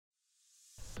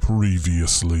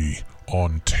Previously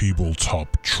on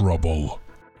Tabletop Trouble.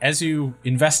 As you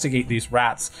investigate these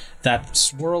rats, that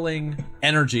swirling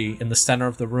energy in the center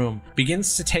of the room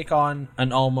begins to take on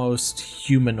an almost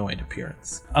humanoid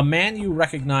appearance. A man you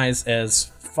recognize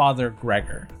as Father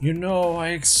Gregor. You know, I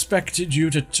expected you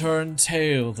to turn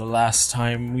tail the last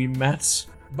time we met,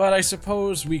 but I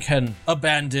suppose we can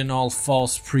abandon all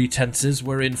false pretenses.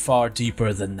 We're in far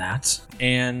deeper than that.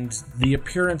 And the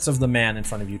appearance of the man in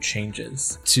front of you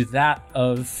changes to that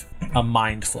of a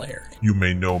mind flayer. You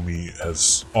may know me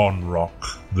as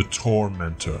Onrock, the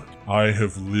Tormentor. I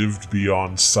have lived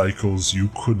beyond cycles you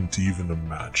couldn't even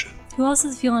imagine. Who else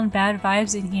is feeling bad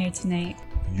vibes in here tonight?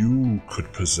 You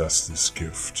could possess this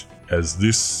gift. As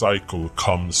this cycle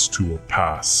comes to a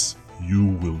pass, you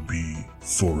will be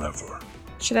forever.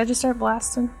 Should I just start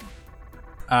blasting?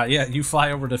 Yeah, you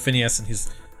fly over to Phineas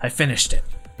and I finished it.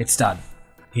 It's done.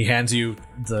 He hands you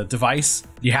the device.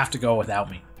 You have to go without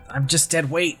me. I'm just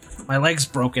dead weight. My leg's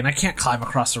broken. I can't climb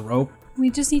across a rope. We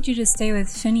just need you to stay with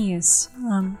Phineas.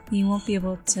 He won't be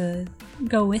able to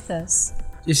go with us.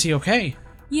 Is he okay?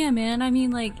 Yeah, man. I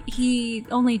mean, he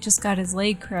only just got his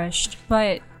leg crushed,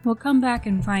 but we'll come back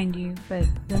and find you. But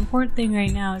the important thing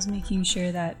right now is making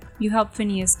sure that you help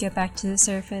Phineas get back to the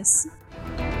surface.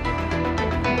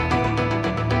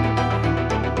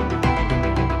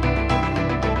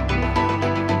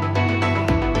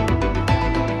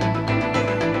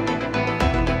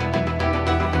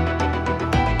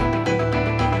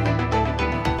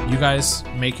 You guys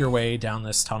make your way down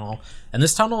this tunnel, and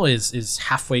this tunnel is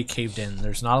halfway caved in.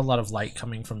 There's not a lot of light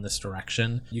coming from this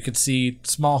direction. You can see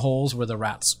small holes where the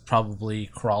rats probably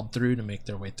crawled through to make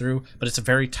their way through, but it's a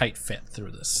very tight fit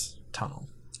through this tunnel.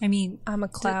 I mean, I'm a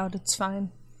cloud, it's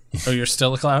fine. Oh, you're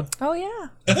still a cloud? Oh, yeah.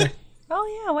 Okay.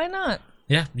 Oh, yeah, why not?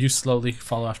 Yeah, you slowly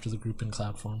follow after the group in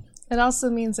cloud form. It also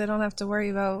means I don't have to worry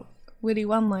about witty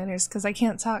one-liners, because I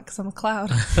can't talk because I'm a cloud.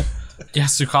 Yeah,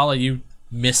 Sukala, you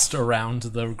mist around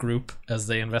the group as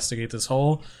they investigate this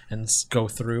hole and go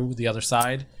through the other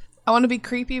side. I want to be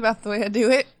creepy about the way I do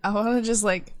it. I want to just,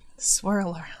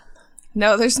 swirl around.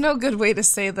 No, there's no good way to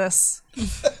say this.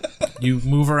 You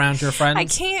move around your friends.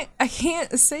 I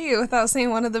can't say it without saying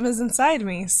one of them is inside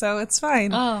me, so it's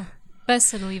fine. oh,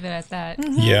 best to leave it at that.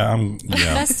 Mm-hmm.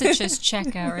 Yeah. Best to just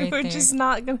check out right We're there. just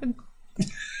not gonna...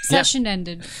 Session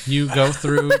ended. You go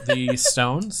through the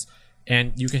stones,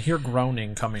 and you can hear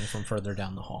groaning coming from further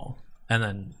down the hall, and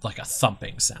then a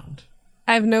thumping sound.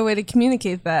 I have no way to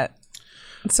communicate that,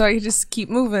 so I just keep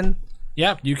moving.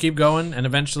 Yeah, you keep going, and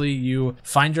eventually you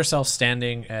find yourself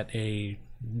standing at a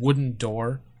wooden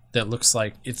door that looks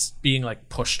like it's being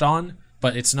pushed on,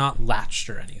 but it's not latched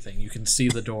or anything. You can see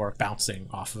the door bouncing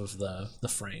off of the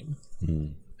frame.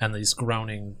 And these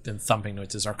groaning and thumping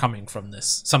noises are coming from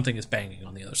this. Something is banging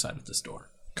on the other side of this door.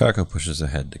 Kako pushes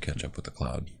ahead to catch up with the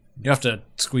cloud. You have to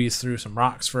squeeze through some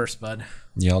rocks first, bud.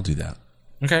 Yeah, I'll do that.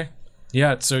 Okay.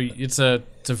 Yeah, so it's a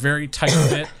very tight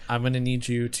fit. I'm going to need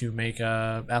you to make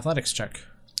a athletics check.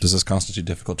 Does this constitute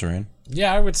difficult terrain?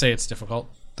 Yeah, I would say it's difficult.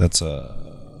 That's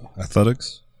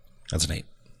athletics? That's an 8.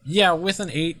 Yeah, with an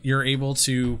 8, you're able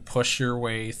to push your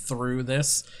way through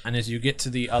this. And as you get to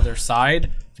the other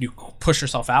side, you push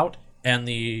yourself out, and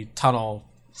the tunnel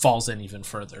falls in even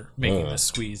further, making the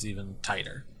squeeze even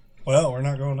tighter. Well, we're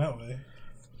not going that way.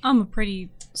 I'm a pretty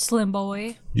slim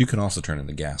boy. You can also turn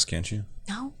into gas, can't you?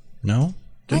 No. No?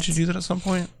 Didn't you do that at some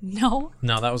point? No.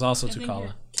 No, that was also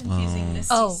Tukala. Confusing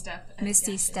Misty Step. and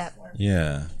Misty Gas Step. Form.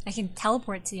 Yeah. I can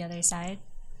teleport to the other side,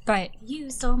 but you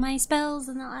stole my spells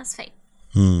in the last fight.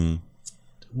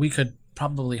 We could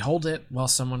probably hold it while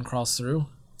someone crawls through.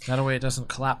 That way it doesn't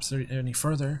collapse any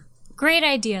further. Great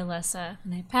idea, Lessa.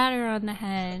 And I pat her on the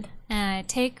head, and I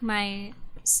take my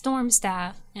storm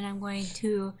staff, and I'm going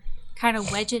to kind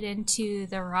of wedge it into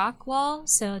the rock wall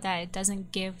so that it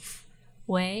doesn't give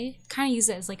way. Kind of use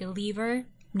it as a lever. I'm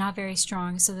not very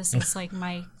strong, so this is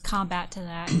my combat to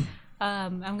that.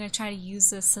 I'm going to try to use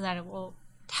this so that it will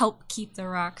help keep the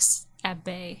rocks at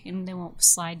bay and they won't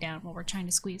slide down while we're trying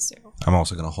to squeeze through. I'm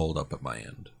also going to hold up at my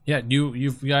end. Yeah,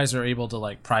 you guys are able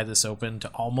to pry this open to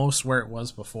almost where it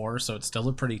was before, so it's still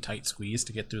a pretty tight squeeze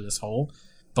to get through this hole.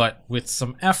 But with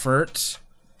some effort,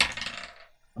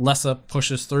 Lessa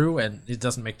pushes through, and it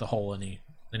doesn't make the hole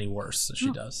any worse as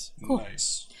she does. Cool.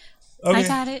 Nice. Okay. I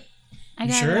got it.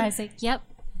 sure? it, Isaac. Yep.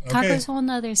 Okay. Kako's holding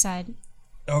the other side.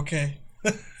 Okay.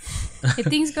 If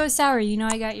things go sour, you know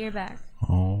I got your back.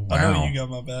 Oh, I know you got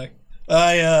my back.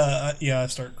 I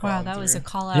start crawling Wow, that was a through.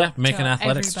 call out. Yeah, make to an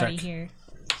athletics everybody check. here.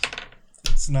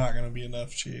 It's not going to be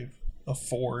enough, Chief. A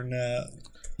 4 net.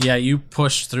 Yeah, you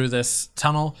push through this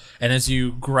tunnel, and as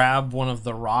you grab one of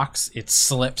the rocks, it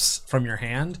slips from your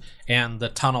hand, and the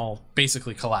tunnel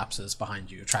basically collapses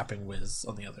behind you, trapping Wiz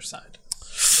on the other side.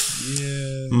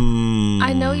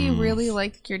 I know you really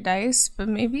like your dice, but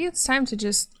maybe it's time to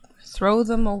just throw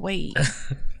them away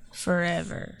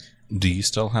forever. Do you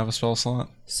still have a spell slot?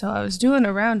 So I was doing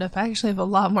a roundup. I actually have a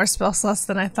lot more spell slots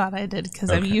than I thought I did because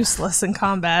I'm useless in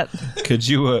combat. Could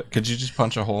you just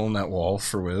punch a hole in that wall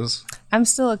for Wiz? I'm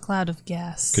still a cloud of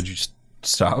gas. Could you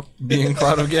stop being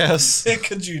cloud of gas?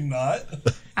 Could you not?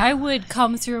 I would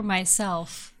come through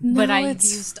myself, but No, I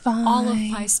it's used all of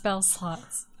fine. my spell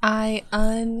slots. I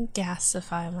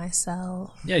ungasify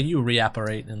myself. Yeah, you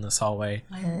reapparate in this hallway.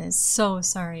 I'm so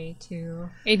sorry to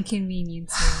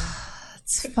inconvenience you.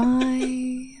 It's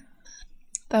fine.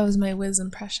 That was my Wiz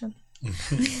impression.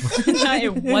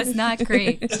 It was not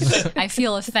great. I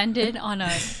feel offended on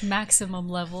a maximum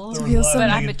level, There was a lot of but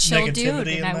I'm a chill dude,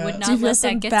 negativity in and I that. would Do not you feel let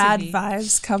some that get bad to me.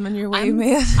 vibes coming your way, I'm-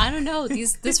 man? I don't know.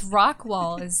 This rock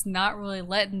wall is not really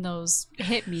letting those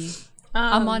hit me.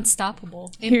 I'm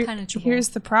unstoppable, impenetrable. Here's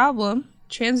the problem.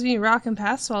 Transmute, Rock, and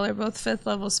Passwall are both 5th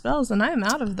level spells, and I'm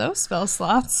out of those spell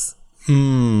slots.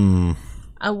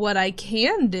 What I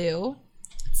can do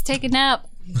Let's take a nap.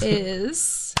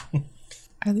 is...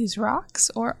 Are these rocks,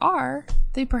 or are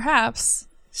they perhaps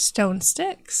stone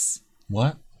sticks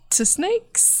What? to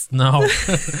snakes? No,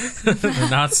 they're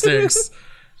not sticks.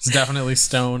 It's definitely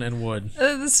stone and wood,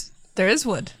 There is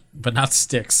wood. but not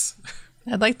sticks.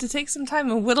 I'd like to take some time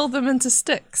and whittle them into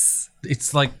sticks.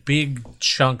 It's like big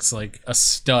chunks, like a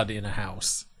stud in a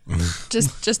house.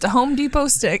 Just a Home Depot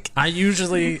stick. I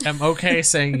usually am okay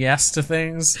saying yes to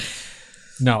things.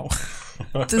 No.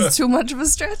 Is it too much of a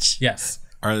stretch? Yes.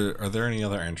 Are there any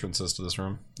other entrances to this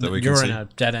room that we can You're see? in a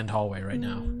dead end hallway right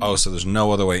now. Oh, so there's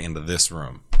no other way into this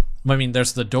room. I mean,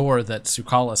 there's the door that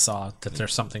Sukala saw that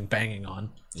there's something banging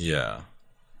on. Yeah.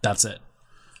 That's it.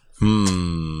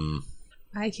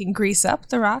 I can grease up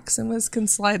the rocks and Wiz can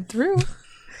slide through.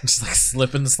 Just like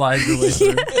slip and slide your way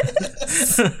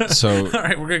through. So All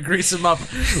right, we're gonna grease him up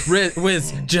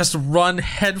with just run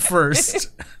head first.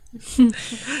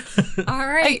 All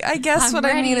right. I guess I'm what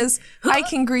I mean ready. is I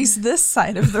can grease this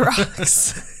side of the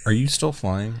rocks. are you still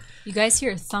flying? You guys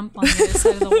hear a thump on the other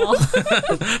side of the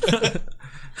wall.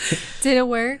 Did it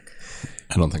work?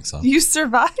 I don't think so. You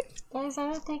survived? Guys,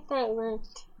 I don't think that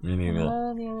worked. Me neither.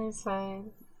 On the other side.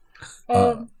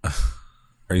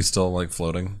 Are you still like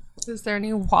floating? Is there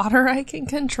any water I can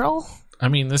control? I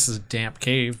mean, this is a damp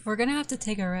cave. We're gonna have to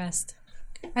take a rest.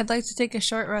 I'd like to take a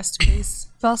short rest, please.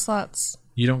 Spell slots.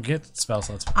 You don't get spell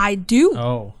slots. I do.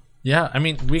 Oh, yeah. I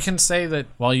mean, we can say that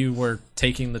while you were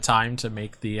taking the time to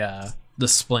make the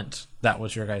splint, that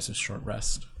was your guys' short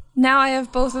rest. Now I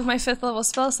have both of my 5th level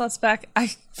spell slots back.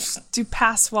 I do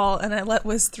pass wall and I let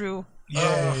Wiz through.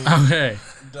 Okay.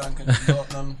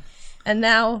 And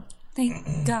now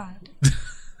Thank God.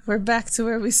 we're back to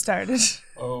where we started.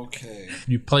 Okay.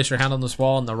 You place your hand on this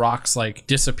wall, and the rocks like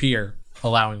disappear,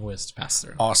 allowing Wiz to pass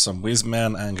through. Awesome.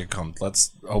 Wizman angekommt.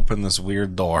 Let's open this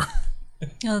weird door.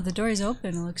 Oh, the door is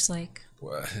open. It looks like.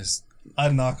 What is... I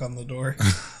knock on the door.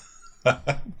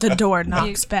 The door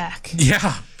knocks back.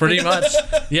 Yeah, pretty much.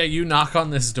 Yeah, you knock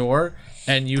on this door,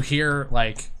 and you hear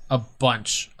like a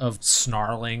bunch of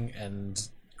snarling and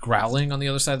growling on the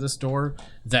other side of this door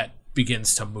that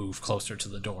begins to move closer to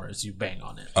the door as you bang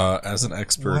on it. As an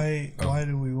expert... Why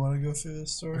do we want to go through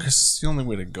this door? Because it's the only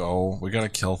way to go. We gotta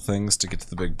kill things to get to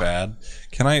the big bad.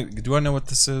 Do I know what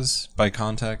this is by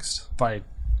context?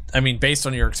 I mean, based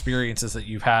on your experiences that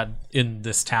you've had in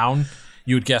this town,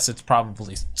 you would guess it's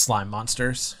probably slime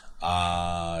monsters.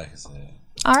 I see.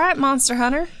 All right, Monster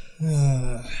Hunter.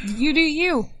 You do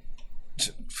you.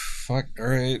 Fuck,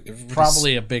 alright.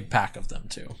 Probably a big pack of them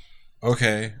too.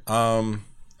 Okay,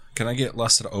 can I get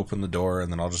Lessa to open the door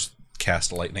and then I'll just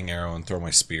cast a lightning arrow and throw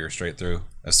my spear straight through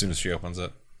as soon as she opens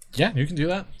it? Yeah, you can do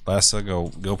that. Lessa,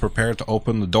 go prepare to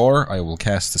open the door. I will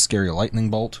cast the scary lightning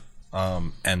bolt,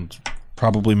 and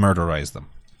probably murderize them.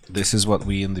 This is what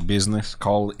we in the business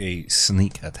call a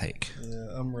sneak attack. Yeah,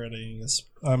 I'm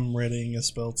readying a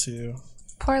spell too.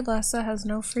 Poor Lessa has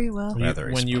no free will.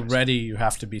 When you ready, you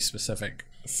have to be specific.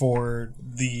 For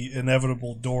the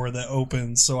inevitable door that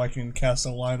opens so I can cast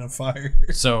a line of fire.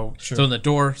 So when the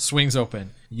door swings open,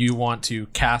 you want to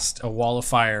cast a wall of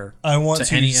fire I want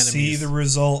to any see enemies. the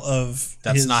result of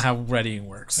That's his... not how readying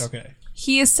works. Okay.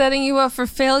 He is setting you up for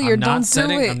failure. Don't do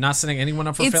it. I'm not setting anyone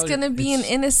up for It's failure. going to be an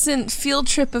innocent field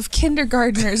trip of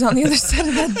kindergartners on the other side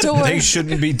of that door. They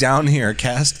shouldn't be down here.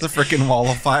 Cast the freaking wall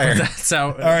of fire.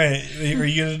 So, All right, are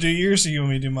you gonna do yours or you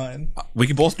want me to do mine? We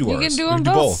can both do You ours. can do We them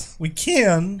both. We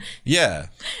can. Yeah.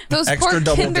 Those Extra poor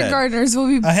double kindergartners will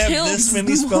be I have killed. this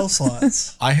many spell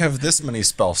slots. I have this many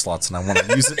spell slots and I want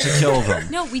to use it to kill them.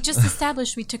 No, we just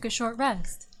established we took a short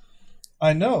rest.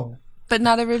 I know. But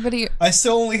not everybody. I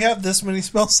still only have this many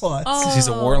spell slots. Oh, She's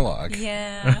a warlock.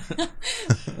 Yeah.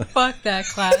 Fuck that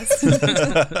class.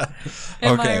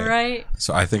 Am Okay. I right?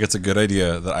 So I think it's a good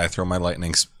idea that I throw my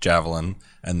lightning javelin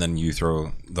and then you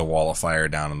throw the wall of fire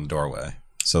down in the doorway.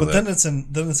 So But that,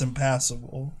 then it's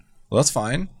impassable. well, that's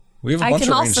fine. We have a I bunch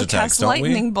can of ranged also attacks, cast don't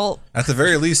lightning we? bolt. At the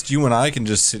very least, you and I can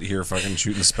just sit here fucking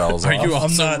shooting spells Are off. you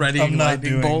also I'm readying not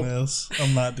lightning doing bolt? this.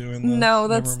 I'm not doing this. No,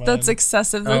 Never mind. that's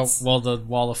excessive. Oh, That's well, the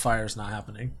wall of fire is not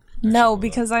happening. no,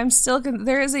 because I'm still.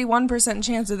 There is a 1%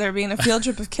 chance of there being a field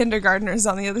trip of kindergartners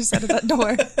on the other side of that door,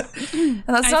 and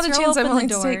that's not a throw chance I'm open willing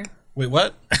the to door. take. Wait,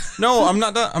 what? No, I'm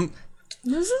not done.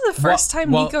 This is the first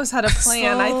time well- Nico's had a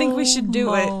plan. I think we should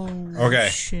do it. Okay.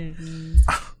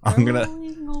 I'm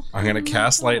gonna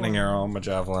cast lightning arrow on my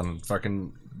javelin and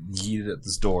fucking yeet it at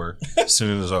this door as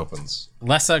soon as it opens.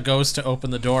 Lessa goes to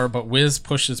open the door, but Wiz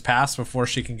pushes past before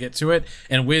she can get to it.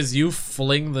 And Wiz, you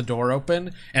fling the door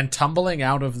open, and tumbling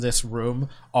out of this room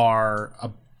are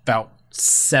about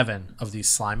 7 of these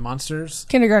slime monsters.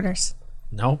 Kindergartners.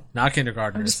 No, not I'm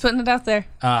kindergartners. just putting it out there.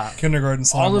 Kindergarten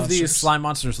slime All of monsters. these slime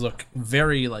monsters look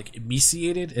very like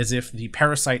emaciated, as if the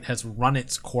parasite has run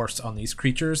its course on these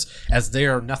creatures, as they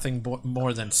are nothing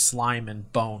more than slime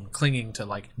and bone clinging to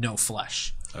like no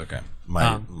flesh. Okay.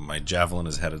 My javelin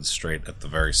is headed straight at the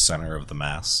very center of the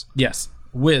mass. Yes.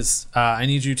 Wiz, I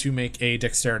need you to make a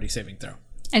dexterity saving throw.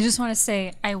 I just want to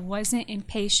say I wasn't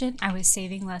impatient. I was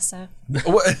saving Lessa.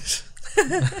 What?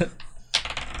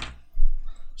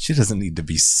 She doesn't need to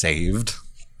be saved.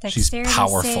 She's Dexterity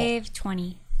powerful. save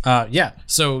 20. Yeah,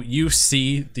 so you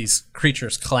see these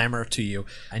creatures clamor to you,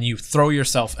 and you throw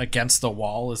yourself against the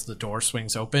wall as the door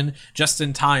swings open, just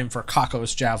in time for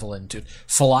Kako's javelin to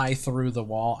fly through the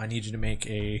wall. I need you to make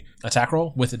a attack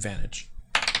roll with advantage.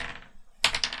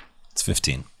 It's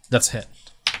 15. That's a hit.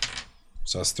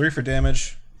 So it's 3 for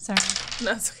damage, Sorry.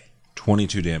 That's okay.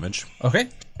 22 damage. Okay.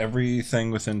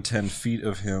 Everything within 10 feet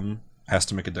of him has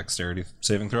to make a dexterity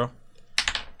saving throw.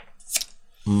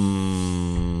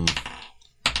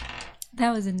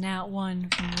 That was a nat 1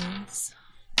 from Liz.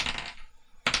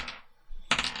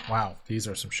 Wow, these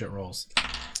are some shit rolls.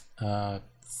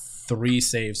 3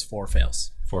 saves, 4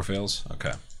 fails. 4 fails?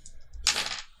 Okay.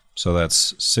 So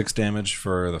that's 6 damage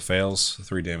for the fails,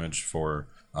 3 damage for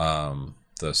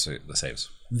the saves.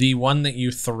 The one that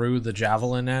you threw the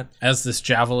javelin at, as this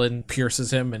javelin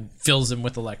pierces him and fills him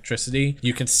with electricity,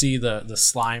 you can see the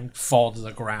slime fall to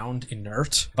the ground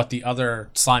inert, but the other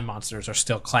slime monsters are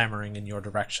still clamoring in your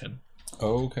direction.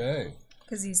 Okay.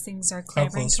 Because these things are How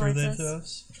clamoring close were towards they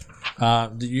us. to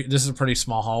us? This is a pretty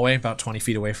small hallway, about 20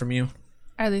 feet away from you.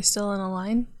 Are they still in a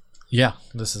line? Yeah,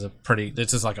 this is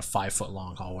like a 5-foot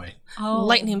long hallway. Oh,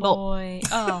 Lightning bolt. boy.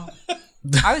 Oh.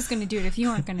 I was going to do it if you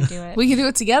weren't going to do it. We can do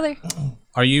it together.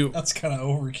 Are you That's kind of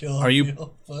overkill. Are you-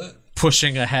 feel, but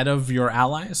pushing ahead of your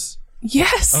allies?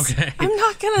 Yes. Okay. I'm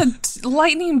not gonna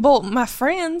lightning bolt my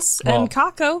friends Well- and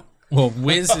Kako. Well,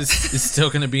 Wiz is still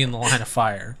going to be in the line of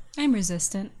fire. I'm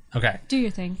resistant. Okay. Do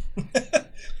your thing.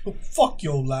 fuck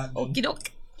your lightning.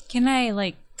 Can I,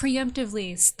 like,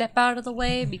 preemptively step out of the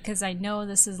way because I know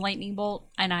this is lightning bolt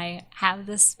and I have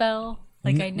this spell?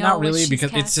 Like, I know Not what really, she's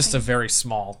because it's just a casting? very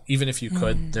small. Even if you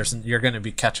could, you're going to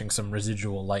be catching some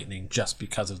residual lightning just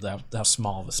because of how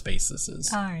small of a space this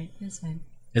is. All right, that's fine.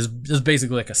 It's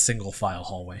basically like a single file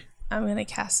hallway. I'm gonna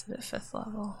cast it at 5th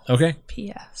level. Okay.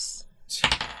 P.S.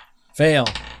 Fail.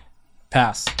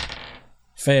 Pass.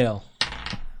 Fail.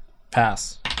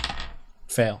 Pass.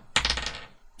 Fail.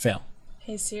 Fail.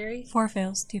 Hey Siri, 4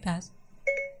 fails, 2 pass.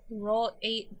 roll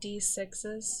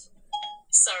 8d6s.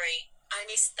 Sorry, I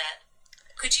missed that.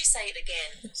 Could you say it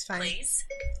again, It's fine. please?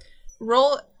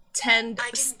 Roll 10.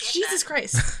 I didn't get Jesus that.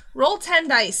 Christ! Roll 10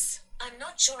 dice. I'm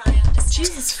not sure I understand.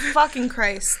 Jesus fucking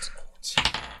Christ.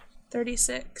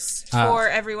 36 for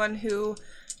everyone who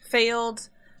failed,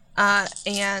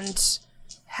 and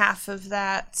half of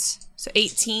that, so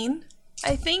 18,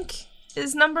 I think,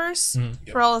 is numbers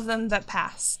for all of them that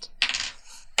passed.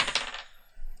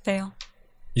 Fail.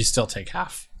 You still take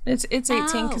half. It's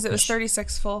 18 because it was Ouch.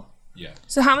 36 full. Yeah.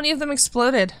 So how many of them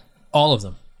exploded? All of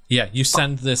them. Yeah, you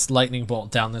send this lightning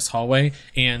bolt down this hallway,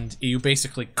 and you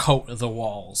basically coat the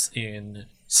walls in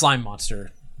slime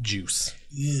monster juice.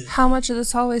 How much of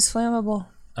this hallway is flammable?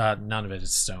 None of it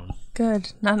is stone.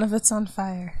 Good. None of it's on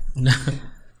fire.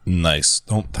 Nice.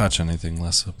 Don't touch anything,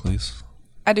 Lessa, please.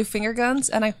 I do finger guns,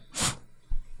 and I...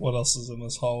 What else is in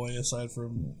this hallway aside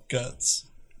from guts?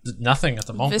 Nothing at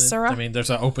the moment. Viscera? I mean, there's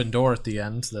an open door at the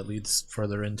end that leads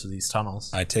further into these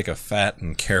tunnels. I take a fat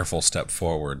and careful step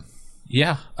forward.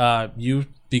 Yeah, you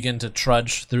begin to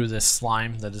trudge through this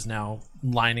slime that is now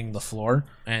lining the floor,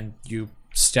 and you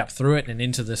step through it and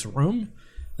into this room.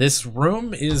 This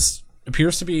room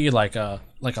appears to be like a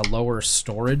lower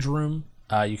storage room.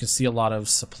 You can see a lot of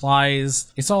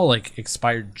supplies. It's all like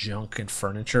expired junk and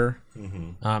furniture.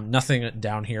 Nothing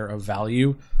down here of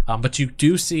value. But you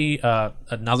do see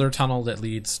another tunnel that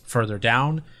leads further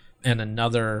down, and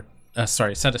another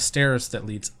set of stairs that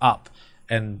leads up.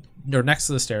 And next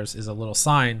to the stairs is a little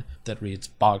sign that reads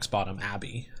Bog's Bottom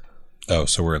Abbey. Oh,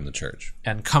 so we're in the church.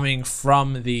 And coming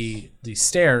from the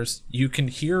stairs, you can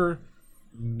hear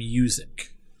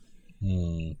music.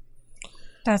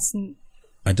 That's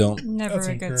I don't never That's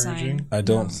a good sign. encouraging. I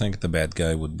don't think the bad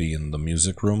guy would be in the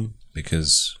music room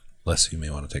because Les, you may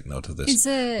want to take note of this. Is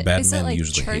it Bad is it men like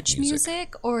usually hate church music.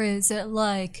 music or is it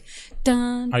like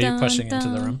dun? Are you dun, pushing dun,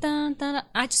 into the room? Dun, dun, dun.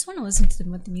 I just want to listen to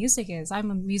what the music is. I'm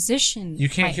a musician. You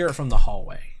can't Mike. hear it from the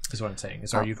hallway, is what I'm saying.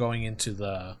 Are you going into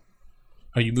the...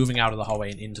 Are you moving out of the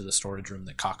hallway and into the storage room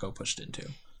that Kako pushed into?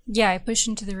 Yeah, I push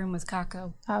into the room with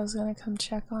Kako. I was gonna come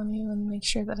check on you and make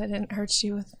sure that I didn't hurt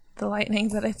you with the lightning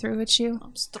that I threw at you.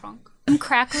 I'm strong. I'm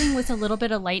crackling with a little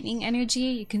bit of lightning energy.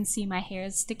 You can see my hair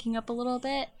is sticking up a little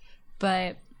bit,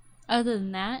 but other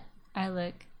than that, I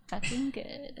look fucking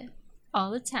good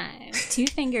all the time. 2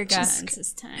 finger guns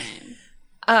this time.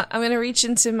 I'm gonna reach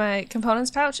into my components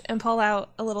pouch and pull out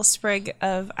a little sprig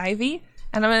of ivy,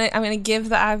 and I'm gonna give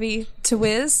the ivy to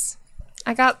Wiz.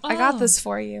 I got this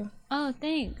for you. Oh,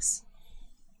 thanks.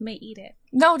 I may eat it.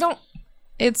 No, don't.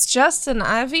 It's just an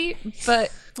ivy,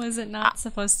 but Was it not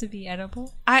supposed to be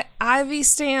edible? ivy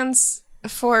stands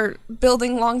for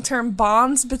building long-term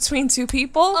bonds between two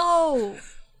people. Oh,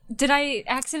 did I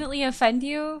accidentally offend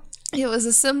you? It was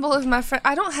a symbol of my friend.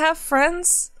 I don't have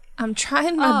friends. I'm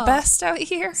trying my Oh. best out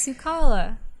here.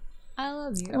 Sukala, I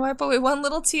love you. I wipe away one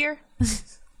little tear.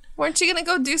 Weren't you gonna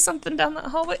go do something down that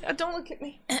hallway? Don't look at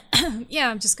me. Yeah,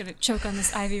 I'm just gonna choke on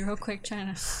this ivy real quick,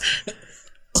 trying to.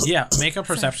 Yeah, make a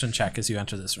perception check as you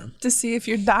enter this room. To see if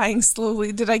you're dying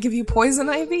slowly. Did I give you poison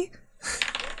ivy?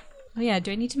 Oh yeah,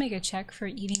 do I need to make a check for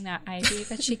eating that ivy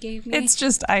that she gave me? It's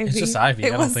just ivy. It's just ivy. I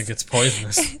It don't was- think it's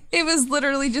poisonous. It was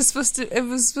literally just supposed to. It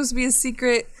was supposed to be a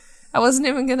secret. I wasn't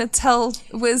even gonna tell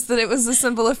Wiz that it was a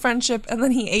symbol of friendship, and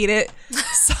then he ate it.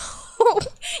 So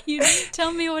You didn't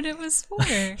tell me what it was for.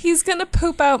 he's gonna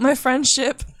poop out my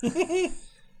friendship.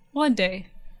 One day,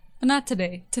 but not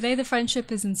today. Today the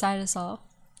friendship is inside us all.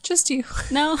 Just you.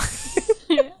 No,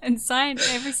 inside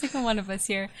every single one of us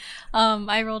here.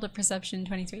 I rolled a perception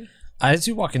 23. As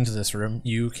you walk into this room,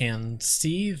 you can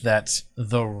see that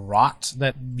the rot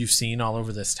that you've seen all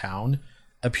over this town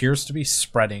appears to be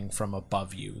spreading from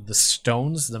above you. The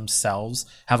stones themselves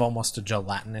have almost a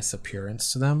gelatinous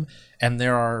appearance to them, and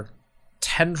there are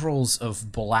tendrils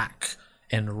of black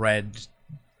and red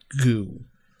goo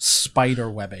spider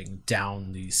webbing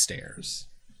down these stairs.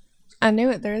 I knew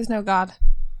it. There is no God.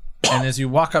 And as you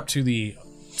walk up to the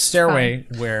stairway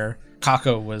where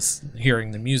Kako was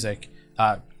hearing the music,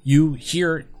 you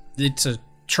hear it's a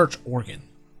church organ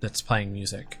that's playing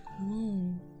music.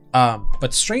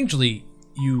 But strangely,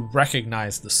 you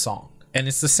recognize the song. And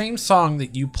it's the same song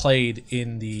that you played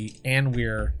in the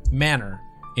Anweir Manor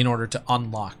in order to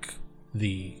unlock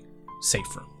the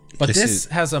safe room. But this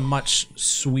has a much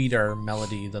sweeter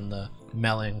melody than the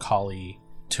melancholy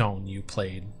tone you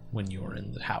played when you were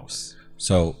in the house.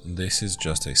 So this is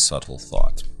just a subtle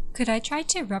thought. Could I try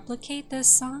to replicate this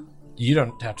song? You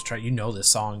don't have to try. You know this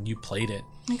song. You played it.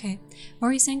 Okay. What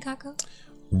were you saying, Kako?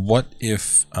 What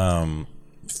if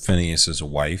Phineas's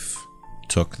wife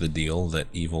took the deal that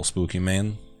evil spooky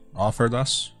man offered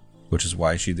us, which is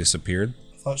why she disappeared?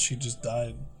 I thought she just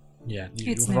died. Yeah.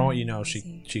 It's From never what you know,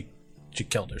 easy. she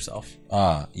killed herself.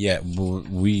 Yeah, well,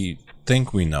 we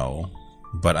think we know,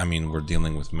 but I mean, we're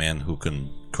dealing with men who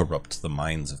can corrupt the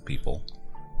minds of people.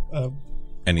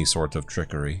 Any sort of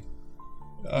trickery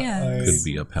Yeah. could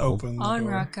be upheld. Open the On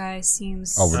door. Rock Guy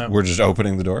seems. Oh, we're just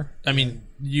opening the door? I mean,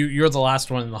 you're the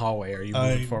last one in the hallway. Are you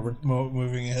moving I'm forward?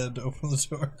 moving ahead to open the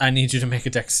door. I need you to make a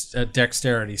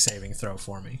dexterity saving throw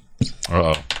for me.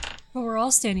 Uh-oh. But we're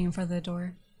all standing in front of the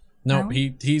door. No, No?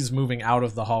 he's moving out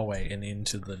of the hallway and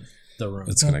into the room.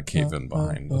 It's going to cave in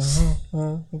behind us.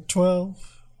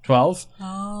 12. 12.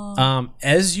 Oh.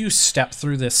 As you step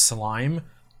through this slime,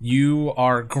 you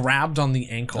are grabbed on the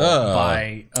ankle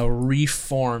by a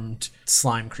reformed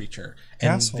slime creature.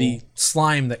 And Asshole. the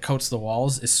slime that coats the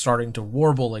walls is starting to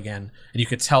warble again, and you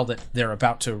could tell that they're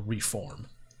about to reform.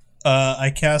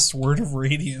 I cast Word of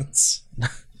Radiance.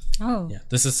 Oh. Yeah,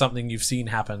 this is something you've seen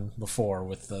happen before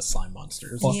with the slime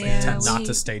monsters. Well, They yeah, tend not we-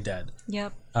 to stay dead.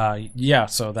 Yep. Yeah,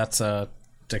 so that's a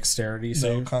dexterity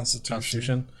save. No,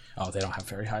 Constitution. Oh, they don't have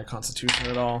very high constitution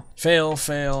at all. Fail,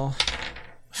 fail,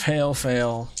 fail,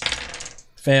 fail,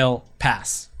 fail,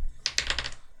 pass.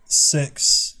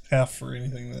 6, half for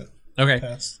anything that Okay.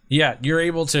 passed. Yeah, you're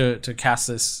able to cast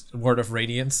this Word of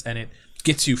Radiance, and it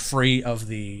gets you free of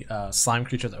the slime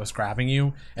creature that was grabbing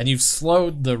you, and you've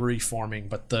slowed the reforming,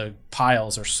 but the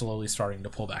piles are slowly starting to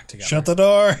pull back together. Shut the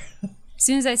door. As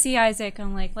soon as I see Isaac,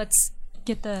 I'm like, let's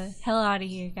get the hell out of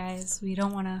here, guys. We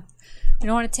don't want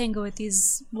to tangle with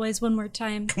these boys one more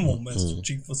time. Come on, Master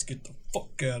Chief. Let's get the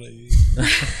fuck out of here.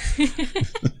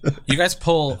 You guys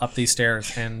pull up these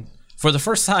stairs, and for the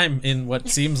first time in what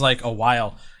seems like a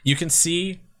while, you can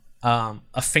see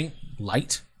a faint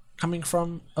light coming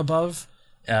from above,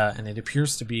 and it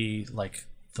appears to be like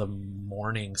the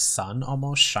morning sun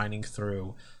almost shining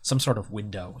through some sort of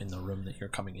window in the room that you're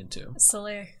coming into.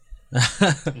 Solar.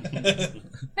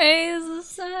 Hey, is the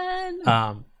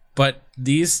sun? But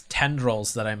these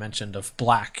tendrils that I mentioned of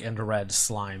black and red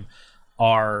slime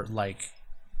are like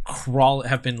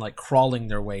have been like crawling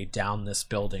their way down this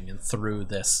building and through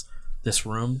this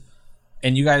room,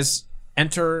 and you guys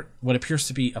enter what appears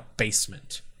to be a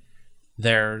basement.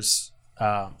 There's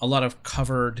a lot of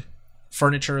covered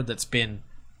furniture that's been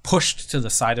pushed to the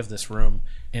side of this room,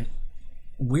 and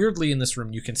weirdly in this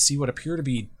room you can see what appear to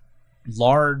be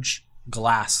large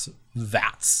glass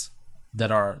vats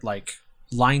that are like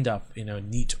lined up in a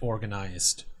neat,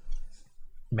 organized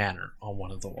manner on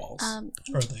one of the walls.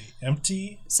 Are they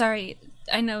empty? Sorry,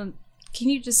 I know. Can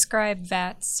you describe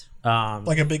vats?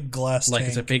 Like a big glass Like tank.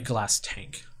 it's a big glass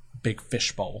tank, big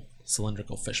fishbowl,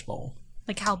 cylindrical fishbowl,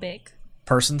 Like how big?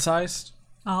 person sized.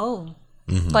 Oh.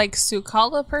 Like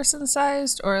Sukala person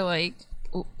sized or like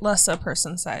Lessa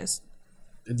person sized?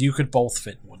 You could both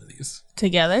fit in one of these,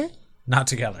 Together? not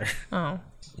together. Oh.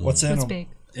 What's in That's them? big.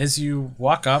 As you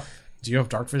walk up, do you have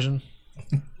dark vision?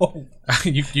 Oh,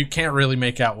 you can't really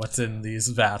make out what's in these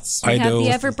vats. We I have do. the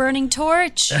ever-burning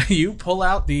torch. You pull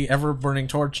out the ever burning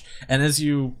torch, and as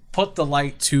you put the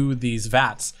light to these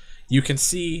vats, you can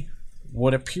see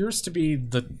what appears to be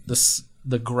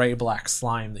the gray black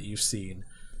slime that you've seen,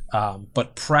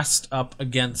 but pressed up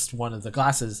against one of the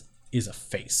glasses is a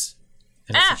face,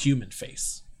 and it's a human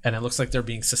face, and it looks like they're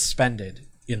being suspended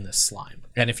in this slime.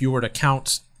 And if you were to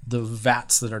count the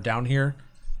vats that are down here,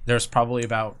 there's probably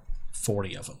about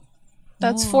 40 of them.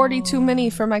 That's 40 too many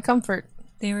for my comfort.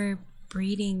 They were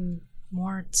breeding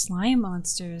more slime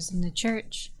monsters in the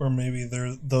church. or maybe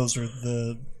those are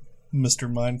the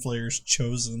Mr. Mind Flayer's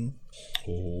chosen.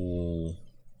 Oh.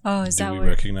 Oh, is Do that we where?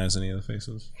 recognize any of the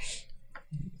faces?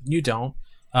 You don't.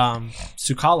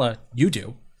 Sukala, you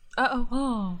do. Uh-oh.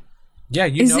 Oh, Yeah,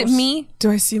 you Is know. it me?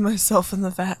 Do I see myself in the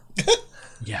vat?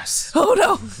 Yes. Oh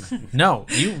no! No,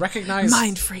 you recognize.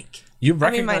 Mind freak. You I mean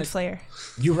recognize. mind flayer.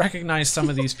 You recognize some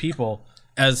of these people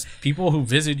as people who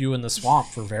visited you in the swamp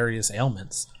for various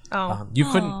ailments. Oh. You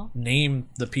Aw. couldn't name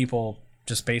the people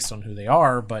just based on who they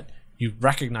are, but you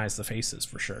recognize the faces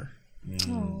for sure.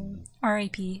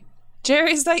 R.I.P.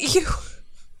 Jerry, is that you?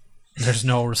 There's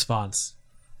no response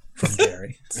from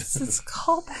Jerry. This is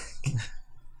callback.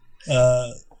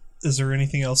 Is there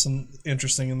anything else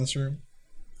interesting in this room?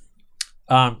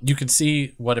 You can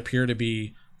see what appear to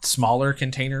be smaller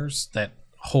containers that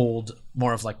hold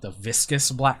more of like the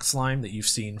viscous black slime that you've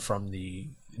seen from the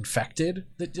infected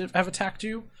that have attacked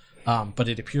you. But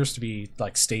it appears to be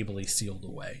like stably sealed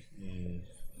away.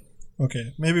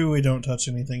 Okay, maybe we don't touch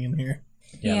anything in here.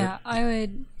 Yeah, I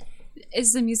would.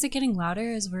 Is the music getting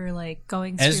louder as we're like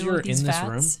going through As you're these in this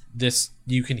vats? room,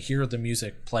 you can hear the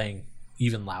music playing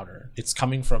even louder. It's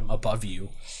coming from above you,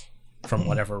 from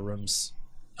whatever room's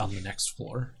on the next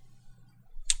floor.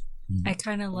 I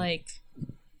kind of like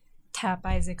tap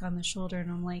Isaac on the shoulder and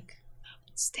I'm like,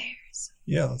 upstairs.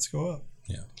 Yeah, let's go up.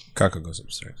 Yeah. Kako goes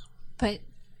upstairs. But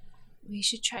we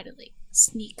should try to like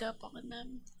sneak up on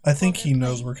them. I think he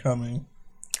knows we're coming.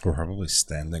 We're probably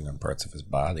standing on parts of his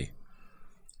body.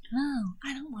 No,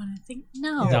 I don't want to think.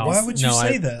 No. Yeah, why would you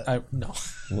say that? No.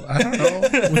 Well, I don't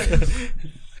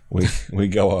know. we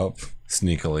go up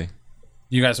sneakily.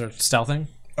 You guys are stealthing?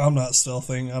 I'm not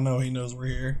stealthing. I know he knows we're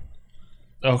here.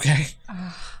 Okay.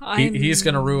 I'm He's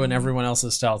going to ruin everyone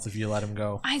else's stealth if you let him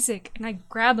go. Isaac, and I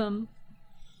grab him.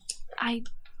 I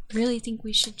really think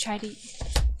we should try to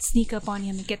sneak up on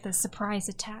him and get the surprise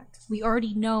attack. We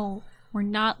already know we're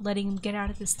not letting him get out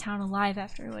of this town alive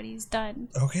after what he's done.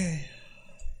 Okay.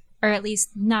 Or at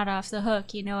least not off the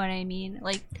hook, you know what I mean?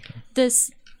 Like,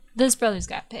 this brother's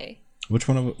got pay. Which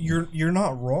one of it? You're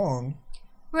not wrong.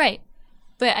 Right.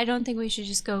 But I don't think we should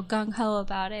just go gung-ho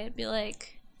about it. Be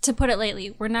like, to put it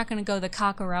lightly, we're not going to go the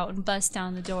cocker route and bust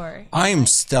down the door. I'm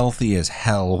stealthy as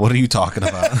hell. What are you talking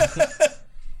about?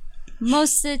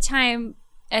 Most of the time,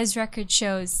 as record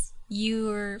shows,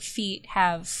 your feet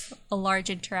have a large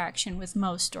interaction with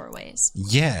most doorways.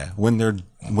 Yeah, when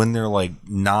they're like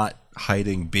not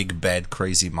hiding big bad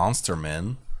crazy monster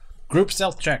men. Group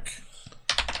stealth check.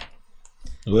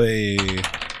 Way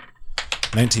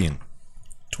 19.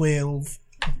 12.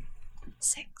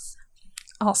 6.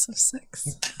 Also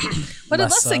 6. What did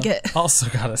Lessa get? Also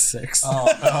got a 6.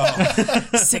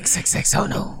 6. Oh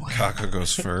no. Kaka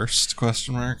goes first?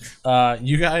 Question mark.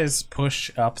 You guys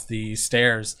push up the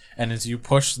stairs, and as you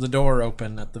push the door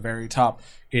open at the very top,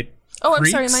 it Oh, I'm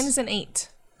creaks. sorry. Mine is an 8.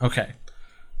 Okay.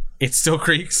 It still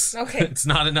creaks. Okay. It's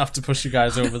not enough to push you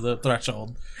guys over the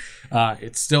threshold.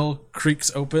 It still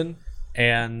creaks open,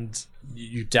 and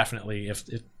you definitely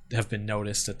have been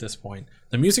noticed at this point.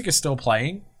 The music is still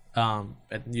playing, and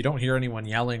you don't hear anyone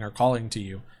yelling or calling to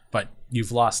you, but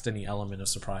you've lost any element of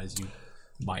surprise you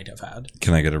might have had.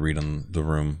 Can I get a read on the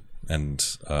room and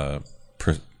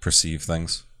perceive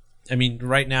things? I mean,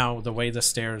 right now, the way the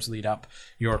stairs lead up,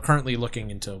 you're currently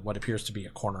looking into what appears to be a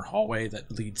corner hallway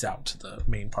that leads out to the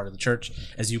main part of the church.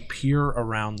 As you peer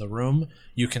around the room,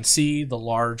 you can see the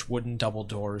large wooden double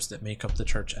doors that make up the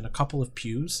church and a couple of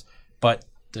pews, but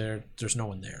there's no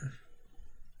one there.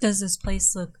 Does this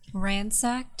place look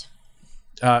ransacked?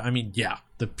 I mean, yeah,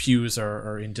 the pews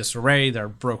are in disarray. They're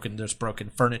broken. There's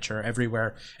broken furniture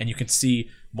everywhere, and you can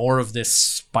see more of this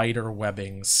spider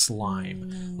webbing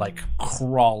slime, like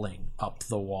crawling up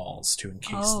the walls to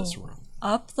encase this room.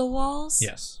 Up the walls?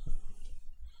 Yes.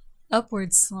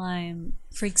 Upward slime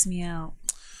freaks me out.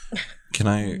 Can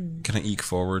I eke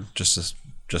forward just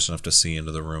enough to see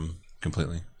into the room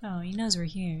completely? Oh, he knows we're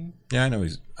here. Yeah,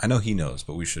 I know he knows,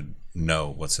 but we should know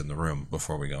what's in the room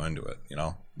before we go into it, you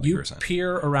know? Like You were saying.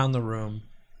 peer around the room,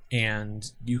 and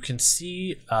you can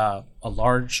see a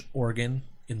large organ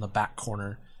in the back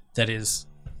corner that is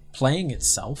playing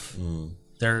itself.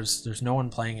 There's no one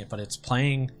playing it, but it's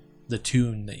playing the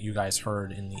tune that you guys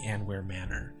heard in the Anware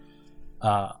Manor.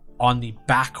 On the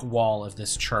back wall of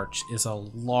this church is a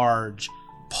large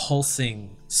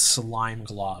pulsing slime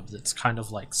glob that's kind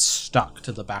of like stuck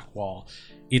to the back wall.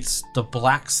 It's the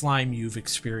black slime you've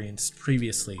experienced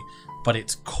previously, but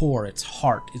its core, its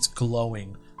heart, is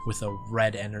glowing with a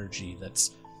red energy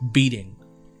that's beating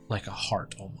like a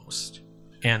heart almost.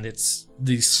 And it's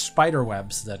these spider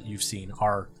webs that you've seen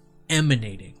are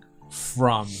emanating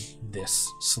from this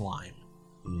slime.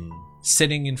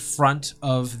 Sitting in front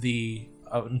of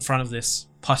this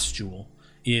pustule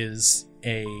is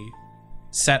a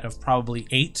set of probably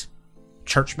 8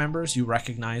 church members you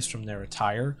recognize from their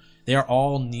attire. They are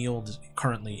all kneeled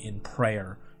currently in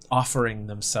prayer, offering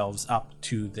themselves up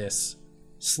to this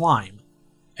slime.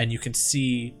 And you can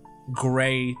see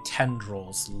gray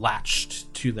tendrils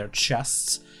latched to their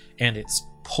chests, and it's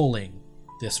pulling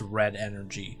this red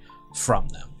energy from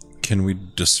them. Can we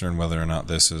discern whether or not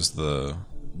this is the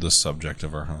subject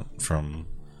of our hunt from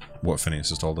what Phineas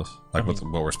has told us? Like what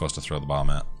we're supposed to throw the bomb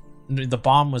at? The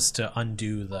bomb was to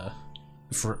undo the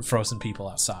frozen people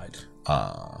outside.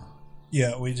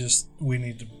 Yeah, we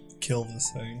need to kill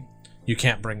this thing. You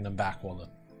can't bring them back while the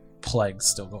plague's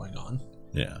still going on.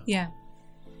 Yeah. Yeah.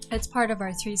 It's part of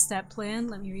our 3-step plan.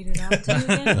 Let me read it out to you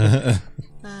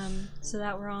again. So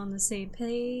that we're all on the same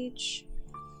page.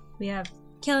 We have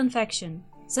kill infection,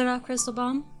 set off crystal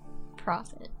bomb,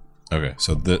 profit. Okay,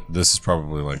 so this is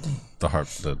probably like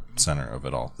the center of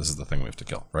it all. This is the thing we have to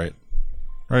kill, right?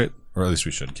 Right? Or at least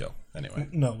we should kill, anyway.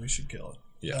 No, we should kill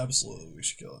it. Yeah. Absolutely, we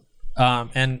should kill it.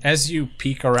 And as you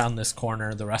peek around this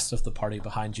corner, the rest of the party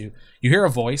behind you, you hear a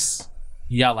voice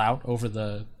yell out over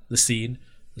the scene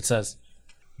that says,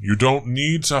 You don't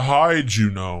need to hide, you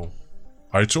know.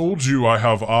 I told you I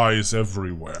have eyes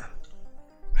everywhere.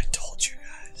 I told you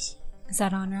guys. Is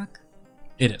that Onrock?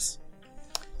 "It is."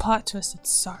 Plot twist,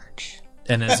 it's Sarge.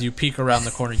 And as you peek around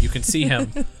the corner, you can see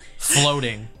him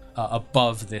floating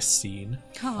above this scene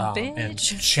and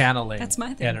channeling That's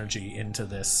my thing. energy into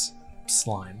this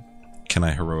slime. Can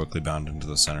I heroically bound into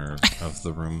the center of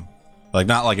the room? Like,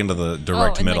 not like into the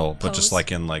direct and, like, middle, but just pose?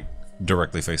 like in like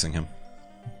directly facing him.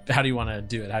 How do you want to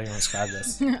do it? How do you want to describe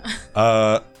this?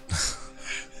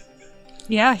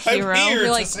 Yeah, hero. here. We're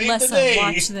to like, save the Lessa, day.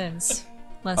 watch this.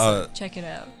 Lessa, check it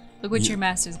out. Look what your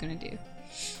master's gonna do.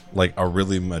 like a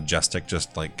really majestic,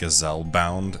 just like gazelle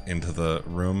bound into the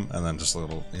room, and then just a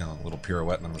little, little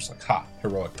pirouette, and I'm just like, ha,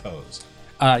 heroic pose.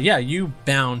 Yeah, you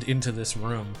bound into this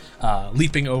room,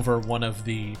 leaping over one of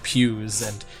the pews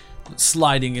and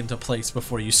sliding into place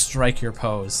before you strike your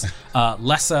pose.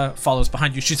 Lessa follows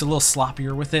behind you. She's a little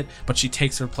sloppier with it, but she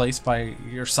takes her place by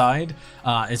your side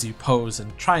as you pose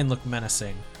and try and look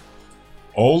menacing.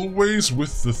 Always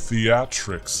with the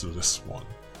theatrics of this one.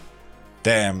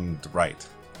 Damned right.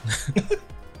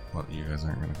 Well, you guys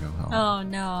aren't gonna go home. Oh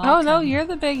no. Oh no, you're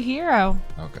the big hero.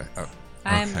 Okay. Oh,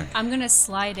 okay. I'm gonna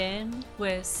slide in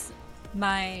with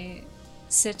my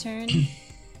cittern,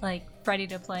 like ready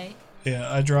to play.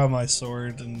 Yeah, I draw my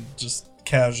sword and just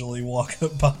casually walk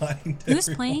up behind. Who's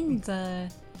everyone. playing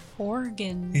the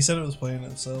organ? He said it was playing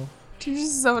itself. Did you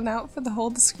just zone out for the whole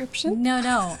description?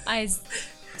 No, I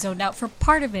zoned out for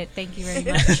part of it. Thank you very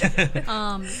much.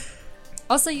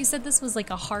 Also, you said this was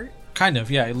like a heart. Kind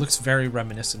of, yeah. It looks very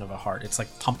reminiscent of a heart. It's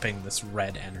like pumping this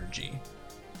red energy.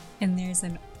 And there's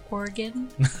an organ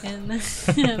in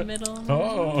the middle.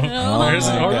 There's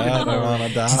an organ. God, I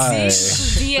wanna die.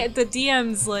 See, the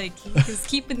DM's like, he's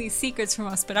keeping these secrets from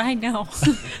us, but I know.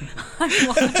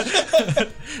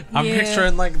 I'm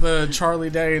picturing like the Charlie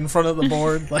Day in front of the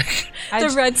board, like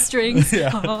the red strings.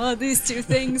 Yeah. Oh, these two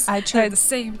things. I are tried the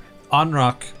same.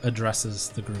 Onrock addresses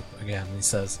the group again. He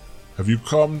says, Have you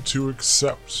come to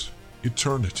accept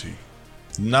eternity?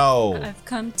 No. I've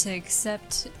come to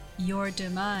accept your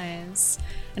demise.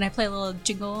 And I play a little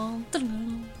jingle.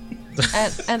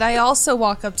 and I also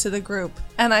walk up to the group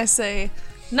and I say,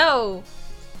 "No,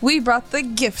 we brought the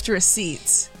gift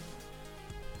receipts."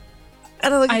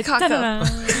 And I look at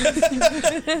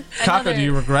Kako. Kako, do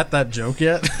you regret that joke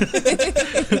yet?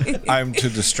 I'm too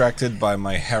distracted by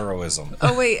my heroism.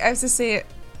 Oh wait, I have to say it.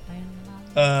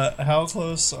 How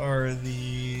close are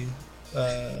the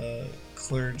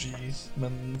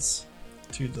clergymen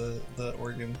to the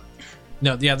organ?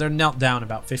 No, yeah, they're knelt down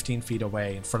about 15 feet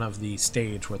away in front of the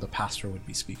stage where the pastor would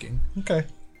be speaking. Okay.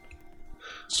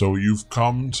 So you've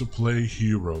come to play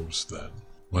heroes then.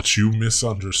 But you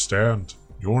misunderstand.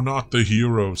 You're not the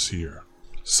heroes here.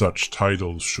 Such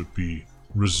titles should be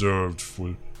reserved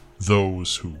for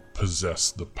those who possess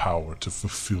the power to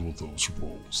fulfill those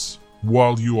roles.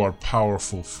 While you are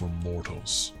powerful for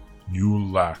mortals,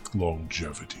 you lack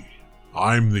longevity.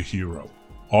 I'm the hero,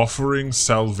 offering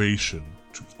salvation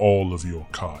to all of your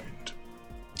kind.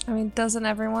 I mean, doesn't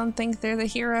everyone think they're the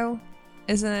hero?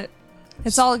 Isn't it?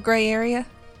 It's all a gray area.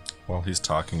 While he's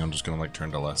talking, I'm just gonna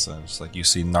turn to Lessa and just you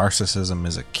see, narcissism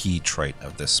is a key trait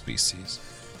of this species.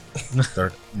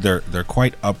 they're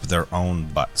quite up their own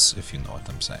butts, if you know what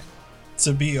I'm saying.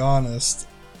 To be honest,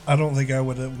 I don't think I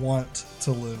would want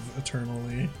to live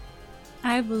eternally.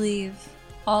 I believe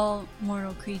all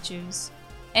mortal creatures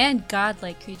and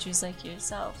godlike creatures like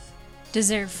yourself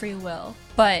deserve free will,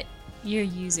 but you're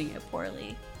using it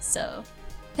poorly, so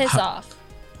piss off.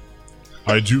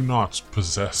 I do not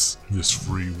possess this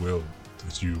free will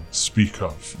that you speak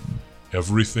of.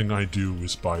 Everything I do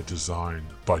is by design,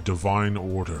 by divine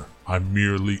order. I'm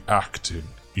merely acting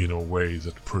in a way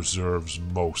that preserves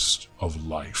most of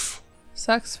life.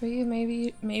 Sucks for you.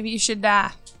 Maybe you should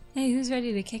die. Hey, who's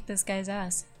ready to kick this guy's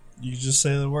ass? You just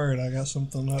say the word. I got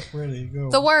something up ready.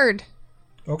 Go. The word.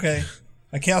 Okay.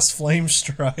 I cast Flame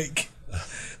Strike,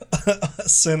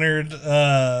 centered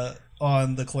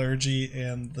on the clergy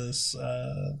and this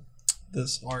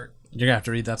art. You're gonna have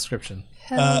to read that description.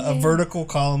 A vertical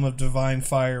column of divine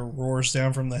fire roars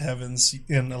down from the heavens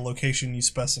in a location you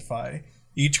specify.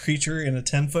 Each creature in a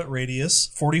 10-foot radius,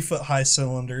 40-foot high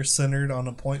cylinder centered on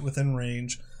a point within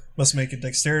range must make a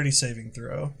dexterity saving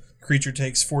throw. Creature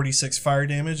takes 46 fire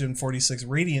damage and 46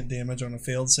 radiant damage on a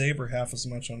failed save, or half as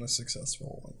much on a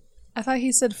successful one. I thought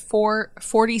he said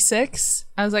 46.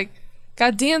 I was like,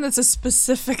 God damn, that's a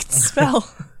specific spell.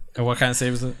 And what kind of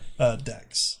save is it?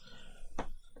 Dex.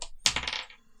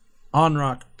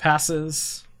 Onrock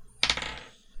passes.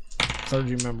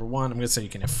 Clergy member 1. I'm gonna say you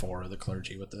can have 4 of the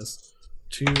clergy with this.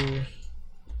 2,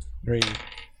 3.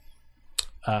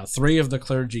 3 of the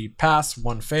clergy pass,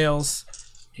 1 fails,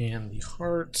 and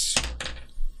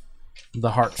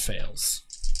the heart fails.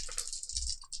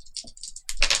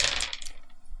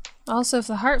 Also, if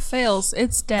the heart fails,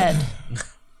 it's dead.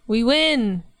 We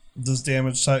win. Does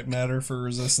damage type matter for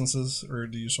resistances, or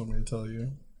do you just want me to tell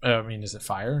you? I mean, is it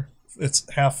fire? It's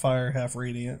half fire, half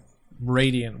radiant.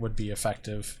 Radiant would be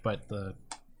effective, but the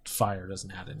fire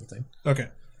doesn't add anything. Okay.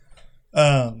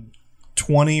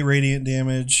 20 radiant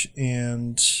damage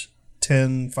and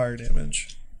 10 fire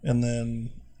damage. And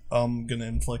then I'm going to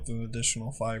inflict an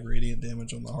additional 5 radiant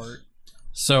damage on the heart.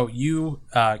 So you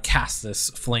cast this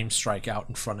flame strike out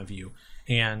in front of you,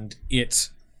 and it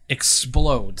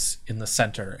explodes in the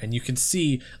center, and you can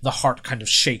see the heart kind of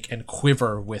shake and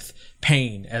quiver with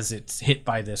pain as it's hit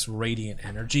by this radiant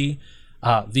energy.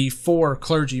 The four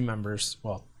clergy members,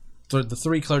 the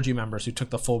three clergy members who took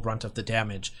the full brunt of the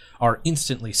damage are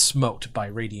instantly smoked by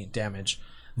radiant damage.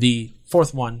 The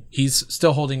fourth one, he's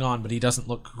still holding on, but he doesn't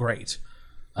look great.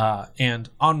 And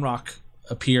Onrock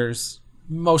appears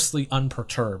mostly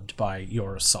unperturbed by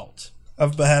your assault.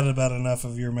 I've had about enough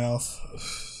of your mouth.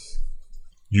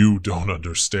 You don't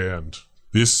understand.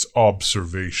 This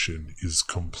observation is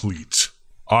complete.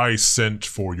 I sent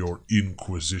for your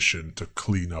Inquisition to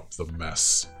clean up the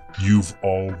mess. You've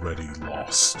already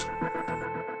lost.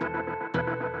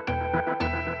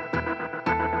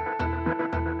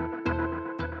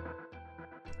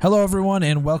 Hello everyone,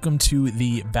 and welcome to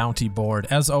the Bounty Board.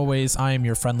 As always, I am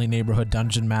your friendly neighborhood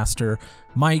dungeon master,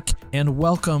 Mike, and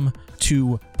welcome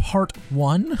to part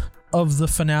 1 of the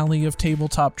finale of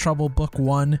Tabletop Trouble Book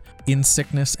 1, In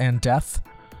Sickness and Death.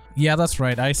 Yeah, that's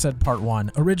right, I said part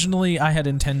 1. Originally, I had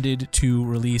intended to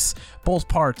release both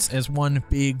parts as one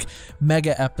big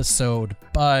mega episode,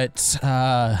 but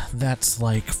that's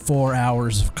like 4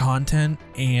 hours of content,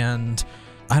 and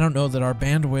I don't know that our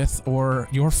bandwidth or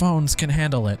your phones can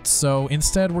handle it. So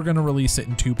instead, we're going to release it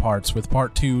in 2 parts, with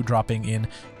part 2 dropping in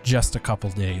just a couple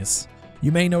days.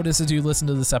 You may notice as you listen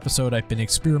to this episode, I've been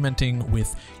experimenting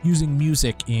with using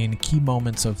music in key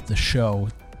moments of the show.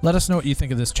 Let us know what you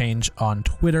think of this change on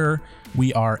Twitter.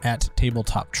 We are at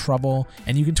Tabletop Trouble,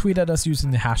 and you can tweet at us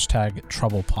using the hashtag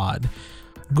TroublePod.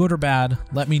 Good or bad,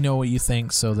 let me know what you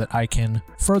think so that I can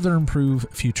further improve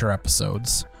future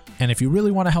episodes. And if you really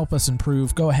want to help us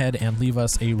improve, go ahead and leave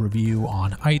us a review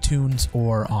on iTunes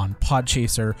or on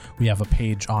Podchaser. We have a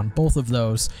page on both of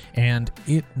those, and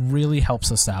it really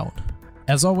helps us out.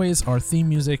 As always, our theme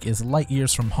music is Light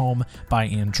Years From Home by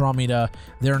Andromeda.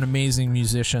 They're an amazing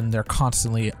musician. They're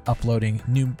constantly uploading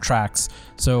new tracks,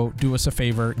 so do us a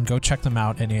favor and go check them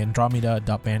out at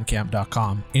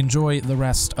andromeda.bandcamp.com. Enjoy the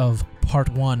rest of part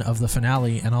 1 of the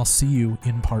finale, and I'll see you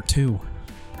in part 2.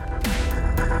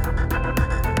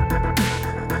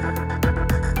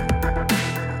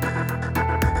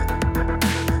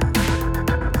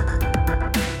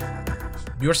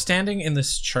 You're standing in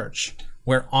this church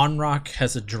where Onrock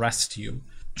has addressed you,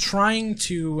 trying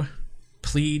to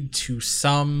plead to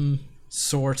some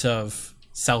sort of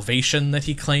salvation that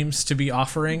he claims to be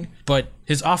offering, but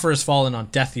his offer has fallen on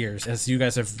deaf ears as you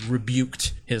guys have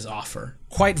rebuked his offer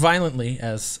quite violently,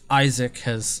 as Isaac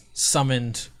has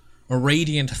summoned a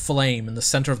radiant flame in the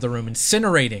center of the room,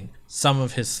 incinerating some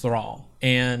of his thrall.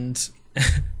 And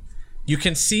you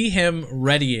can see him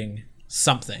readying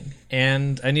something,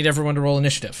 and I need everyone to roll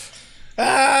initiative.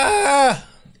 Ah!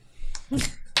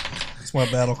 That's my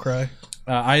battle cry.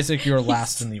 Isaac, you're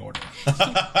last in the order.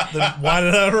 Then why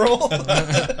did I roll?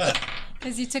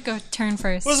 Because you took a turn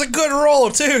first. It was a good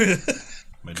roll, too.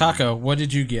 Kako, what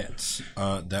did you get?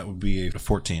 That would be a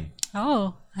 14.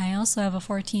 Oh, I also have a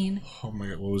 14. Oh my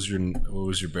god, what was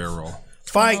your bear roll?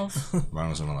 Fight. 12. Mine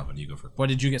was an 11. You go for it. What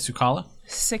did you get, Sukala?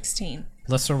 16.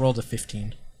 Lesser rolled a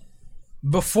 15.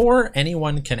 Before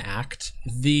anyone can act,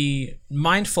 the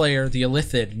Mind Flayer, the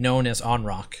Illithid, known as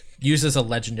Onrock, uses a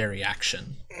legendary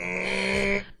action.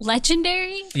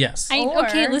 Legendary? Yes.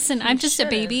 Okay, listen, I'm just a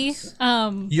baby.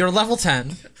 You're level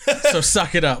 10, so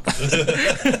suck it up. I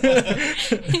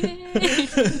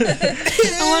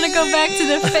want to go back to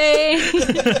the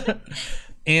Fae.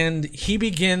 And he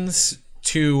begins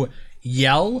to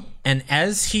yell, and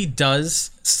as he does,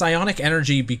 psionic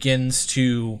energy begins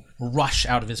to rush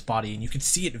out of his body, and you can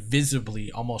see it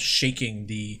visibly almost shaking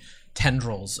the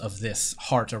tendrils of this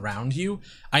heart around you.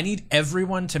 I need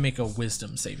everyone to make a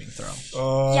wisdom saving throw.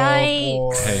 Oh, Yikes.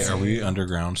 boy. Hey, are we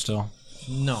underground still?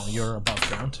 No, you're above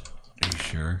ground. Are you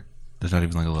sure? There's not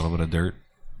even like a little bit of dirt?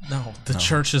 No, the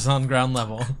church is on ground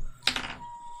level.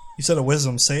 You said a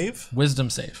wisdom save?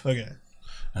 Wisdom save. Okay.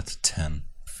 That's a 10.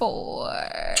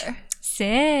 4.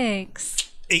 6.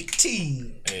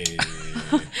 18.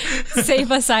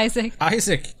 Save us, Isaac.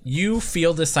 Isaac, you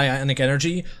feel this psionic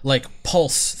energy like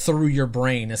pulse through your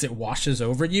brain as it washes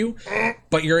over you,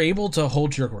 but you're able to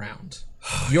hold your ground.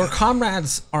 Your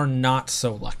comrades are not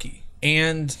so lucky.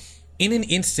 And in an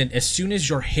instant, as soon as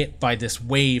you're hit by this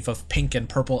wave of pink and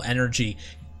purple energy,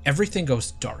 everything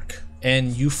goes dark,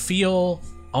 and you feel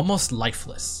almost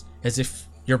lifeless, as if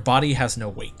your body has no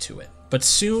weight to it. But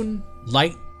soon,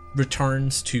 light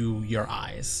returns to your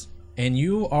eyes, and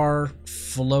you are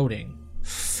floating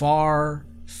far,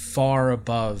 far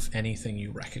above anything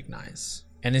you recognize.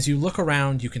 And as you look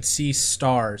around, you can see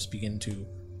stars begin to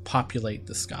populate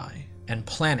the sky. and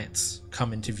planets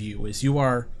come into view as you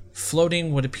are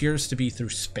floating what appears to be through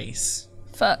space.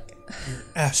 Fuck.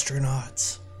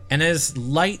 Astronauts. And as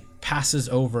light passes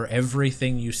over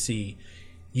everything you see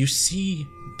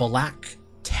black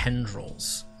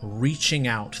tendrils reaching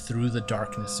out through the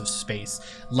darkness of space,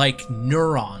 like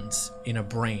neurons in a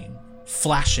brain,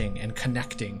 flashing and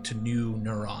connecting to new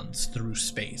neurons through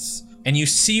space. And you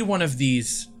see one of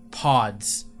these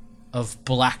pods of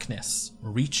blackness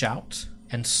reach out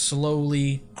and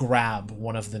slowly grab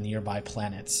one of the nearby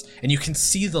planets. And you can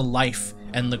see the life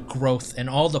and the growth and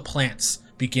all the plants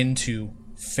begin to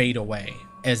fade away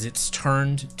as it's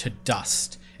turned to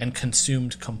dust and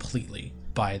consumed completely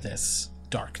by this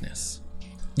darkness.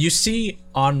 You see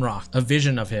Onrock, a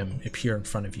vision of him appear in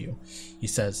front of you. He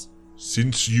says,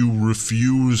 "Since you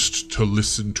refused to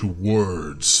listen to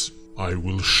words, I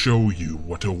will show you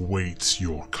what awaits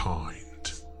your kind.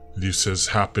 This has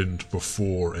happened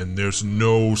before, and there's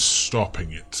no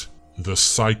stopping it. The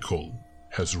cycle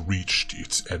has reached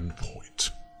its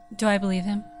endpoint." Do I believe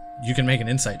him? you can make an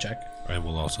insight check. I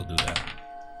will also do that.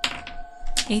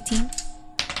 18.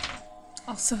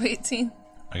 Also 18.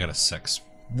 I got a 6.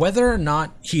 Whether or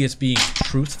not he is being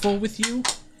truthful with you,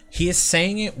 he is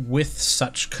saying it with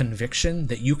such conviction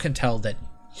that you can tell that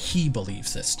he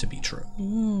believes this to be true.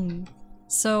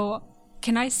 So,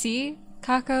 can I see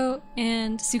Kako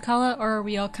and Sukala, or are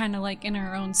we all kind of like in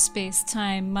our own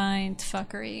space-time mind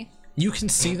fuckery? You can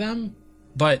see them,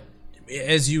 but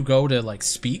as you go to like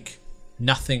speak,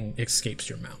 nothing escapes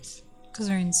your mouth. Because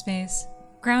we're in space.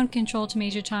 Ground control to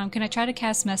Major Tom. Can I try to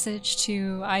cast message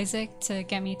to Isaac to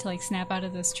get me to like snap out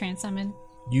of this trance I'm in?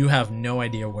 You have no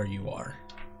idea where you are,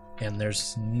 and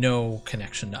there's no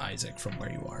connection to Isaac from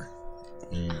where you are.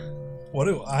 What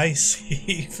do I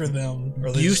see for them?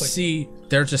 Are they You just like, see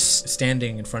they're just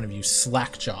standing in front of you,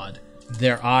 slack-jawed.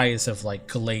 Their eyes have like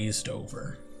glazed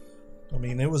over. I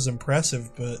mean, it was impressive,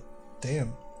 but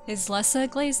damn. Is Lessa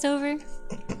glazed over?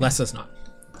 Lessa's not.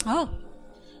 Oh.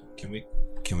 Can we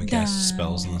cast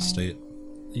spells in this state?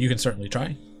 You can certainly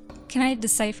try. Can I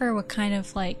decipher what kind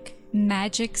of like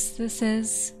magics this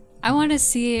is? I want to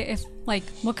see if like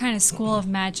what kind of school of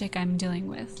magic I'm dealing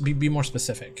with. Be more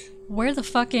specific. Where the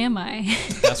fuck am I?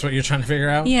 That's what you're trying to figure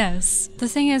out? Yes. The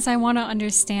thing is, I want to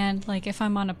understand like if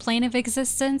I'm on a plane of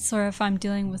existence or if I'm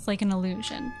dealing with like an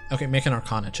illusion. Okay, make an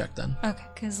Arcana check then. Okay,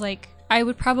 because like I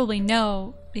would probably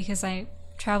know because I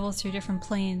travel through different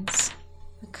planes.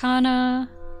 Arcana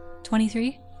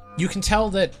 23. You can tell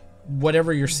that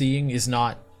whatever you're seeing is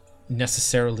not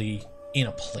necessarily in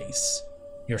a place.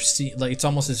 Like it's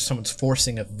almost as if someone's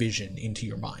forcing a vision into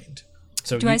your mind.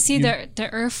 So Do I see the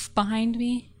Earth behind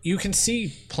me? You can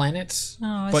see planets,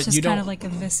 Oh, it's but just you don't kind of like a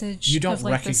visage. you don't of,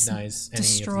 like, this recognize any of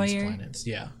destroyer. these planets.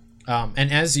 Yeah.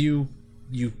 And as you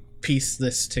piece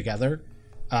this together,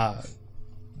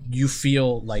 you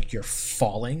feel like you're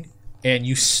falling, and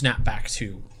you snap back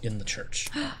to in the church.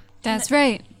 That's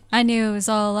right. I knew it was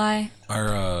all a lie.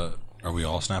 Are we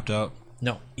all snapped out?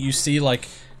 No, you see like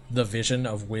the vision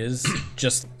of Wiz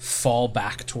just fall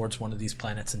back towards one of these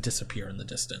planets and disappear in the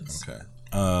distance. Okay.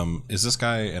 Is this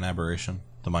guy an aberration?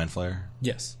 The Mind Flayer?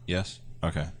 Yes. Yes?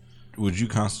 Okay. Would you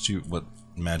constitute what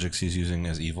magics he's using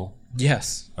as evil?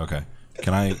 Yes. Okay.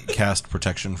 Can I cast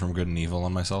protection from good and evil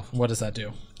on myself? What does that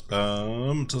do?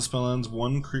 Till the spell ends,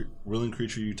 one willing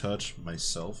creature you touch,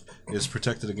 myself, is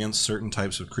protected against certain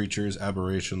types of creatures,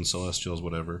 aberrations, celestials,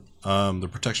 whatever. The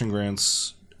protection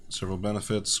grants several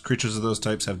benefits. Creatures of those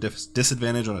types have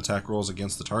disadvantage on attack rolls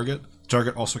against the target. The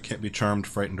target also can't be charmed,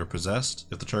 frightened, or possessed.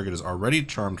 If the target is already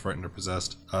charmed, frightened, or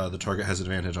possessed, the target has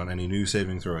advantage on any new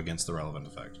saving throw against the relevant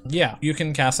effect. Yeah, you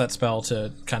can cast that spell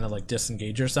to kind of like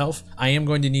disengage yourself. I am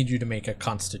going to need you to make a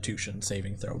Constitution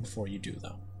saving throw before you do,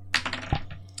 though.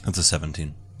 That's a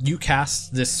 17. You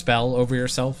cast this spell over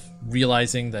yourself,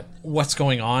 realizing that what's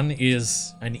going on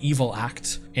is an evil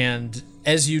act, and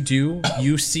as you do,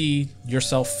 you see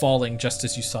yourself falling just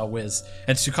as you saw Wiz.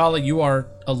 And Sukala, you are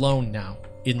alone now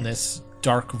in this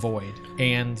dark void,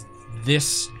 and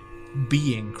this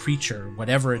being, creature,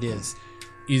 whatever it is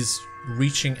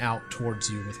reaching out towards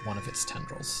you with one of its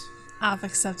tendrils. I've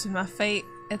accepted my fate.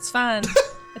 It's fine.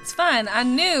 It's fine. I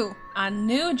knew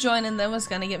joining them was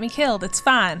gonna get me killed. It's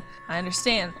fine. I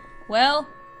understand. Well,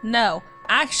 no.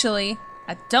 Actually,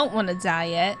 I don't want to die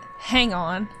yet. Hang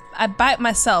on. I bite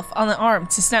myself on the arm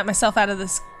to snap myself out of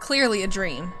this clearly a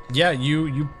dream. Yeah,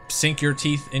 you sink your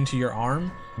teeth into your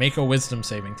arm. Make a wisdom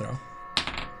saving throw.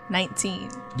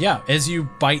 19. Yeah, as you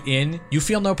bite in, you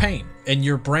feel no pain, and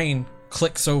your brain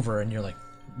clicks over, and you're like,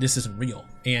 this isn't real.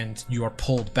 And you are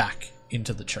pulled back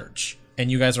into the church. And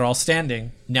you guys are all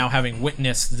standing, now having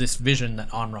witnessed this vision that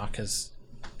Onrock has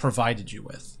provided you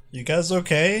with. You guys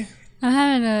okay? I'm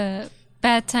having a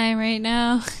bad time right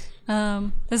now.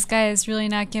 This guy is really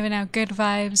not giving out good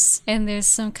vibes, and there's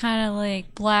some kind of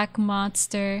like black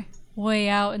monster way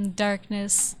out in the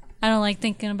darkness. I don't like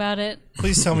thinking about it.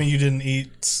 Please tell me you didn't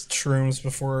eat shrooms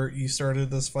before you started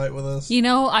this fight with us. You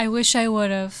know, I wish I would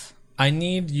have. I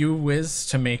need you, Wiz,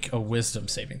 to make a wisdom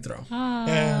saving throw.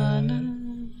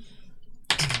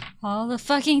 All the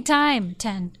fucking time.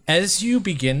 10. As you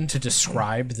begin to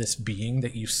describe this being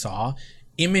that you saw,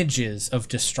 images of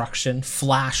destruction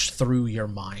flash through your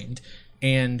mind,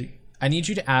 and I need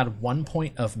you to add 1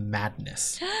 point of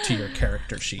madness to your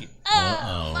character sheet.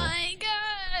 Oh my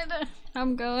god.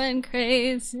 I'm going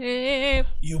crazy.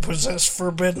 You possess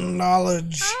forbidden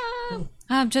knowledge.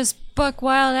 I'm just buck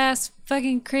wild ass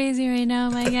fucking crazy right now,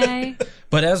 my guy.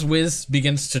 But as Wiz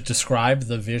begins to describe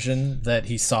the vision that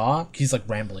he saw, he's like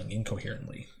rambling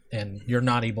incoherently, and you're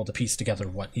not able to piece together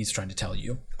what he's trying to tell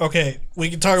you. Okay, we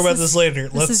can talk about this later.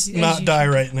 Let's not die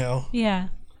right now. Yeah,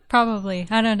 probably.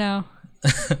 I don't know.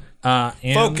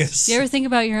 And Focus. You ever think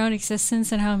about your own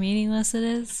existence and how meaningless it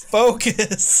is?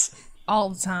 Focus. All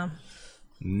the time.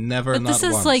 Never, But not this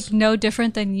is once. like no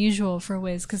different than usual for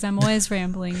Wiz, because I'm always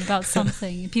rambling about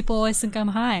something, and people always think I'm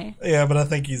high. Yeah, but I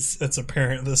think it's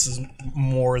apparent this is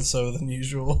more so than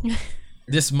usual.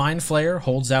 This mind flayer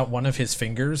holds out one of his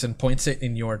fingers and points it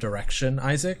in your direction,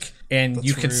 Isaac. And That's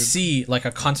you can rude. see like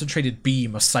a concentrated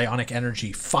beam of psionic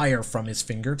energy fire from his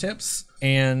fingertips.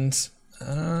 And,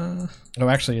 oh,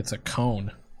 actually, it's a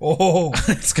cone. Oh,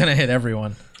 It's gonna hit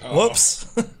everyone. whoops.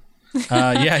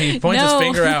 Yeah, he points his No.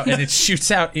 finger out and it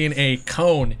shoots out in a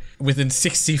cone within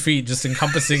 60 feet, just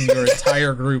encompassing your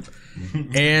entire group.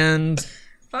 And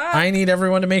I need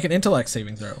everyone to make an intellect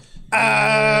saving throw.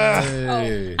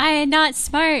 Hey. I am not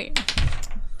smart.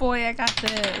 Boy, I got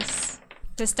this.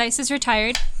 This dice is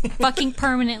retired, fucking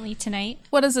permanently tonight.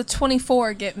 What does a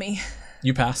 24 get me?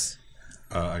 You pass.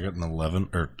 I got an 11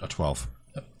 or a 12.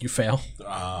 You fail.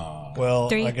 Well,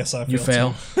 3. I guess I You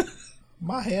feel fail.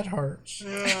 My head hurts.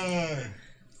 I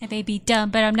may be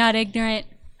dumb, but I'm not ignorant.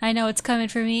 I know it's coming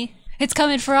for me. It's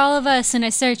coming for all of us, and I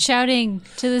start shouting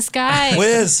to the sky.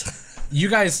 Wiz. You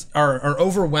guys are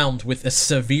overwhelmed with a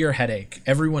severe headache,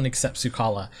 everyone except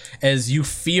Sukala, as you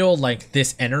feel like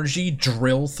this energy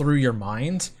drill through your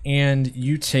mind, and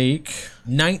you take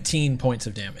 19 points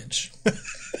of damage.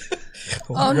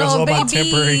 Oh, no, all my baby.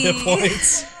 temporary hit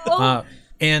points.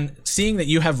 And seeing that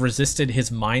you have resisted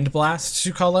his mind blast,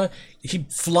 Sukala, he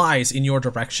flies in your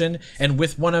direction, and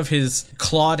with one of his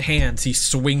clawed hands, he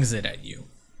swings it at you.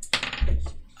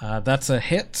 That's a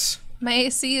hit. My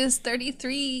AC is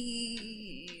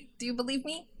 33. Do you believe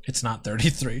me? It's not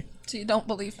 33. So you don't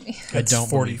believe me? I don't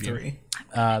believe you. 43.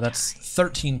 That's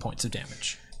 13 points of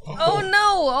damage. Oh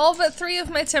no, all but 3 of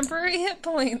my temporary hit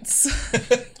points.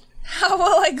 How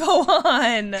will I go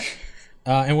on?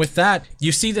 And with that,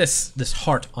 you see this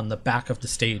heart on the back of the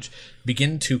stage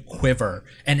begin to quiver.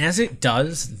 And as it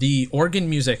does, the organ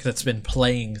music that's been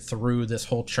playing through this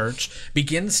whole church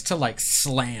begins to like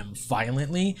slam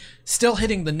violently, still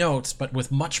hitting the notes, but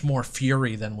with much more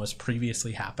fury than was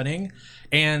previously happening.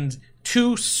 And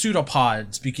 2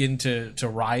 pseudopods begin to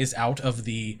rise out of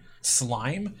the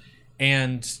slime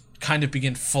and kind of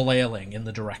begin flailing in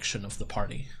the direction of the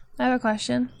party. I have a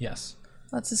question. Yes.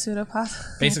 What's a pseudopod?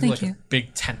 Basically thank like you. a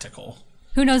big tentacle.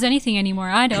 Who knows anything anymore?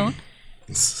 I don't.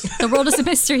 The world is a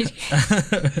mystery.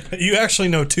 You actually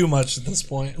know too much at this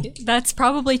point. That's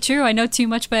probably true. I know too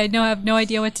much, but I have no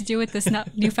idea what to do with this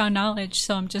newfound knowledge.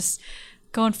 So I'm just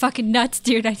going fucking nuts,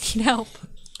 dude. I need help.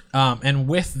 And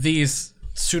with these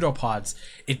pseudopods,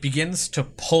 it begins to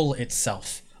pull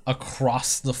itself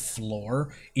across the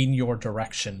floor in your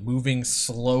direction, moving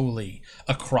slowly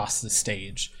across the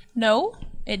stage. No,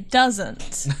 it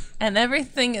doesn't. And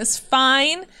everything is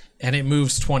fine. And it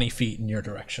moves 20 feet in your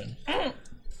direction.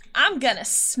 I'm gonna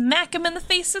smack him in the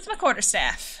face with my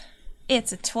quarterstaff.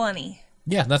 It's a 20.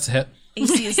 Yeah, that's a hit.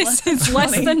 AC is less than It's 20.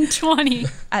 less than 20.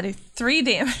 I do 3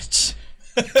 damage.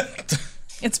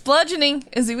 It's bludgeoning.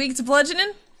 Is he weak to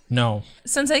bludgeoning? No.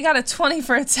 Since I got a 20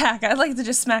 for attack, I'd like to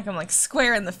just smack him like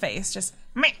square in the face. Just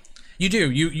meh. You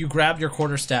do. You grab your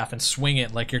quarterstaff and swing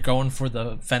it like you're going for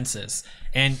the fences.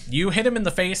 And you hit him in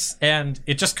the face, and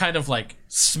it just kind of like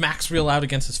smacks real loud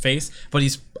against his face, but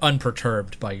he's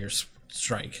unperturbed by your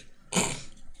strike.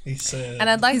 He said, And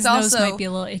I'd like His to nose also might be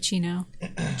a little itchy now.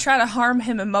 try to harm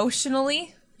him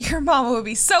emotionally. Your mama would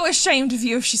be so ashamed of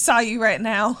you if she saw you right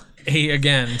now. He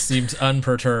again seems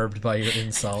unperturbed by your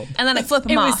insult. And then I flip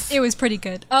him off. It was pretty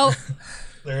good. Oh,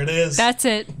 there it is. that's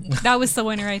it. That was the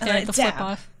winner right there. And I The flip dab.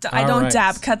 off. I don't Alright.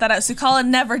 dab. Cut that out. Sukala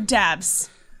never dabs.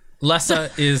 Lessa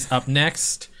is up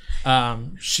next.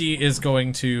 She is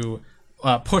going to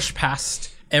push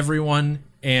past everyone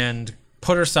and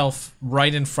put herself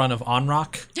right in front of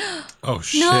Onrock. Oh,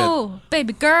 shit. No,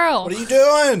 baby girl. What are you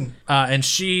doing? And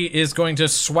she is going to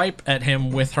swipe at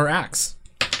him with her axe.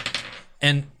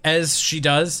 And as she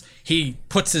does, he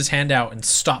puts his hand out and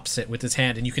stops it with his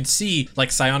hand. And you can see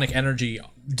like psionic energy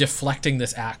deflecting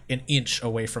this axe an inch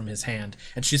away from his hand.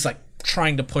 And she's like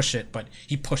trying to push it, but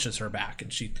he pushes her back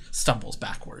and she stumbles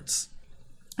backwards.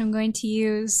 I'm going to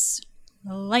use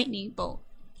a lightning bolt.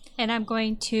 And I'm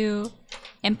going to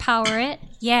empower it.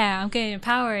 Yeah, I'm going to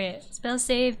empower it. Spell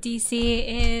save DC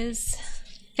is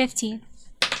 15.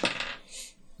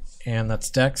 And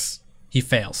that's Dex. He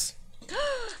fails.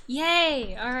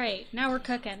 Yay! Alright, now we're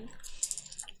cooking.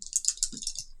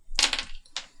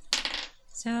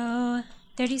 So,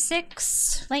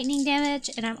 36 lightning damage,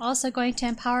 and I'm also going to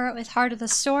empower it with Heart of the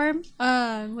Storm,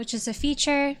 which is a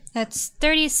feature. That's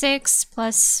 36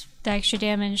 plus the extra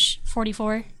damage,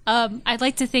 44. I'd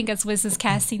like to think as Wiz is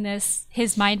casting this,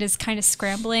 his mind is kind of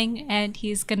scrambling, and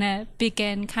he's gonna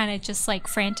begin kind of just like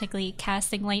frantically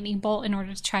casting Lightning Bolt in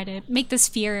order to try to make this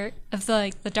fear of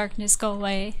the darkness go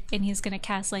away, and he's gonna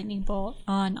cast Lightning Bolt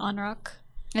on Onrock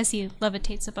as he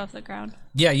levitates above the ground.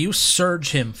 Yeah, you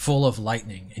surge him full of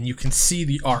lightning, and you can see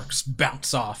the arcs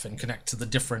bounce off and connect to the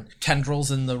different tendrils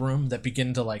in the room that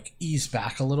begin to like ease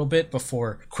back a little bit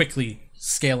before quickly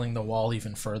scaling the wall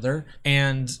even further.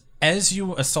 And as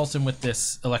you assault him with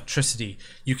this electricity,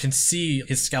 you can see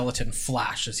his skeleton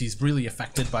flash as he's really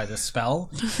affected by this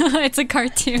spell. It's a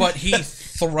cartoon. But he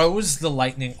throws the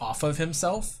lightning off of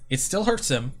himself. It still hurts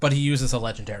him, but he uses a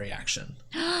legendary action.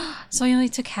 So he only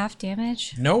took half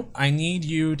damage? Nope, I need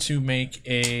you to make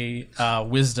a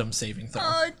wisdom saving throw.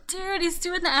 Oh, dude, he's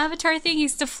doing the Avatar thing.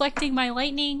 He's deflecting my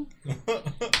lightning.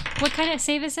 What kind of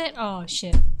save is it? Oh,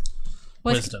 shit.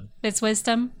 Wisdom. It's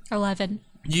wisdom. 11.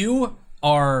 You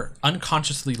are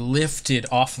unconsciously lifted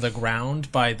off the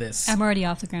ground by this. I'm already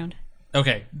off the ground.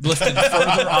 Okay, lifted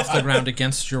further off the ground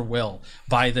against your will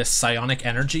by this psionic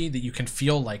energy that you can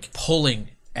feel like pulling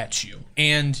at you.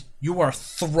 And you are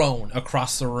thrown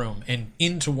across the room and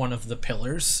into one of the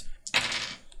pillars.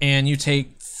 And you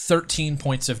take 13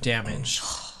 points of damage.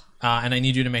 And I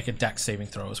need you to make a dex saving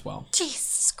throw as well.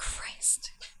 Jesus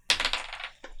Christ.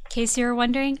 In case you were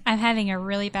wondering, I'm having a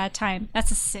really bad time. That's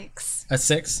a 6. A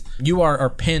 6? You are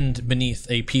pinned beneath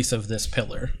a piece of this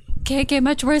pillar. Can't get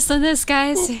much worse than this,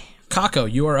 guys.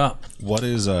 Kako, you are up. What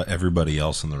is everybody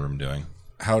else in the room doing?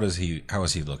 How is he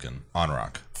looking?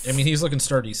 Onrock. I mean, he's looking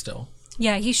sturdy still.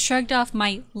 Yeah, he shrugged off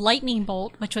my lightning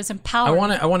bolt, which was empowered.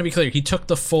 I want to be clear. He took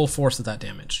the full force of that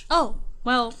damage. Oh,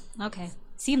 well, okay.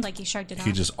 Seemed like he shrugged it off.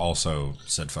 He just also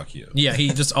said fuck you. Yeah, he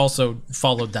just also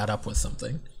followed that up with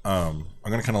something. I'm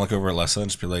gonna kind of look over at Lessa and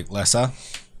just be like, Lessa,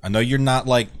 I know you're not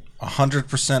like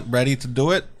 100% ready to do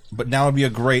it, but now would be a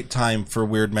great time for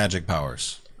weird magic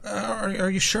powers. Are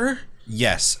you sure?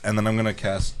 Yes, and then I'm gonna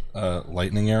cast a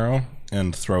lightning arrow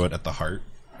and throw it at the heart.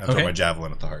 I throw my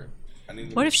javelin at the heart.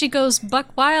 What if she goes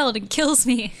buck wild and kills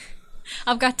me?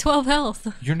 I've got 12 health.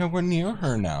 You're nowhere near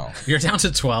her now. You're down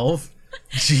to 12?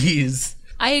 Jeez.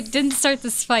 I didn't start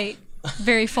this fight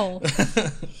very full.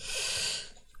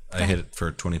 I hit it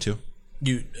for 22.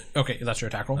 Okay, that's your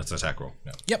attack roll? That's an attack roll.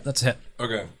 Yeah. Yep, that's a hit.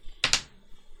 Okay.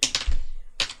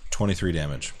 23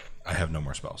 damage. I have no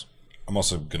more spells. I'm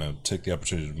also gonna take the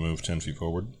opportunity to move 10 feet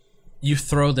forward. You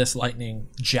throw this lightning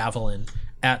javelin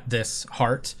at this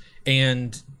heart,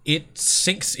 and it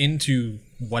sinks into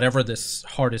whatever this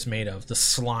heart is made of, the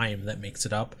slime that makes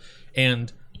it up,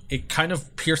 and it kind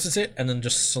of pierces it and then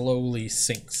just slowly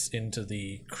sinks into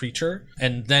the creature.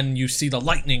 And then you see the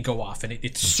lightning go off, and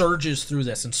it surges through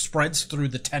this and spreads through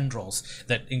the tendrils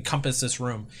that encompass this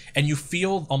room. And you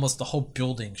feel almost the whole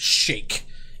building shake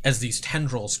as these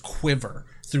tendrils quiver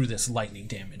through this lightning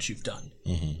damage you've done.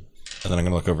 Mm-hmm. And then I'm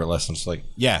going to look over at Les and just like,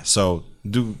 yeah, so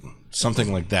do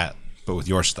something like that, but with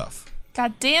your stuff.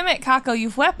 God damn it, Kako,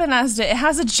 you've weaponized it. It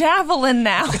has a javelin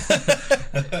now.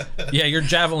 Yeah, your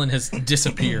javelin has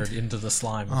disappeared into the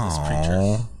slime of this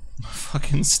creature.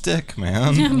 Fucking stick,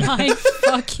 man. My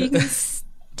fucking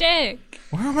stick.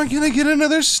 Where am I going to get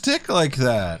another stick like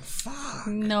that? Fuck.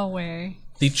 Nowhere.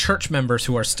 The church members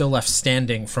who are still left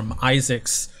standing from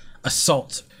Isaac's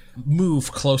assault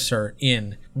move closer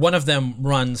in. One of them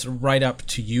runs right up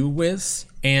to you, Wiz,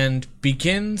 and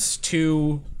begins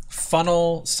to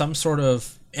funnel some sort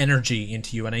of energy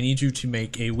into you, and I need you to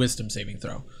make a wisdom saving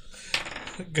throw.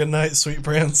 Good night, sweet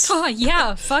prince. Oh,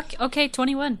 yeah. Fuck. Okay,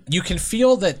 21. You can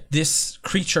feel that this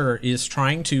creature is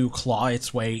trying to claw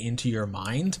its way into your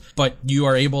mind, but you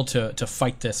are able to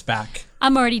fight this back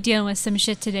I'm already dealing with some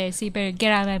shit today, so you better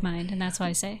get out of my mind, and that's what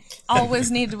I say. All was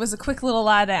needed was a quick little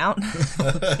lie down.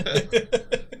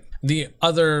 The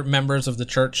other members of the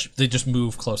church, they just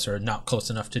move closer, not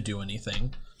close enough to do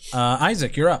anything.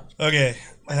 Isaac, you're up. Okay,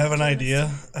 I have an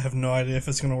idea. I have no idea if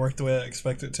it's going to work the way I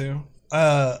expect it to.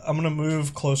 I'm going to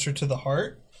move closer to the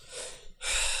heart.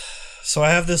 So I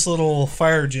have this little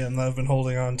fire gem that I've been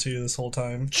holding on to this whole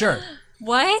time. Sure.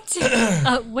 What?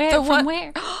 Where? The From one-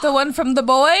 where? The one from the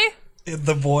boy?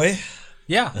 The boy.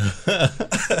 Yeah.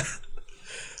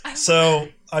 So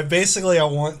I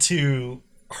want to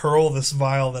hurl this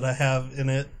vial that I have in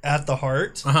it at the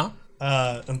heart. Uh-huh.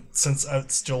 And since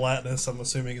it's gelatinous, I'm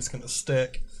assuming it's going to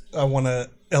stick. I want to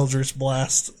Eldritch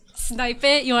Blast. Snipe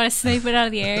it? You want to snipe it out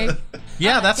of the air?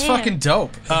 Yeah, that's Damn. fucking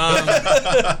dope.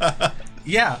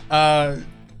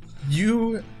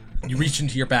 You reach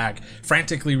into your bag,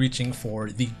 frantically reaching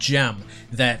for the gem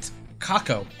that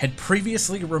Kako had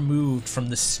previously removed from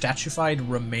the statuified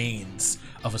remains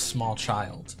of a small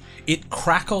child. It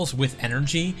crackles with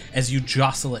energy as you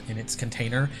jostle it in its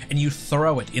container and you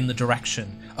throw it in the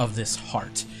direction of this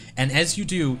heart. And as you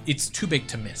do, it's too big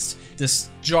to miss. This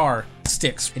jar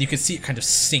sticks and you can see it kind of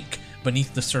sink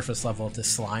beneath the surface level of this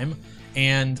slime.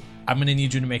 And I'm going to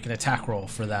need you to make an attack roll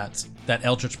for that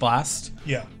Eldritch Blast.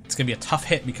 Yeah, It's going to be a tough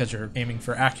hit because you're aiming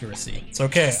for accuracy. it's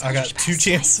okay. I got 2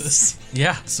 chances.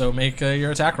 Yeah, so make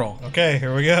your attack roll. Okay,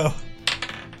 here we go.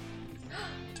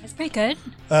 That's pretty good.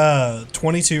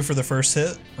 22 for the first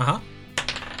hit. Uh-huh.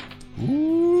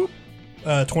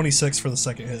 26 for the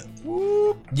second hit.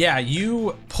 Yeah,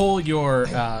 you pull your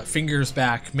fingers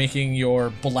back, making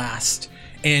your blast,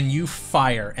 and you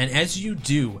fire. And as you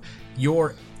do,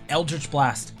 your Eldritch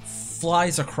Blast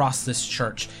flies across this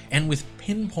church and with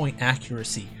pinpoint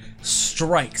accuracy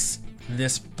strikes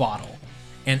this bottle.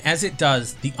 And as it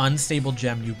does, the unstable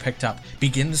gem you picked up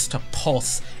begins to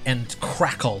pulse and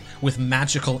crackle with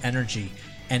magical energy.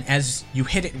 And as you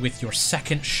hit it with your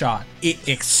second shot, it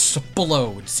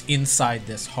explodes inside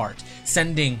this heart,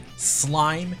 sending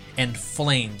slime and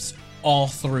flames all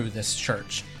through this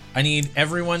church. I need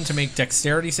everyone to make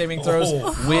dexterity saving throws.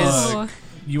 Wiz,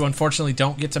 you unfortunately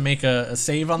don't get to make a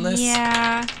save on this.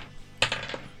 Yeah.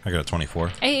 I got a 24.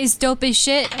 Hey, it's dope as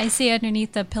shit. I see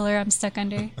underneath the pillar I'm stuck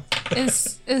under.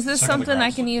 Is this something I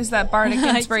can use that bardic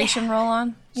inspiration roll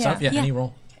on? So, yeah, any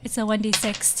roll. It's a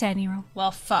 1d6 to any roll.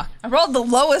 Well, fuck. I rolled the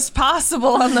lowest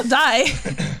possible on the die.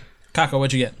 Kako,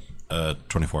 what'd you get?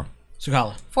 24.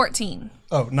 Sukala. 14.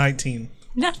 Oh, 19.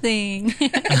 Nothing. In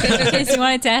case you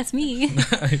wanted to ask me.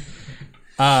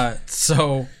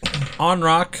 So,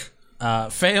 Onrock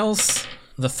fails.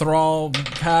 The Thrall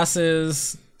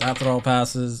passes. That Thrall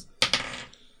passes.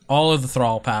 All of the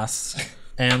Thrall pass.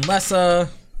 And Lessa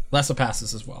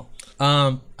passes as well.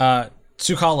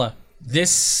 Sukala,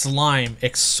 this slime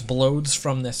explodes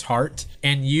from this heart,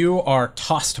 and you are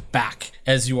tossed back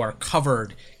as you are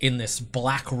covered in this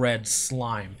black-red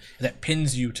slime that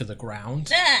pins you to the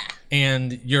ground.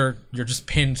 And you're just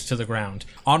pinned to the ground.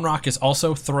 Onrock is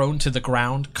also thrown to the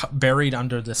ground, buried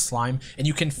under this slime, and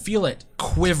you can feel it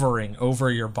quivering over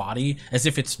your body as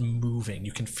if it's moving.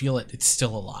 You can feel it's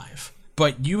still alive.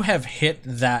 But you have hit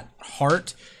that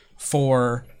heart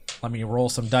for, let me roll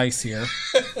some dice here.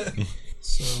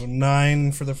 So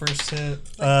 9 for the first hit,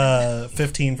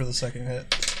 15 for the second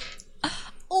hit.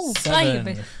 Oh,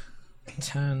 7,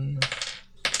 10,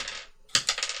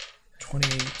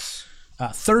 28,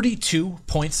 32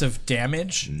 points of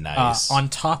damage. Nice. On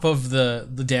top of the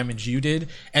damage you did,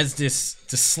 as the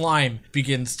slime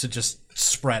begins to just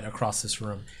spread across this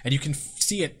room. And you can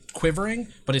see it quivering,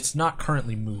 but it's not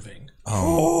currently moving.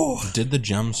 Did the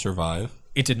gem survive?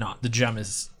 It did not. The gem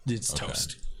is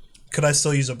toast. Could I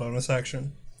still use a bonus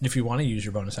action? If you want to use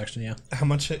your bonus action, yeah. How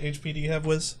much HP do you have,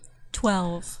 Wiz?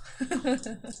 12.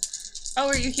 Oh,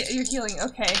 are you're healing?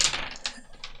 Okay.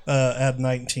 Add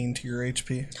 19 to your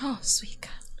HP. Oh, sweet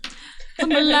God.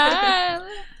 I'm alive.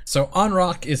 So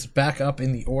Onrock is back up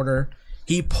in the order.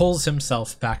 He pulls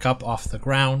himself back up off the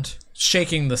ground,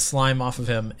 shaking the slime off of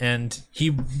him, and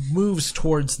he moves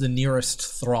towards the nearest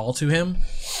thrall to him,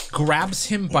 grabs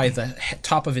him by the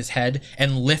top of his head,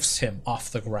 and lifts him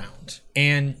off the ground.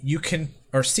 And you can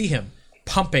see him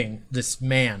pumping this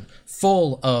man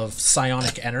full of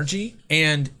psionic energy,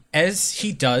 and as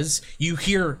he does, you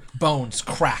hear bones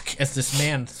crack as this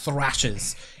man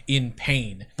thrashes in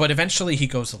pain. But eventually he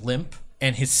goes limp,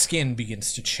 and his skin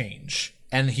begins to change.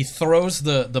 And he throws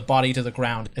the body to the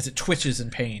ground as it twitches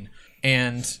in pain.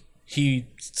 And he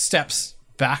steps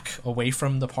back away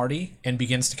from the party and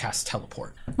begins to cast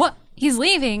teleport. What? He's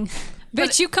leaving.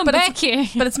 Bitch, you come but back here.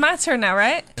 But it's my turn now,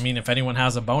 right? I mean, if anyone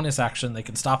has a bonus action, they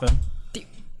can stop him.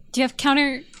 Do you have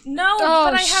counter? No, Oh,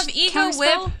 but I have Ego counter Whip,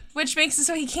 spell? which makes it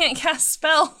so he can't cast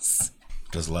spells.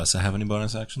 Does Lessa have any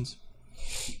bonus actions?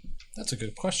 That's a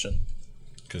good question.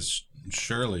 Because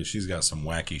surely she's got some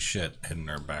wacky shit in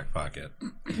her back pocket.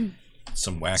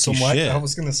 Some wacky So what? shit. I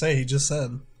was gonna say, he just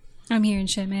said. I'm hearing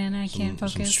shit, man. I can't some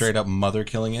focus. straight up mother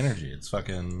killing energy. It's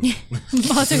fucking.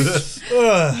 Mother.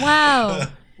 Wow.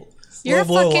 You're a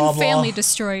Blah, blah, fucking blah, blah. family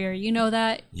destroyer. You know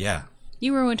that? Yeah.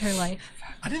 You ruined her life.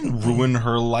 I didn't ruin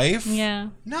her life. Yeah.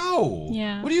 No.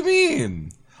 Yeah. What do you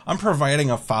mean? I'm providing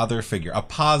a father figure, a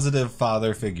positive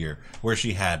father figure, where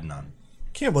she had none.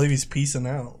 Can't believe he's piecing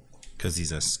out. Because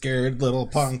he's a scared little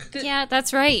punk. Yeah,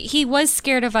 that's right. He was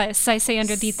scared of us. I say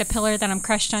underneath the pillar that I'm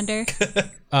crushed under.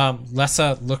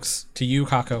 Lessa looks to you,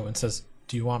 Kako, and says,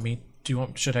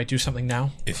 should I do something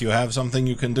now? If you have something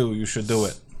you can do, you should do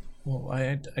it. Well,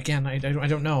 I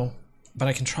don't know, but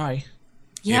I can try.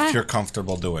 Yeah. If you're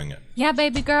comfortable doing it. Yeah,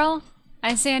 baby girl.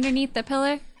 I say underneath the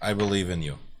pillar. I believe in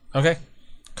you. Okay.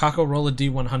 Kako, roll a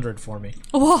D100 for me.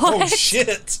 What? Oh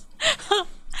shit!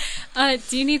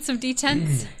 Do you need some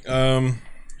D10s?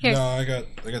 Here. No, I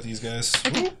got these guys.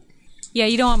 Yeah,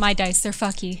 you don't want my dice. They're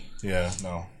fucky. Yeah,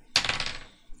 no.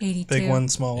 82. Big one,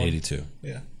 small one. 82.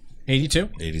 Yeah. 82?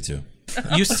 82.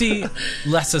 You see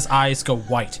Lessa's eyes go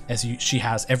white as she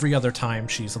has every other time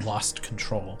she's lost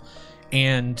control.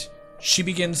 And she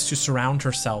begins to surround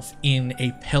herself in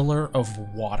a pillar of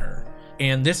water.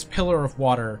 And this pillar of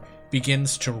water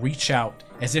begins to reach out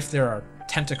as if there are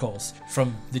tentacles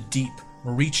from the deep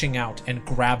reaching out and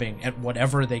grabbing at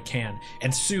whatever they can.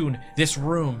 And soon this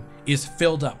room is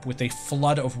filled up with a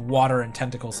flood of water and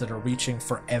tentacles that are reaching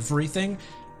for everything.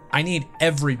 I need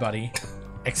everybody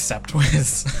except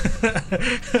Wiz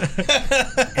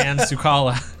and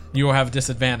Sukala. You will have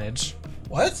disadvantage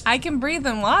What? I can breathe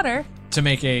in water. to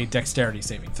make a dexterity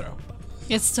saving throw.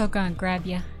 It's still gonna grab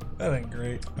you. That ain't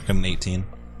great. I got an 18.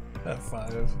 That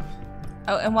 5.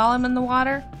 Oh, and while I'm in the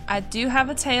water, I do have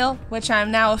a tail, which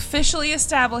I'm now officially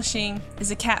establishing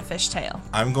is a catfish tail.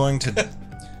 I'm going to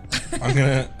I'm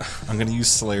gonna use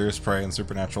Slayer's Prey and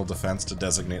Supernatural Defense to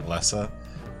designate Lessa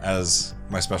as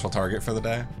my special target for the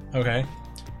day. Okay.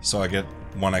 So I get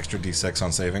 1 extra d6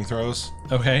 on saving throws,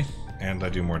 Okay. and I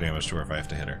do more damage to her if I have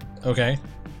to hit her. Okay.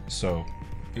 So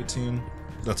 18.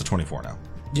 That's a 24 now.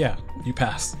 Yeah, you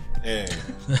pass. Hey.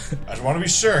 I just want to be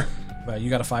sure. You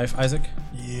got a 5, Isaac?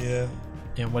 Yeah.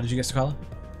 And what did you get to call it?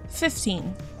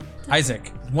 15. Isaac,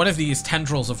 one of these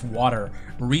tendrils of water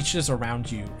reaches around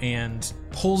you and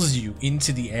pulls you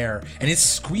into the air and is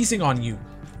squeezing on you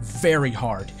very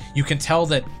hard. You can tell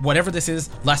that whatever this is,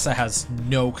 Lessa has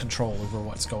no control over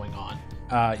what's going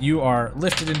on. You are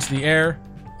lifted into the air,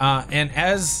 and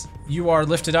as you are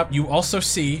lifted up, you also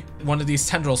see one of these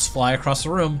tendrils fly across the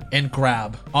room and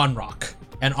grab Onrock.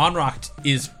 And Onrock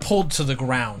is pulled to the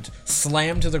ground,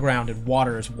 slammed to the ground, and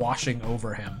water is washing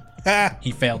over him.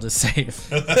 He failed his save.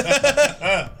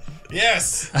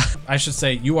 Yes! I should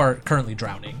say you are currently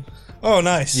drowning. Oh,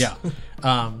 nice. Yeah.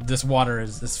 This water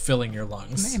is filling your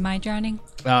lungs. Am I drowning?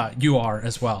 You are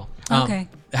as well. Okay.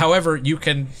 However, you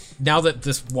can, now that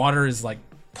this water is like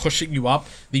pushing you up,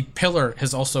 the pillar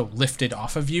has also lifted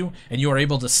off of you, and you are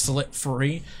able to slip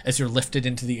free as you're lifted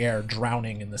into the air,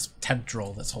 drowning in this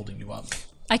tendril that's holding you up.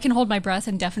 I can hold my breath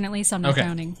indefinitely, so I'm not Okay.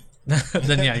 drowning.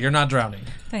 Then yeah, you're not drowning,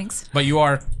 Thanks. but you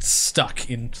are stuck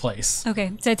in place. Okay.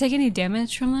 Did I take any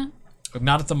damage from that?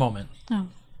 Not at the moment. Oh.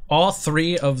 All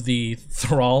 3 of the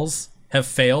thralls have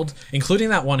failed, including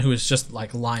that one who is just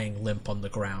like lying limp on the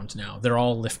ground now. They're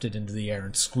all lifted into the air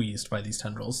and squeezed by these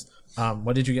tendrils.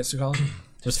 What did you get, Sukala?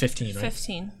 It was 15, right?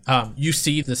 15. You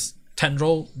see this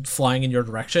tendril flying in your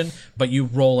direction, but you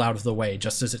roll out of the way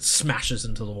just as it smashes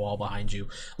into the wall behind you,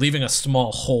 leaving a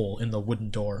small hole in the wooden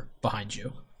door behind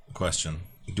you. Question.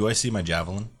 Do I see my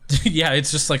javelin? Yeah, it's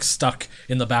just like stuck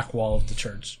in the back wall of the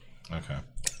church. Okay.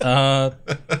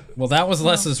 Well, that was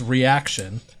Lessa's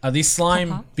reaction. The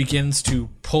slime begins to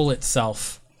pull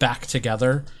itself back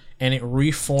together, and it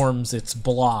reforms its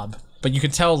blob. But you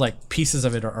can tell, like, pieces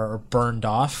of it are burned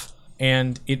off,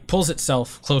 and it pulls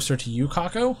itself closer to you,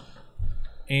 Kako,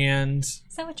 and Is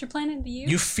that what you're planning to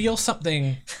use? you feel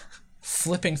something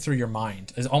flipping through your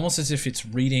mind, almost as if it's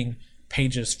reading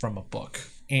pages from a book.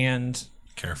 And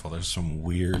Careful, there's some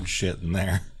weird shit in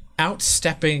there.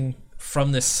 outstepping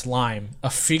from this slime, a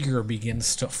figure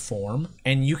begins to form,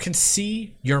 and you can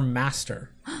see your master,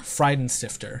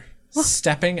 Friedenstifter,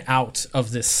 stepping out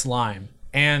of this slime.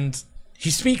 And he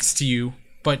speaks to you,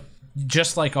 but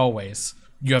just like always,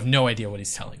 you have no idea what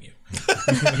he's telling you.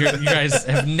 You guys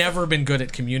have never been good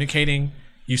at communicating.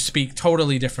 You speak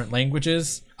totally different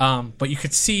languages, but you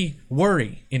could see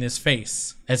worry in his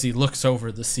face as he looks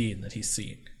over the scene that he's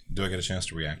seeing. Do I get a chance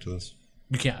to react to this?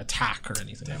 You can't attack or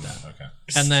anything like that. Okay.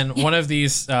 And then one of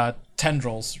these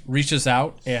tendrils reaches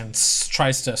out and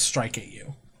tries to strike at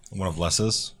you. One of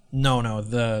Lessa's? No,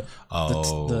 the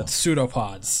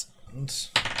pseudopods.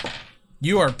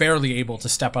 You are barely able to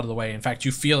step out of the way. In fact,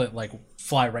 you feel it like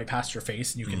fly right past your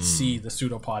face, and you can see the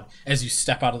pseudopod as you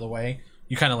step out of the way.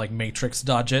 You kind of like Matrix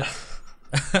dodge it.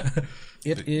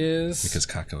 It is Because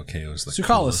Kako KO's the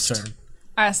Tsukala's coolest. turn.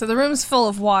 All right, so the room's full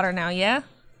of water now, yeah?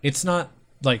 It's not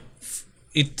like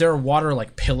there are water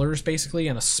like pillars basically,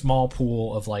 and a small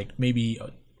pool of like maybe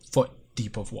a foot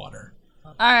deep of water.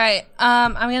 All right,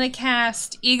 I'm gonna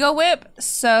cast Ego Whip,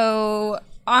 so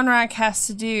Onrak has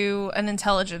to do an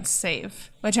intelligence save,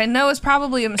 which I know is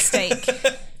probably a mistake,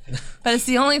 but it's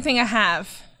the only thing I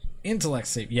have. Intellect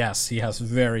save. Yes, he has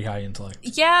very high intellect.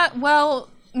 Yeah, well,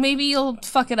 maybe you'll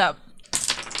fuck it up.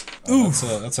 Ooh.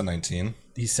 That's a 19.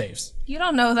 He saves. You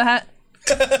don't know that.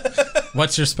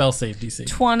 What's your spell save DC?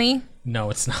 20, No,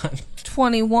 it's not.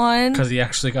 21, Because he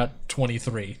actually got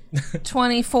 23.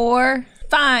 24.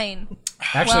 Fine.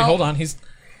 Actually, Well- hold on. He's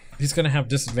going to have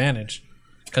disadvantage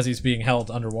because he's being held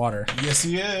underwater. Yes,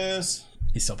 he is.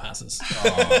 He still passes.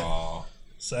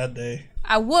 Sad day.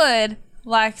 I would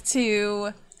like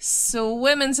to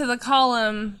swim into the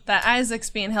column that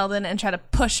Isaac's being held in and try to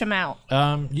push him out.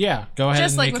 Yeah, go ahead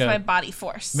Just and like make with my a body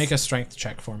force. make a strength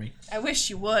check for me. I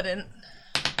wish you wouldn't.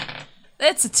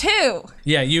 It's a 2.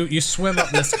 Yeah, you swim up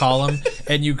this column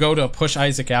and you go to push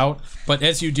Isaac out, but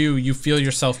as you do, you feel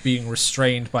yourself being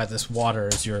restrained by this water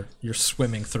as you're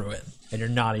swimming through it, and you're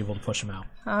not able to push him out.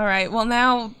 All right, well,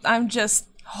 now I'm just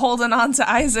holding on to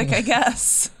Isaac, I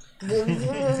guess.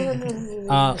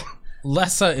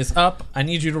 Lessa is up. I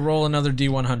need you to roll another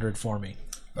D100 for me.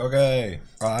 Okay.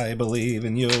 I believe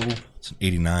in you. It's an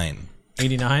 89.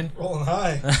 89. Rolling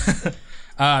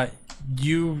high.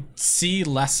 You see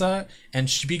Lessa, and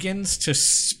she begins to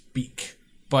speak,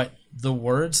 but the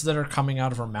words that are coming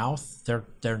out of her mouth,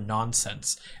 they're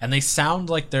nonsense, and they sound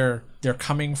like they're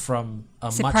coming from a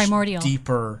Is it much primordial?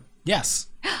 deeper. Yes.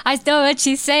 I know what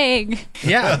she's saying.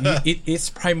 Yeah,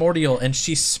 it's primordial, and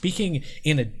she's speaking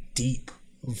in a deep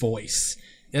voice.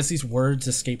 As these words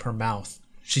escape her mouth,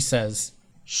 she says,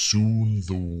 Soon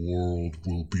the world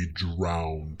will be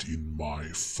drowned in my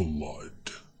flood.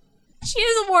 She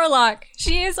is a warlock.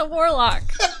 She is a warlock.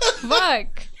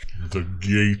 Fuck. The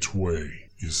gateway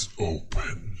is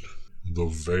open. The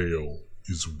veil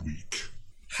is weak.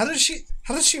 How did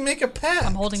she make a pact?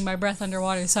 I'm holding my breath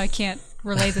underwater, so I can't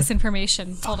relay this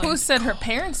information. Hold Who on. said her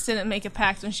parents didn't make a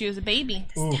pact when she was a baby?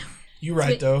 Ooh, you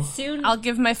right though. Soon. I'll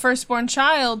give my firstborn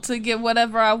child to get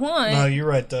whatever I want. No, you're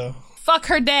right though. Fuck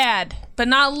her dad, but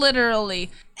not literally.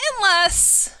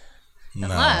 Unless.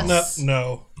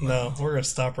 No. We're gonna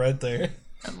stop right there.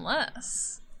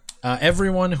 Unless.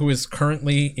 everyone who is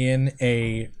currently in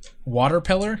a water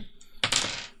pillar,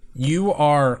 you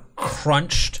are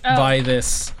crunched by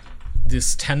this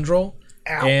tendril,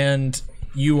 and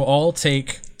you all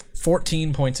take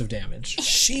 14 points of damage.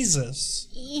 Jesus.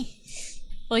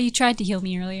 Well, you tried to heal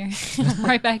me earlier. I'm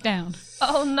right back down.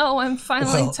 Oh no, I'm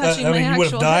finally Well, touching I my mean, you actual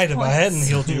would have died hit if I points. hadn't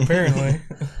healed you, apparently.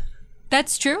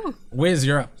 That's true. Wiz,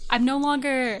 you're up. I'm no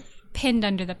longer pinned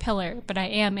under the pillar, but I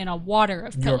am in a water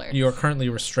of pillar. You're currently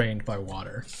restrained by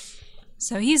water.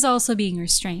 So he's also being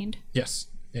restrained. Yes,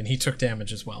 and he took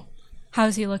damage as well.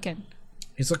 How's he looking?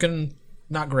 He's looking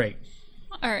not great.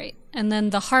 All right. And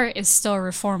then the heart is still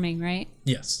reforming, right?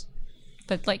 Yes.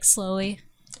 But like slowly.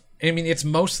 I mean, it's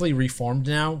mostly reformed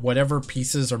now. Whatever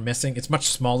pieces are missing, it's much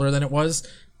smaller than it was.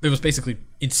 It was basically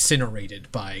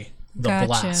incinerated by the Gotcha.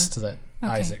 blast that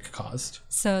Okay. Isaac caused.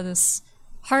 So this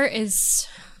heart is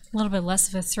a little bit less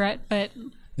of a threat, but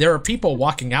There are people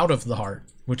walking out of the heart,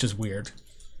 which is weird.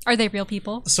 are they real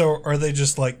people? So are they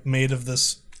just like made of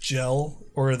this gel,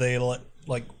 or are they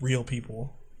like real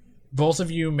people? Both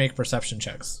of you make perception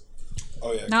checks.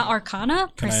 Oh yeah. Not Arcana?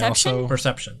 Perception?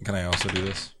 Perception. Can I also do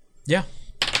this? Yeah.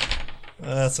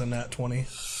 That's a nat 20.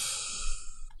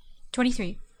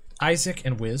 23. Isaac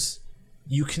and Wiz,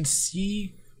 you can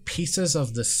see pieces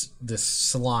of this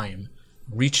slime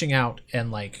reaching out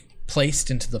and like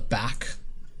placed into the back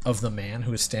of the man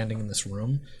who is standing in this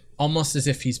room, almost as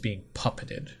if he's being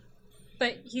puppeted.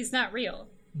 But he's not real.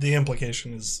 The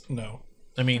implication is no.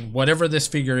 I mean, whatever this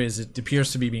figure is, it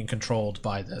appears to be being controlled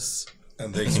by this.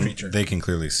 And they can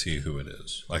clearly see who it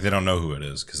is. Like they don't know who it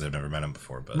is because they've never met him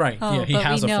before. But Right. Oh, Yeah, he but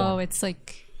has we a know form. it's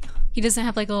like he doesn't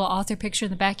have like a little author picture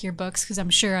in the back of your books because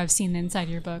I'm sure I've seen the inside of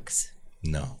your books.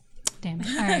 no, Damn it.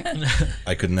 All right.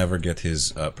 I could never get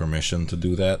his permission to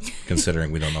do that,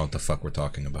 considering we don't know what the fuck we're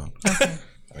talking about. Okay.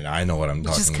 I mean, I know what I'm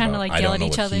talking just kinda about. like I yell don't at know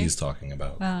each what other? he's talking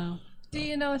about. Oh. Do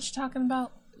you know what you're talking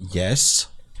about? Yes.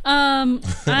 I'm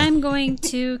going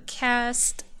to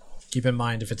cast. Keep in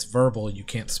mind, if it's verbal, you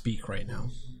can't speak right now.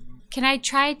 Can I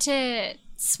try to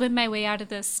swim my way out of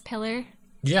this pillar?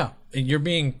 Yeah, you're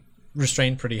being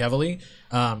restrained pretty heavily.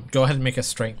 Go ahead and make a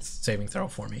strength saving throw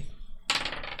for me.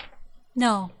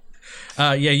 No.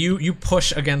 Yeah, you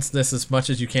push against this as much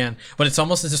as you can, but it's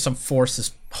almost as if some force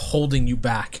is holding you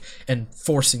back and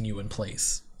forcing you in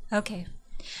place. Okay.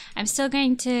 I'm still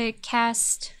going to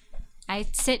cast. I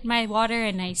sit in my water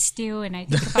and I stew and I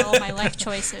think about all my life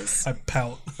choices. I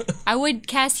pout. I would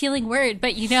cast Healing Word,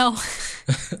 but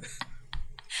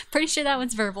pretty sure that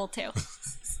one's verbal too.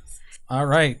 All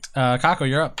right, Kako,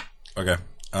 you're up. Okay.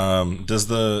 Does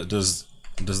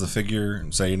the figure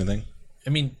say anything? I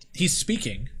mean, he's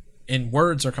speaking, and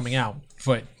words are coming out,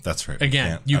 but That's right.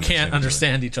 again, you can't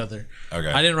understand each other.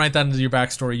 Okay. I didn't write that into your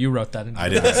backstory. You wrote that into I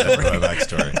your didn't say my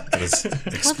backstory. But it's What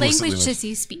explicitly language does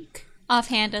he speak?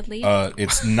 Offhandedly.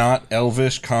 It's not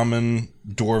Elvish, Common,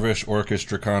 Dwarvish, Orcish,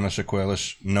 Draconish,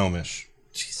 Aqualish, Gnomish.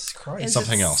 Jesus Christ. Is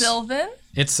Something it else. Sylvan?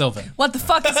 It's Sylvan. What the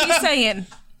fuck is he saying?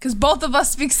 Because both of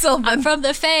us speak Sylvan. I'm from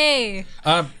the Fae.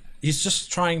 He's just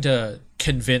trying to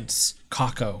convince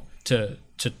Kako to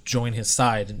join his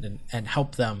side and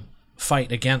help them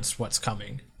fight against what's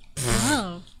coming.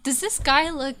 Oh. Does this guy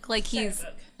look like he's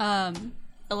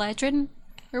Eladrin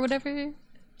or whatever?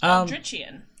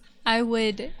 Eldritchian. I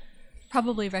would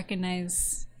probably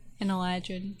recognize an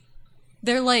Eladrin.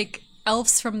 They're like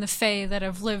elves from the Fae that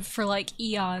have lived for like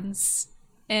eons,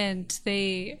 and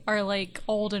they are like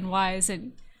old and wise,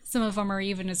 and some of them are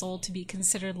even as old to be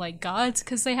considered like gods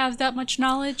because they have that much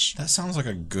knowledge. That sounds like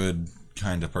a good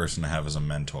kind of person to have as a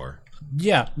mentor.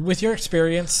 Yeah, with your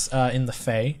experience in the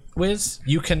Fae, Wiz,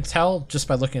 you can tell just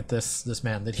by looking at this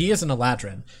man that he is an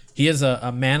Eladrin. He is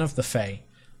a man of the Fae,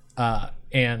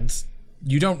 and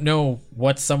you don't know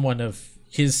what someone of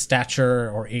his stature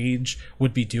or age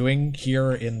would be doing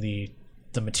here in the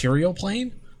material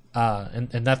plane,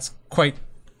 and that's quite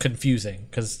confusing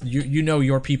because you know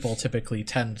your people typically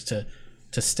tend to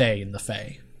stay in the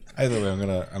Fae. Either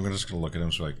way, I'm just gonna look at him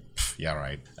and be like, yeah,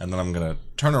 right. And then I'm gonna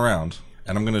turn around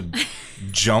and I'm gonna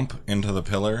jump into the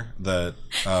pillar that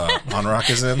Onrock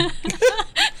is in.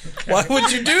 Why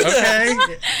would you do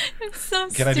that? It's so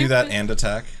Can I do that and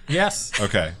attack? Yes.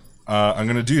 Okay. I'm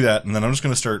gonna do that, and then I'm just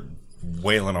gonna start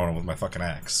wailing on him with my fucking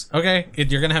axe. Okay,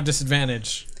 you're gonna have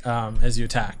disadvantage as you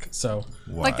attack. So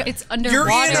Why? Like it's You're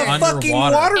underwater. in a fucking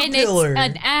Underwater. water and pillar. it's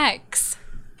an axe.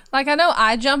 Like, I know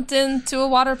I jumped into a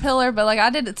water pillar, but, like, I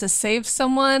did it to save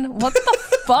someone. What the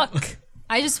fuck?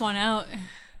 I just want out.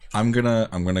 I'm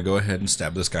gonna go ahead and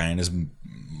stab this guy in his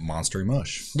monstery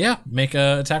mush. yeah, make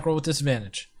a attack roll with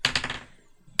disadvantage.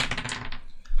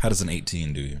 How does an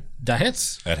 18 do you? That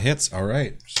hits. That hits. All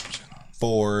right.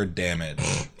 4 damage.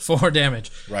 4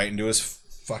 damage. Right into his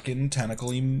fucking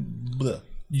tentacle-y. Bleh.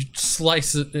 You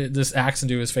slice this axe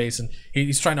into his face, and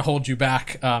he's trying to hold you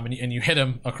back, and you hit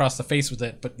him across the face with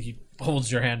it, but he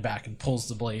holds your hand back and pulls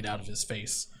the blade out of his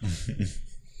face.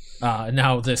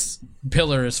 Now this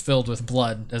pillar is filled with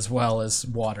blood as well as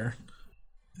water.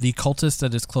 The cultist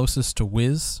that is closest to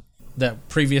Wiz, that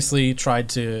previously tried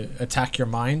to attack your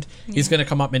mind, he's going to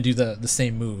come up and do the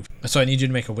same move. So I need you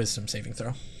to make a wisdom saving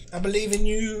throw. I believe in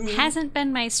you. Hasn't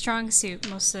been my strong suit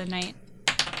most of the night.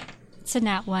 It's a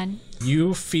nat 1.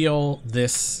 You feel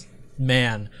this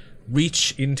man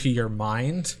reach into your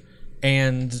mind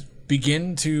and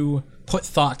begin to put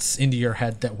thoughts into your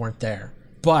head that weren't there.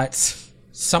 But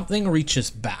something reaches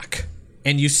back,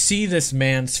 and you see this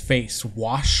man's face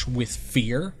wash with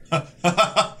fear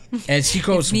as he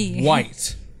goes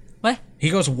white. What? He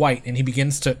goes white, and he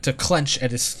begins to clench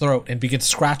at his throat and begins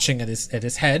scratching at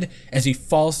his head as he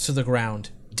falls to the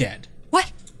ground, dead.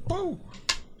 What?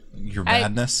 Your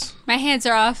madness? My hands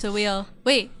are off the wheel.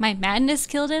 Wait, my madness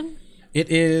killed him? It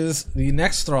is the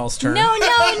next thrall's turn. No,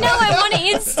 I want to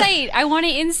insight. I want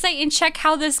to insight and check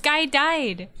how this guy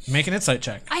died. Make an insight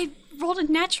check. I rolled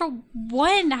a natural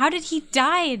 1. How did he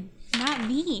die? Not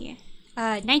me.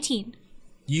 19.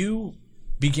 You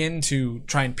begin to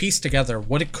try and piece together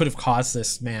what it could have caused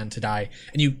this man to die,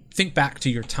 and you think back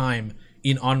to your time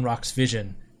in Onrock's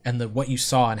vision and what you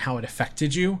saw and how it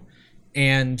affected you,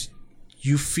 and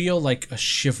you feel like a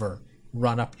shiver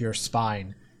run up your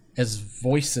spine as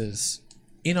voices,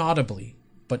 inaudibly,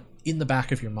 but in the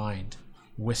back of your mind,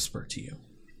 whisper to you.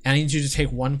 And I need you to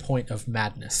take 1 point of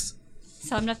madness.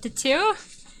 So I'm up to 2?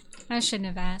 I shouldn't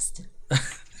have asked.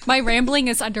 My rambling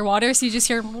is underwater, so you just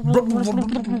hear... Sound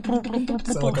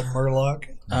like a murloc.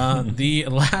 The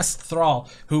last thrall,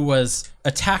 who was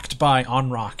attacked by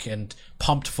Onrock and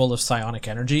pumped full of psionic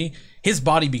energy, his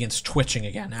body begins twitching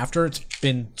again after it's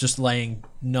been just laying,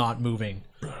 not moving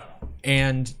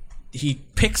and he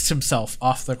picks himself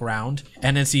off the ground,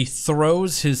 and as he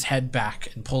throws his head back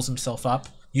and pulls himself up,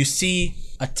 you see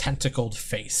a tentacled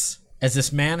face as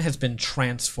this man has been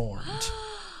transformed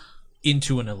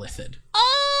into an Illithid.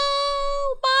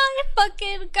 Oh my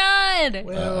fucking god!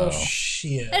 Well,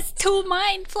 shit. That's 2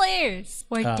 mind flares.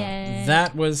 We're dead.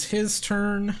 That was his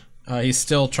turn. He's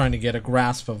still trying to get a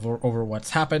grasp of over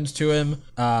what's happened to him.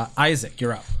 Isaac,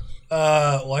 you're up.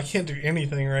 Well, I can't do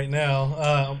anything right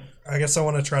now. I guess I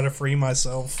want to try to free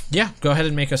myself. Yeah, go ahead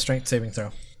and make a strength saving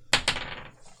throw.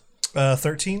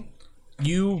 13?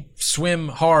 You swim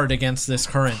hard against this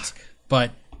current,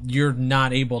 but you're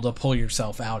not able to pull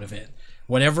yourself out of it.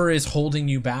 Whatever is holding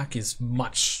you back is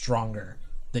much stronger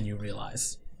than you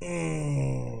realize.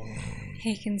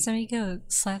 Hey, can somebody go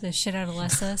slap the shit out of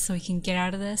Lessa so we can get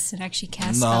out of this and actually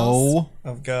cast spells? No.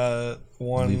 I've got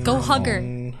one. Go hug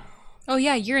her. Oh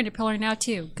yeah, you're into pillar now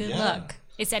too. Good luck.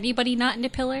 Is anybody not into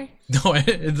pillar? No,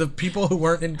 the people who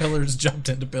weren't in pillars jumped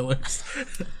into pillars.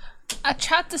 I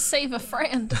tried to save a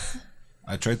friend.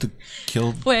 I tried to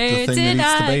kill Where the thing did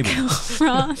that I eats the baby. go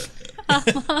wrong?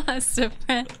 I lost a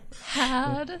friend.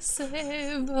 How to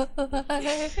save a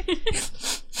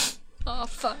life. Oh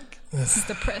fuck. This is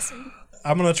depressing.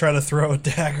 I'm going to try to throw a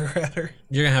dagger at her.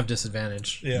 You're gonna have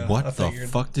disadvantage. Yeah. What I the figured.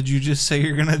 fuck did you just say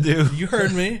you're gonna do? You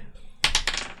heard me.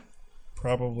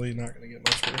 Probably not going to get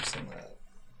much worse than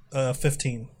that.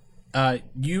 15.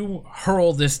 You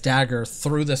hurl this dagger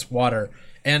through this water,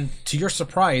 and to your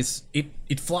surprise,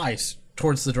 it flies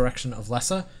towards the direction of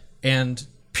Lessa and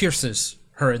pierces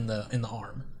her in the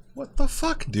arm. What the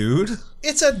fuck, dude?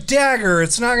 It's a dagger.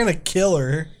 It's not going to kill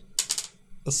her.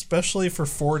 Especially for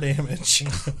 4 damage.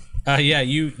 Yeah,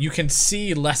 you can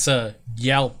see Lessa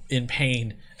yelp in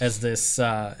pain as this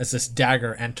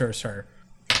dagger enters her.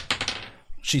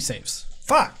 She saves.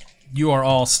 Fuck. You are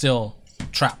all still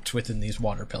trapped within these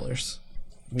water pillars.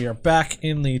 We are back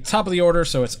in the top of the order,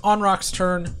 so it's Onrock's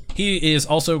turn. He is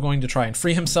also going to try and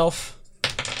free himself.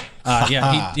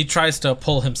 He tries to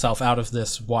pull himself out of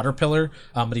this water pillar,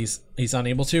 but he's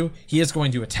unable to. He is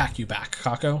going to attack you back,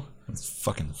 Kako. It's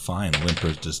fucking fine.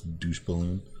 Limper's just douche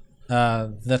balloon.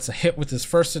 That's a hit with his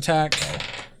first attack,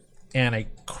 and a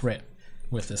crit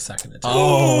with his second attack.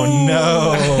 Oh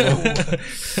no!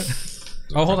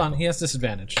 Oh, hold on. He has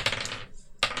disadvantage.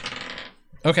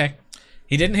 Okay.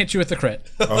 He didn't hit you with the crit.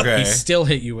 Okay. He still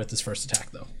hit you with his first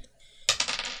attack, though.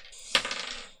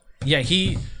 Yeah,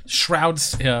 he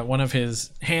shrouds one of his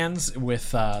hands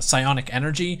with psionic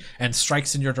energy and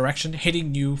strikes in your direction,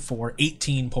 hitting you for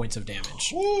 18 points of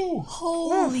damage.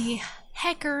 Holy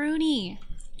heckaroony.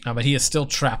 But he is still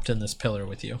trapped in this pillar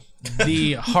with you.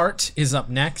 The heart is up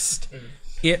next.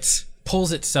 It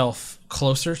pulls itself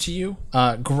closer to you,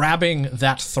 grabbing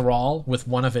that thrall with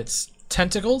one of its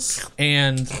tentacles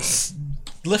and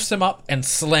lifts him up and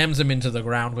slams him into the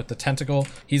ground with the tentacle.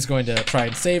 He's going to try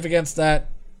and save against that.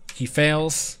 He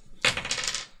fails.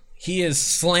 He is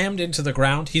slammed into the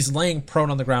ground. He's laying prone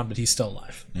on the ground, but he's still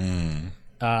alive.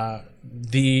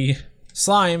 The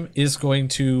slime is going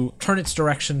to turn its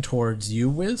direction towards you,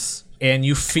 Wiz, and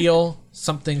you feel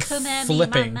something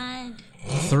flipping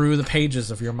through the pages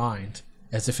of your mind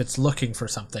as if it's looking for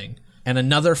something. And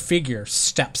another figure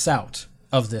steps out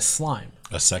of this slime.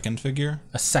 A second figure?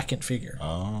 A second figure.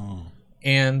 Oh.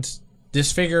 And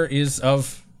this figure is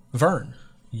of Vern,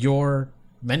 your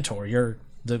mentor, you're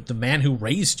the man who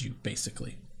raised you,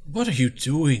 basically. What are you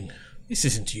doing? This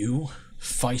isn't you.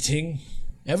 Fighting?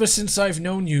 Ever since I've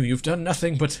known you, you've done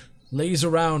nothing but laze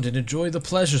around and enjoy the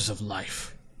pleasures of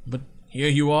life. But here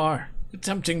you are,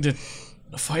 attempting to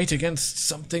fight against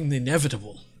something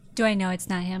inevitable. Do I know it's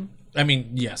not him? I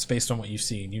mean, yes, based on what you've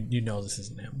seen, you know this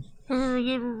isn't him.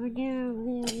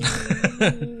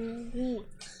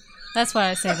 That's why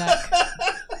I say that.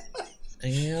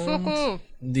 And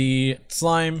the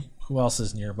slime, who else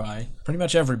is nearby? Pretty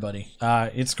much everybody.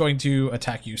 It's going to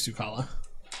attack you, Sukala,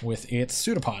 with its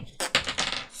pseudopod.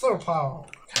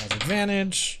 Has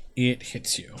advantage. It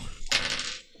hits you.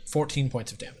 14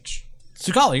 points of damage.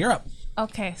 Sukala, you're up.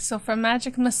 Okay, so for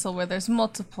magic missile where there's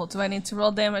multiple, do I need to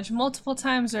roll damage multiple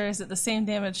times or is it the same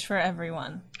damage for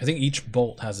everyone? I think each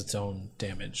bolt has its own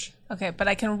damage. Okay, but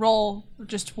I can roll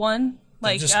just one?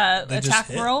 Like just attack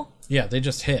hit. roll? Yeah, they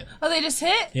just hit. Oh, they just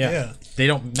hit? Yeah. They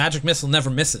don't. Magic missile never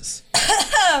misses.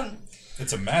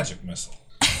 It's a magic missile.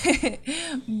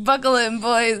 Buckle in,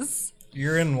 boys.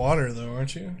 You're in water, though,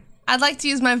 aren't you? I'd like to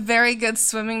use my very good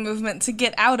swimming movement to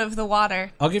get out of the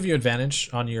water. I'll give you advantage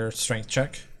on your strength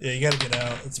check. Yeah, you gotta get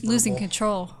out. It's Losing verbal.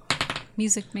 control.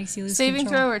 Music makes you lose Saving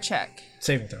control. throw or check?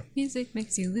 Saving throw. Music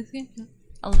makes you lose control.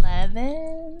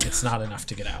 11. It's not enough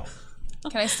to get out.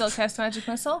 Can I still cast magic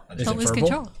missile? Is Don't it lose verbal?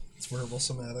 control. It's verbal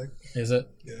somatic. Is it?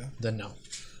 Yeah. Then no.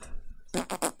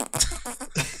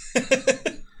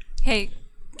 Hey,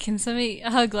 can somebody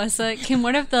hug Lessa? Can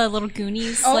one of the little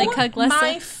Goonies hug Lessa?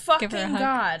 My Give her a fucking hug.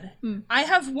 god. I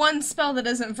have one spell that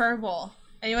isn't verbal.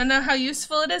 And you wanna know how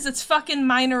useful it is? It's fucking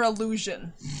minor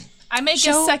illusion. I make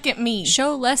a second me.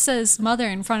 Show Lessa's mother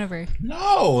in front of her.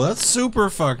 No, that's super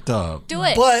fucked up. Do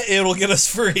it. But it'll get us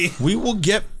free. We will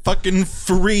get fucking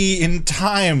free in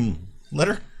time. Let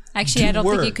her. Actually, I don't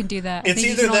work. think you can do that. I It's think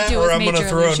you either can only that do it or with I'm going to major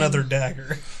throw illusion. another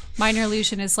dagger. Minor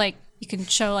illusion is like you can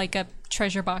show like a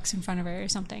treasure box in front of her or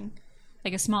something,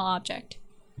 like a small object.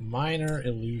 Minor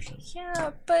illusion.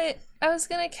 Yeah, but I was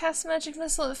gonna cast Magic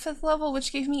Missile at 5th level,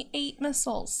 which gave me 8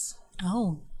 missiles.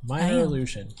 Oh. Minor Damn.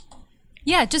 illusion.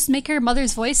 Yeah, just make her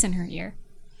mother's voice in her ear.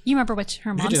 You remember what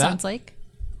her mom do that. sounds like?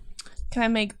 Can I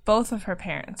make both of her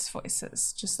parents'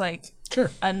 voices? Just like Sure.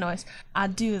 a noise. I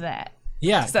do that.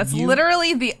 Yeah. 'Cause that's you-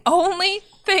 literally the only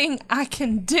thing I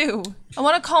can do. I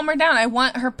want to calm her down. I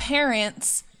want her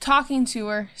parents talking to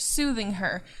her, soothing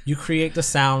her. You create the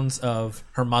sounds of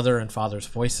her mother and father's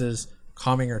voices,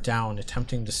 calming her down,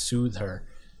 attempting to soothe her,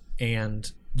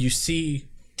 and you see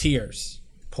tears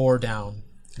pour down.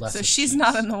 So she's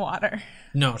not in the water.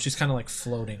 No, she's kind of like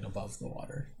floating above the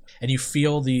water, and you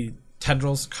feel the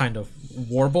tendrils kind of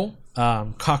warble.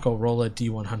 Kako, roll a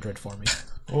D100 for me.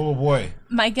 Oh boy.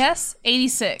 My guess,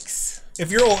 86.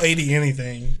 If you're all 80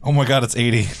 anything, Oh my god, it's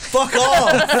 80. fuck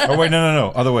off! Oh wait,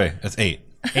 no. Other way. It's 8.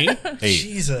 8. 8.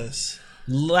 Jesus.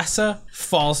 Lessa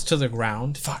falls to the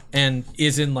ground and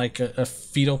is in like a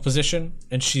fetal position,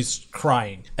 and she's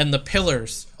crying, and the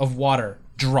pillars of water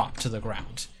drop to the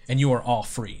ground, and you are all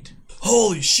freed.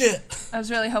 Holy shit. I was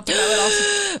really hoping that would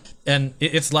also. And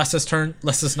it's Lessa's turn.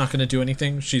 Lessa's not going to do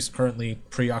anything. She's currently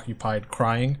preoccupied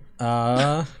crying.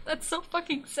 That's so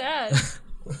fucking sad.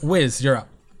 Wiz, you're up.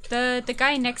 The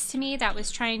guy next to me that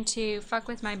was trying to fuck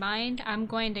with my mind, I'm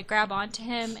going to grab onto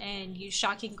him and use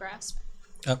Shocking Grasp.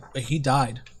 He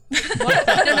died. They're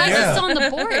not just on the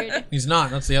board. He's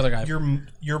not. That's the other guy.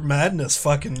 Your madness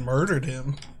fucking murdered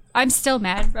him. I'm still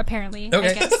mad, apparently. I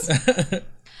Okay. guess.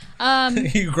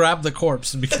 You grab the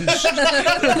corpse and begin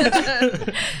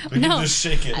to No, Just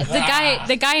shake it.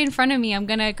 the guy in front of me, I'm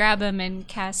gonna grab him and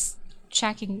cast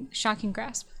Shocking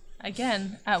Grasp.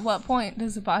 Again, at what point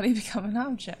does a body become an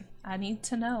object? I need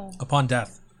to know. upon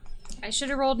death. I should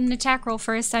have rolled an attack roll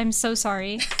first. I'm so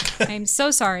sorry. I'm so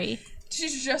sorry.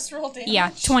 Did you just roll damage? Yeah,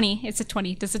 20. It's a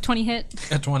 20. Does a 20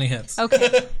 hit? At 20 hits.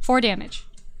 Okay, 4 damage.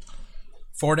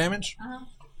 4 damage.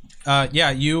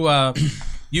 Yeah,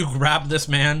 you grab this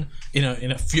man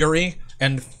in a fury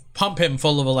and pump him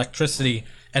full of electricity.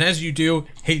 And as you do,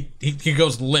 he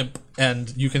goes limp,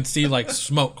 and you can see like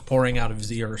smoke pouring out of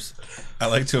his ears. I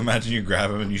like to imagine you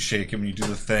grab him and you shake him and you do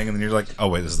the thing and then you're like, oh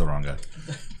wait, this is the wrong guy.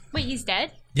 Wait, he's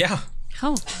dead? Yeah.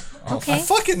 Oh, I okay.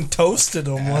 fucking toasted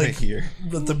him Outta like here.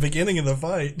 at the beginning of the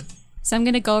fight. So I'm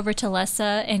gonna go over to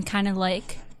Lessa and kind of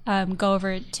like go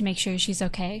over to make sure she's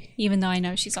okay, even though I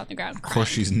know she's on the ground. Of course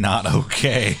she's not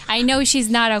okay. I know she's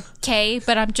not okay,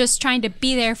 but I'm just trying to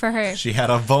be there for her. She had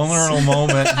a vulnerable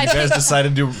moment. You guys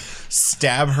decided to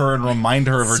stab her and remind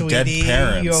her of her dead Sweetie,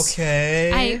 parents. you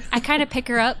okay? I kind of pick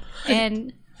her up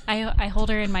and I hold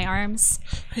her in my arms.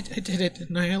 I did it,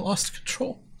 and I lost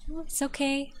control. Oh, it's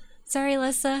okay. Sorry,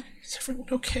 Lessa. Is everyone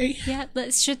okay? Yeah,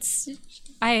 let's just.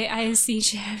 I see.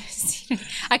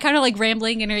 I kind of like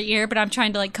rambling in her ear, but I'm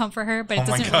trying to like comfort her, but it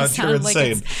Oh my doesn't God, really sound you're like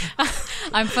insane. it's.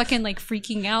 I'm fucking like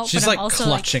freaking out. She's but like I'm also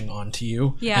clutching onto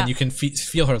you, Yeah. and you can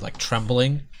feel her like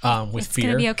trembling with It's fear.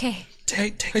 gonna be okay.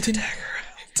 Take the dagger.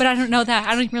 But I don't know that.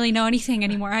 I don't really know anything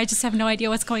anymore. I just have no idea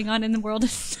what's going on in the world.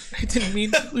 I didn't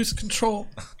mean to lose control.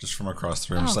 Just from across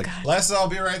the room. Oh, She's like, God. Les, I'll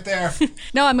be right there.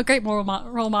 No, I'm a great role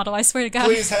model. I swear to God.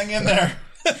 Please hang in there.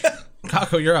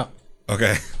 Kako, you're up.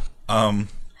 Okay.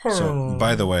 So,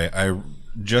 by the way, I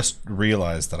just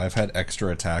realized that I've had extra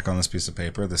attack on this piece of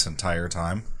paper this entire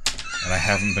time, and I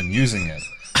haven't been using it.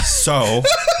 So,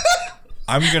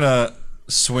 I'm gonna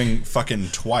swing fucking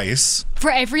twice.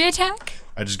 For every attack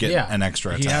I just get Yeah, an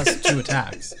extra He attack. has 2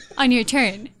 attacks. on your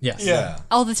turn, Yes. Yeah.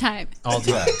 all the time, All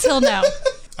the time. till now.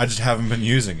 I just haven't been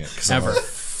using it because I'm Ever. a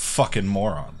fucking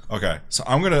moron. Okay, so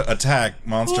I'm gonna attack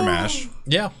Monster Mash,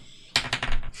 Yeah.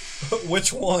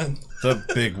 Which one? the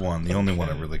big one, the only one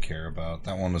I really care about.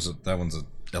 That one's a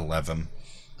 11.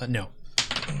 No.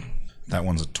 That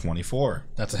one's a 24.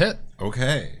 That's a hit.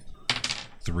 Okay,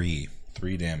 3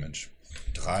 damage.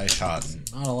 3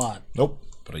 Schaden. Not a lot. Nope,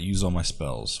 but I use all my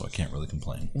spells, so I can't really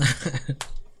complain.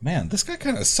 Man, this guy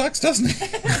kind of sucks, doesn't he?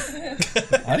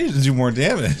 I need to do more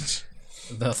damage.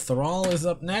 The Thrall is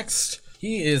up next.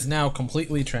 He is now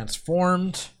completely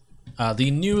transformed.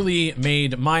 The newly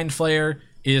made Mind Flayer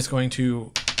is going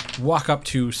to walk up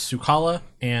to Sukala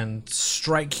and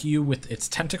strike you with its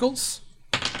tentacles.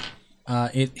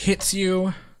 It hits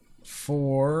you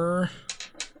for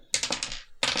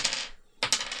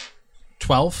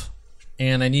 12,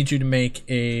 and I need you to make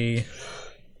a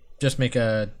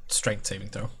strength saving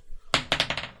throw.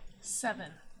 7.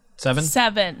 7?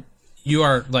 7. You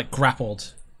are like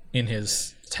grappled in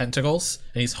his tentacles,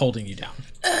 and he's holding you down.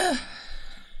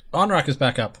 Onrak is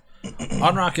back up.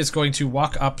 Onrak is going to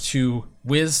walk up to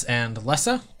Wiz and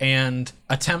Lessa and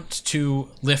attempt to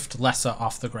lift Lessa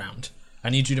off the ground. I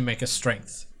need you to make a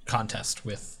strength contest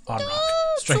with Onrak.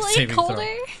 Strength saving throw.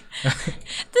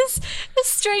 This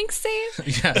strength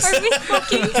save? Yes. Are we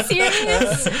fucking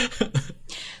serious?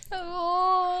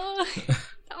 Oh,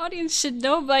 the audience should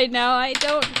know by now. I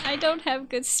don't have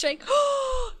good strength.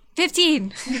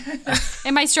 15.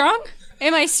 Am I strong?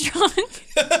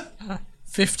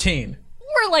 15.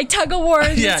 We're like tug of war.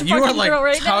 Yeah, you are like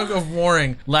right tug now. of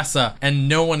warring Lessa, and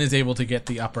no one is able to get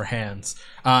the upper hands.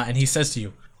 And he says to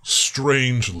you,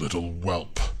 Strange little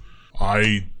whelp.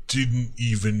 I didn't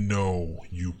even know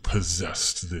you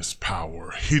possessed this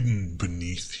power hidden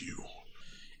beneath you.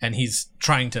 and he's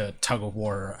trying to tug a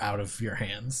war out of your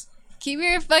hands. Keep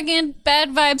your fucking bad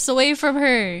vibes away from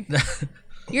her.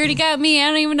 You already got me. I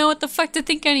don't even know what the fuck to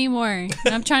think anymore. And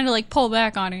I'm trying to like pull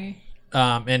back on her.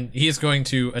 And he's going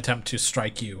to attempt to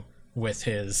strike you with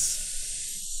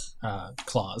his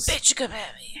claws. Bitch, come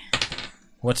at me.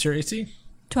 What's your AC?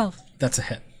 12. That's a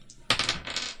hit.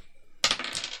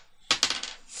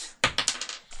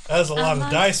 That was a lot of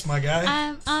dice, my guy.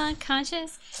 I'm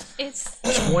unconscious. It's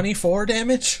 24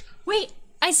 damage? wait.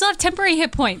 I still have temporary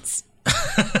hit points.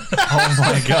 Oh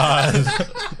my god.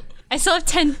 I still have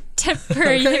 10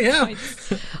 temporary Okay, hit yeah.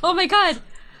 points. Oh my god.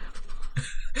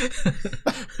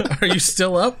 Are you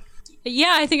still up?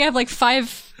 Yeah, I think I have like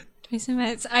 5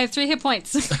 minutes. I have 3 hit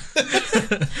points.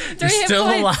 3 You're hit still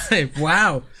points. alive.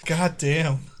 Wow. God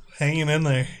damn. Hanging in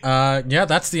there. Yeah,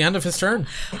 that's the end of his turn.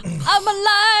 I'm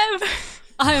alive.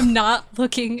 I am not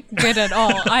looking good at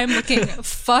all. I am looking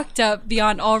fucked up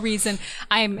beyond all reason.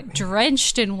 I'm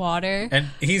drenched in water. And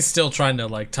he's still trying to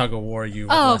like tug a war you.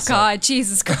 with Oh Lessa. god,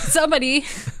 Jesus Christ. Somebody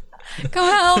go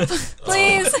help,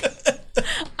 please.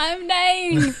 I'm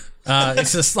dying.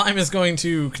 So the slime is going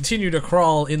to continue to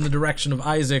crawl in the direction of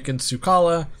Isaac and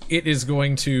Sukala. It is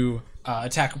going to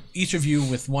attack each of you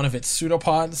with one of its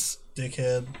pseudopods.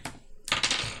 Dickhead.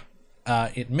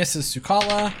 It misses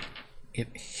Sukala. It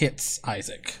hits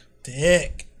Isaac.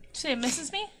 Dick. Say it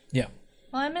misses me? Yeah.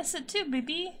 Well, I miss it too,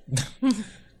 baby.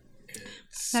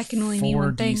 That can only mean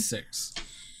one thing. 4d6.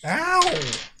 Ow.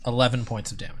 11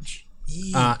 points of damage.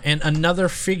 And another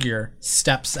figure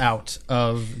steps out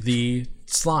of the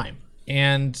slime.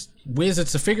 And Wiz,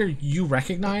 it's a figure you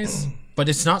recognize, but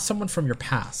it's not someone from your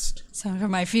past. Someone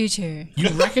from my future. You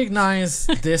recognize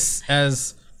this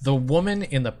as the woman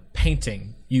in the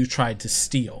painting you tried to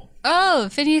steal, Oh,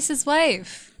 Phineas's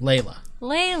wife, Layla.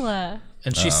 Layla.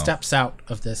 And she steps out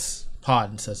of this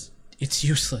pod and says, "It's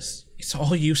useless. It's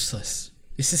all useless.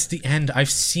 This is the end.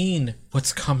 I've seen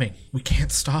what's coming. We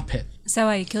can't stop it. Is that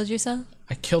why you killed yourself?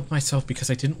 I killed myself because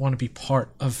I didn't want to be part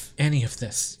of any of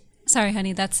this. Sorry,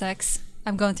 honey, that sucks.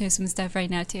 I'm going through some stuff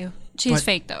right now, too. She's But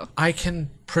fake, though. I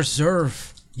can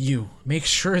preserve you. Make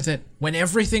sure that when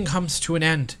everything comes to an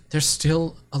end, there's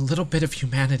still a little bit of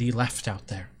humanity left out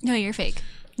there." No, you're fake.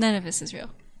 None of this is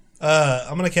real.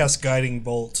 I'm gonna cast Guiding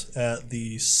Bolt at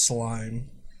the slime.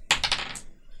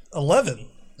 11.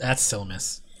 That's still a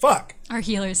miss. Fuck. Our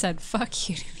healer said, fuck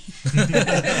you to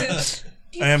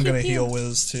me. I am gonna heal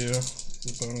Wiz too.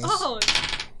 The bonus. Oh,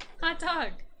 hot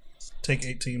dog. Take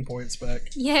 18 points back.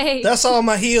 Yay. That's all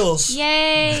my heals.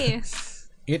 Yay.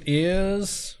 It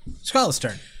is Scarlet's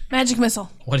turn. Magic missile.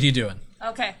 What are you doing?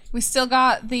 Okay. We still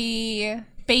got the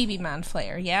baby man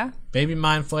flare, yeah? Baby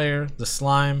Mind Flayer, the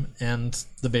slime, and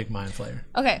the big Mind Flayer.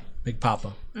 Okay. Big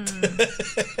Papa.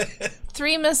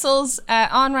 3 missiles at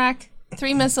Onrak,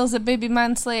 3 missiles at baby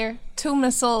man slayer, 2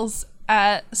 missiles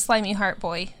at slimy heart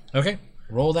boy. Okay,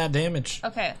 roll that damage.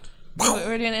 Okay.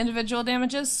 We're doing individual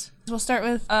damages. We'll start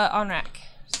with Onrak.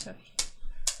 So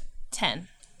 10.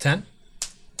 10.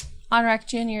 Onrak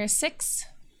Jr. is 6.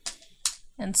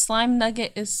 And Slime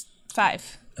Nugget is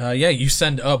 5. Yeah, you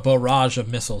send a barrage of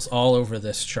missiles all over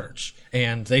this church,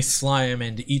 and they slime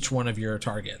into each one of your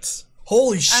targets.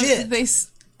 Holy shit. They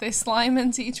slime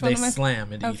into each one They of my...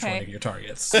 slam into each Okay. one of your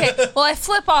targets. Okay, well, I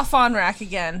flip off Onrak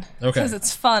again. Okay. Because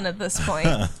it's fun at this point.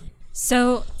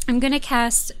 So I'm gonna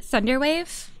cast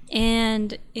Thunderwave,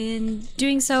 and in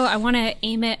doing so, I want to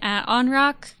aim it at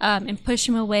Onrak and push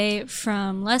him away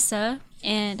from Lessa.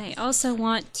 And I also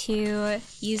want to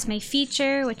use my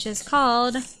feature, which is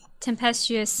called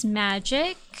Tempestuous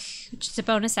Magic, which is a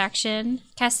bonus action.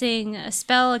 Casting a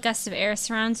spell, a gust of air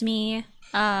surrounds me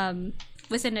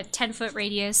within a 10-foot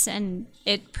radius, and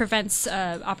it prevents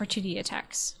opportunity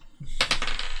attacks.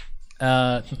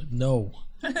 No.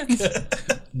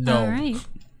 No. All right.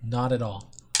 Not at all.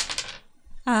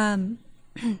 11?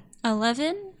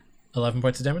 11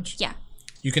 points of damage? Yeah.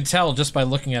 You can tell just by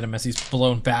looking at him as he's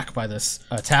blown back by this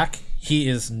attack, he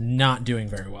is not doing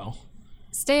very well.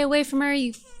 Stay away from her,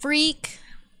 you freak,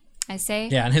 I say.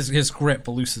 Yeah, and his grip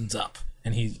loosens up,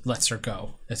 and he lets her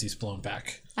go as he's blown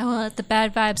back. I won't let the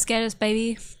bad vibes get us,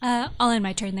 baby. I'll end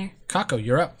my turn there. Kako,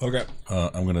 you're up. Okay.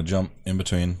 I'm gonna jump in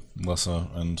between Lessa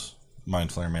and Mind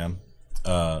Flayer Man.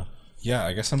 Yeah,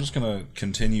 I guess I'm just gonna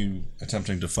continue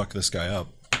attempting to fuck this guy up.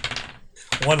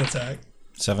 One attack.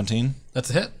 17. That's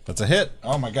a hit. That's a hit.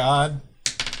 Oh my god.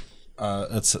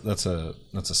 That's a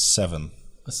 7.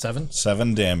 A 7?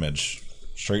 7 damage.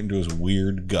 Straight into his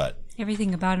weird gut.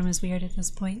 Everything about him is weird at this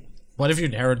point. What if you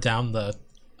narrowed down the...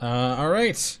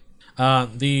 Alright.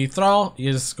 The Thrall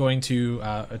is going to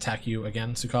attack you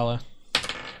again, Sukala.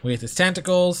 With his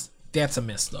tentacles. That's a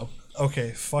miss, though.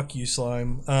 Okay, fuck you,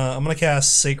 slime. I'm gonna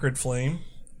cast Sacred Flame.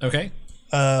 Okay.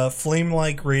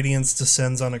 Flame-like radiance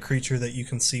descends on a creature that you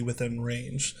can see within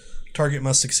range. Target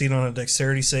must succeed on a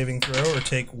dexterity saving throw or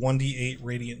take 1d8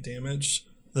 radiant damage.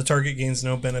 The target gains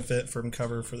no benefit from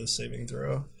cover for the saving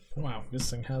throw. Wow, this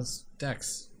thing has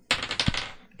dex.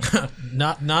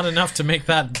 not enough to make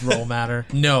that roll matter.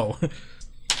 No.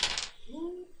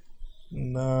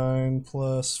 9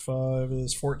 plus 5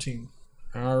 is 14.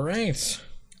 Alright.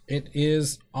 It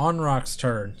is Onrock's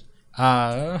turn.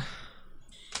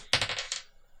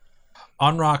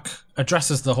 Onrock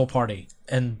addresses the whole party,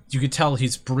 and you can tell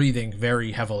he's breathing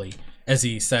very heavily as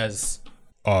he says,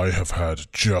 I have had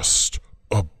just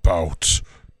about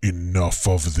enough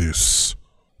of this.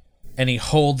 and he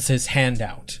holds his hand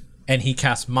out, and he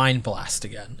casts Mind Blast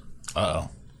again. Uh-oh.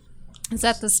 Is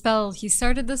that the spell he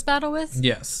started this battle with?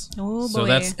 Yes. Oh, So boy.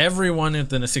 that's everyone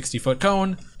within a 60-foot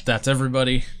cone. That's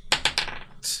everybody.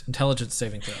 Intelligence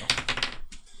saving throw.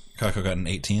 Kako got an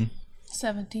 18.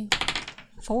 17.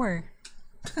 4.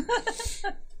 That's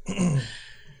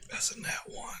a nat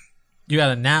 1. You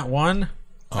got a nat 1,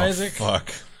 Isaac.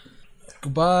 Fuck.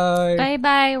 Goodbye. Bye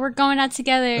bye. We're going out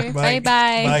together. Bye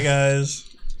bye. Bye, guys.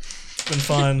 It's been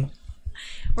fun.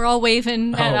 We're all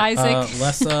waving at Isaac.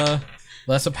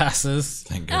 Lessa passes.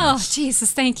 Thank Oh, goodness.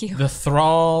 Jesus, thank you. The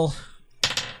Thrall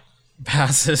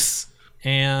passes.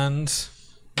 And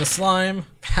the Slime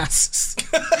passes.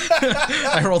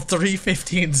 I rolled 3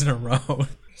 15s in a row.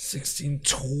 16,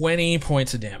 20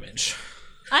 points of damage.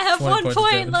 I have 20 1 points of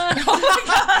point damage.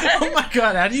 left. Oh my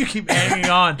god, how do you keep hanging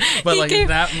on? But like gave-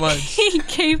 that much.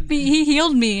 He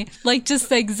healed me, like just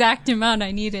the exact amount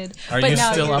I needed. Are but you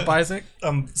now still up, Isaac?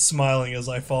 I'm smiling as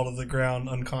I fall to the ground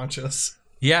unconscious.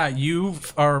 Yeah, you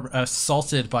are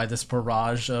assaulted by this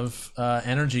barrage of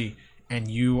energy,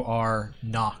 and you are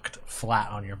knocked flat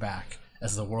on your back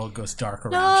as the world goes dark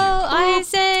around No,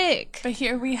 Isaac. But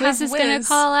here we have Wiz is gonna Wiz,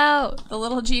 call out. the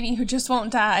little genie who just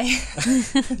won't die.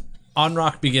 you.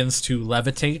 Onrock begins to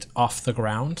levitate off the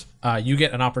ground. You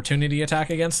get an opportunity attack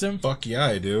against him. Fuck yeah,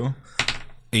 I do.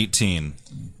 18.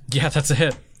 Yeah, that's a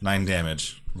hit. 9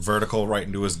 damage. Vertical right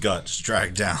into his gut. Just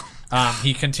dragged down.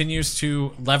 He continues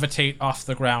to levitate off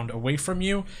the ground away from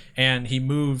you, and he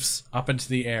moves up into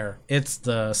the air. It's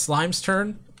the slime's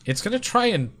turn. It's going to try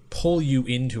and pull you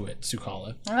into it,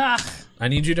 Sukala. Ugh. I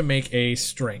need you to make a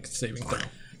strength saving throw.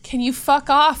 Can you fuck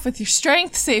off with your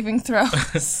strength saving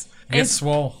throws? Get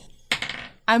swole.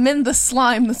 I'm in the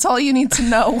slime. That's all you need to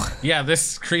know. Yeah,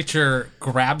 this creature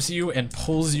grabs you and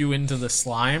pulls you into the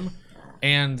slime,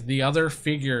 and the other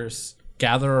figures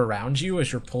gather around you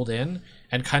as you're pulled in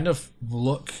and kind of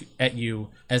look at you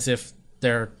as if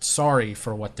they're sorry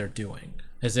for what they're doing,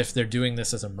 as if they're doing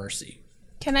this as a mercy.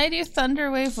 Can I do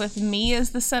Thunderwave with me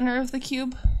as the center of the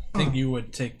cube? I think you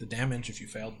would take the damage if you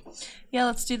failed. Yeah,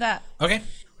 let's do that. Okay.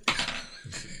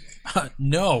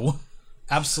 No,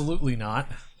 absolutely not.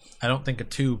 I don't think a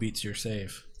 2 beats your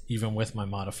save, even with my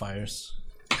modifiers.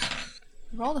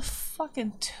 Rolled a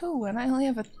fucking 2 and I only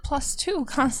have a +2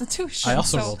 constitution. I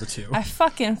also so rolled a 2. I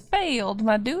fucking failed,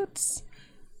 my dudes.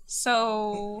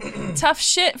 So, tough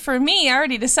shit for me. I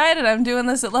already decided I'm doing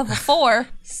this at level 4.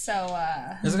 So,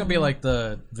 Is it gonna be like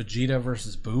the Vegeta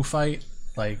versus Boo fight?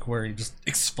 Like, where he just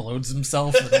explodes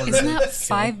himself in order Isn't to that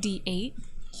kill? 5d8?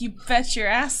 you bet your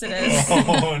ass it is.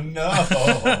 Oh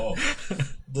no!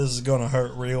 This is gonna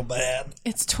hurt real bad.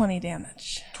 It's 20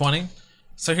 damage. 20?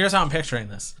 So here's how I'm picturing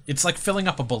this. It's like filling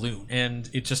up a balloon, and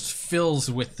it just fills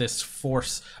with this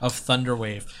force of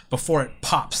thunderwave before it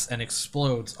pops and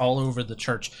explodes all over the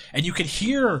church. And you can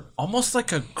hear almost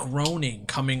like a groaning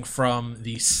coming from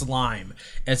the slime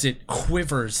as it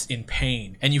quivers in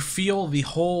pain. And you feel the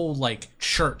whole like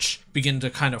church begin to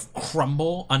kind of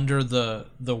crumble under the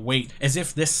weight, as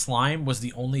if this slime was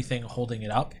the only thing holding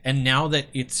it up. And now that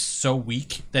it's so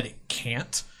weak that it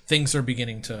can't, things are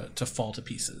beginning to fall to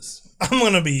pieces. I'm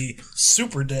gonna be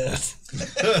super dead.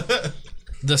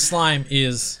 The slime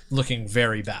is looking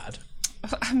very bad.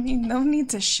 I mean, no need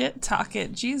to shit talk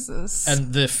it, Jesus.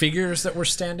 And the figures that were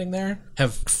standing there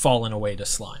have fallen away to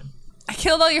slime. I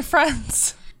killed all your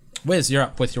friends. Wiz, you're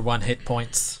up with your 1 hit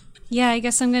points. Yeah, I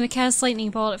guess I'm gonna cast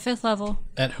Lightning Bolt at 5th level.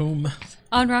 At whom?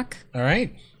 On Rock. All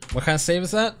right. What kind of save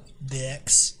is that?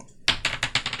 Dex.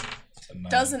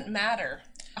 Doesn't matter.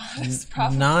 Honest,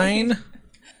 probably. 9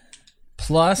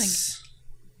 plus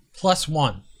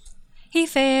 1. He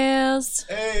fails.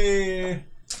 Hey.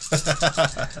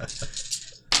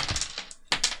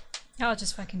 I'll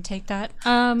just fucking take that.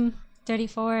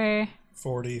 34,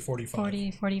 40, 45.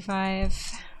 40,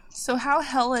 45. So how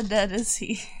hella dead is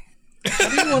he? How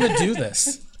do you want to do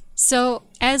this? So,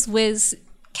 as Wiz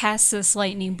casts this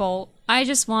lightning bolt, I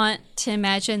just want to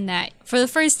imagine that for the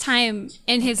first time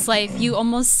in his life, you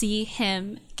almost see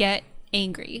him get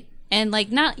angry. And,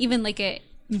 like, not even like a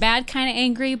bad kind of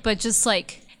angry, but just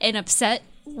like an upset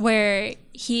where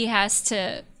he has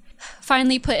to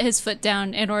finally put his foot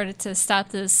down in order to stop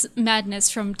this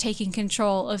madness from taking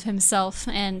control of himself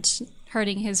and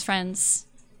hurting his friends.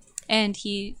 And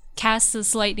he casts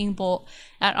this lightning bolt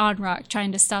at Onrock,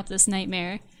 trying to stop this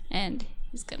nightmare, and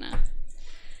he's gonna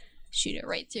shoot it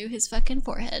right through his fucking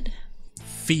forehead.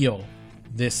 Feel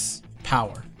this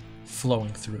power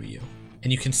flowing through you.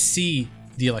 And you can see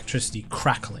the electricity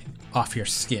crackling off your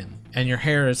skin. And your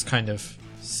hair is kind of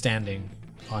standing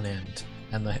on end.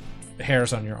 And the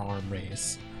hairs on your arm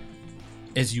raise.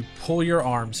 As you pull your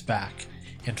arms back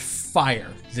and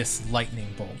fire this lightning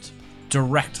bolt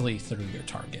directly through your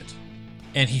target.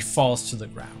 And he falls to the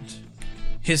ground.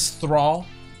 His thrall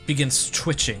begins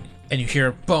twitching, and you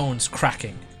hear bones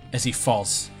cracking as he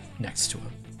falls next to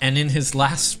him. And in his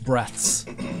last breaths,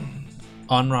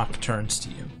 Onrock turns to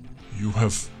you. You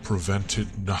have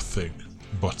prevented nothing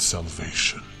but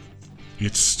salvation.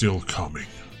 It's still coming.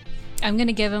 I'm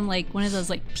gonna give him like one of those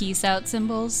like peace out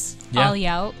symbols. Yeah. Ollie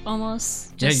out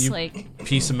almost. Yeah, Just you like,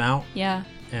 piece him out, yeah.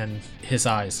 and his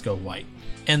eyes go white.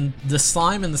 And the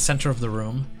slime in the center of the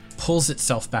room pulls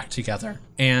itself back together,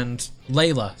 and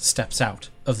Layla steps out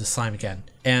of the slime again,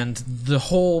 and the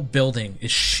whole building is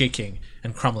shaking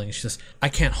and crumbling. She says, I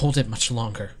can't hold it much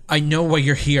longer. I know why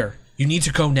you're here. You need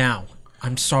to go now.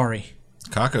 I'm sorry.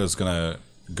 Kako's gonna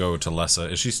go to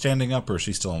Lessa. Is she standing up or is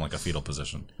she still in like a fetal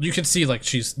position? You can see like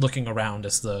she's looking around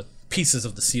as the pieces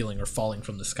of the ceiling are falling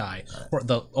from the sky, or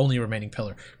the only remaining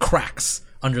pillar cracks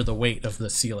under the weight of the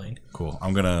ceiling. Cool.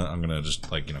 I'm gonna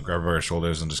just like, grab her by her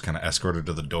shoulders and just kind of escort her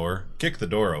to the door. Kick the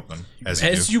door open.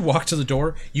 As you walk to the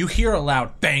door, you hear a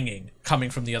loud banging coming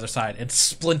from the other side, and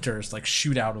splinters like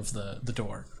shoot out of the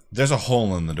door. There's a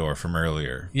hole in the door from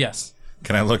earlier. Yes.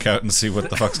 Can I look out and see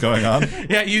what the fuck's going on?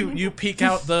 Yeah, you peek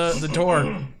out the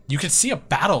door. You can see a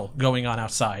battle going on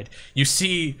outside. You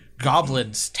see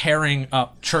goblins tearing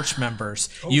up church members.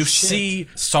 You see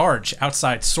Sarge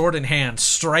outside, sword in hand,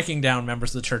 striking down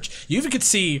members of the church. You even could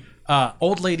see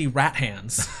old lady Rat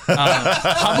Hands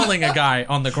pummeling a guy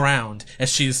on the ground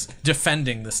as she's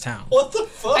defending this town. What the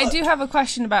fuck? I do have a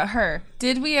question about her.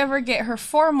 Did we ever get her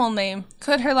formal name?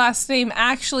 Could her last name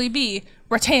actually be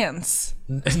Ratans?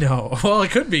 No. Well,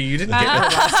 it could be. You didn't get her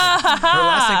last name. Her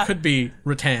last name could be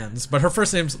Ratans, but her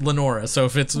first name's Lenora, so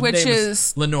if it's Which name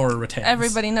is Lenora Ratans.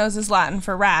 Everybody knows is Latin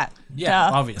for rat. Yeah,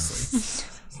 Duh. obviously.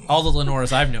 All the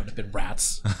Lenoras I've known have been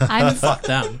rats. I'm Fuck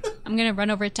them. I'm gonna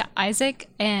run over to Isaac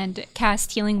and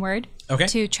cast Healing Word. Okay.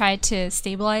 To try to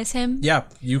stabilize him. Yeah,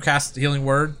 you cast Healing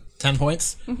Word, 10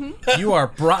 points. Mm-hmm. You are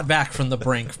brought back from the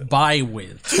brink by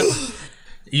Wiz.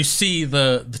 You see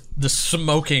the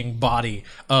smoking body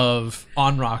of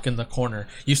Onrock in the corner.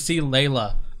 You see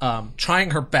Layla trying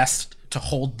her best to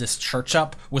hold this church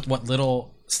up with what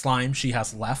little slime she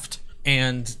has left.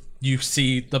 And you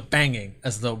see the banging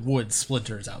as the wood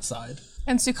splinters outside.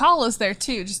 And Sukala's there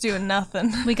too, just doing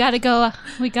nothing. We gotta go.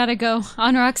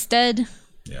 Onrock's dead.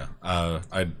 Yeah.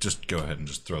 I'd just go ahead and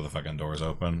just throw the fucking doors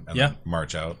open and Yeah. then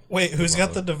march out. Wait, who's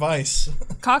got the device?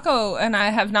 Kako and I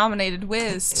have nominated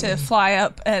Wiz to fly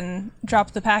up and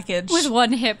drop the package. With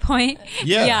 1 hit point.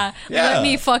 Yeah. Let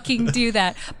me fucking do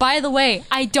that. By the way,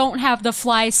 I don't have the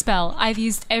fly spell. I've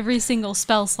used every single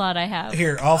spell slot I have.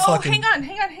 Here, I'll fucking. hang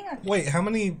on. Wait, how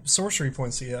many sorcery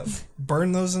points do you have?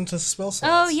 Burn those into spell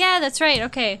slots. Oh, yeah, that's right.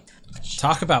 Okay.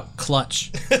 Talk about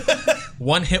clutch.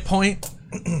 1 hit point,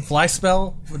 fly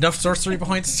spell, enough sorcery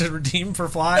points to redeem for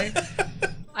fly.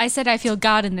 I said I feel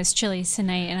God in this Chili's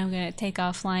tonight, and I'm going to take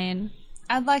off flying.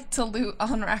 I'd like to loot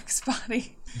Onrak's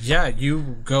body. Yeah,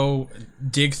 you go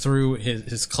dig through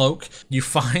his cloak. You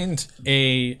find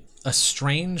a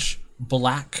strange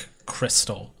black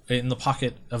crystal in the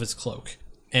pocket of his cloak,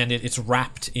 and it's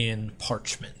wrapped in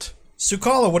parchment.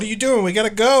 Sukala, what are you doing? We gotta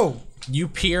go. You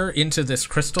peer into this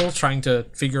crystal trying to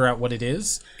figure out what it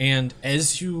is, and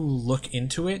as you look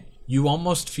into it, you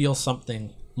almost feel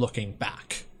something looking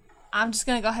back. I'm just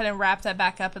gonna go ahead and wrap that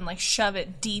back up and like shove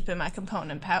it deep in my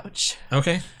component pouch.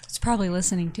 Okay. It's probably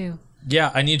listening too.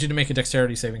 Yeah, I need you to make a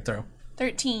dexterity saving throw.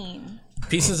 13.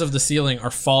 Pieces of the ceiling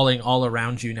are falling all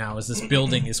around you now as this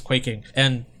building is quaking.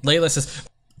 And Layla says,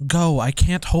 "Go, I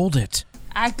can't hold it."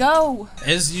 I go.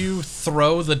 As you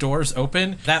throw the doors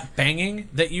open, that banging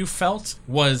that you felt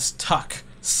was Tuck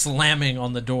slamming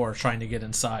on the door trying to get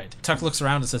inside. Tuck looks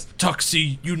around and says, "Tuck,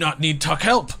 see, you not need Tuck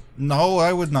help." No,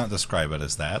 I would not describe it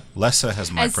as that. Lessa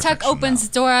has my As protection Tuck opens now.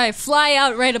 the door, I fly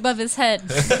out right above his head.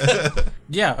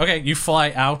 Yeah, okay, you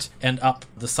fly out and up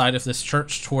the side of this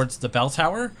church towards the bell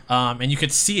tower, and you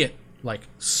could see it, like,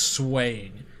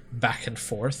 swaying back and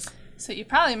forth. So you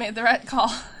probably made the right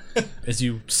call. As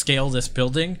you scale this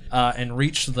building and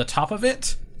reach the top of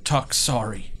it, Tuck,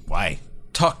 sorry. Why?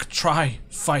 Tuck, try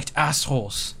fight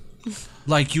assholes.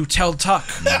 Like you tell Tuck.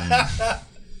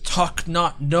 Tuck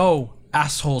not know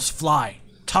assholes fly.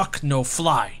 Tuck no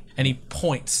fly. And he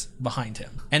points behind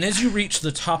him. And as you reach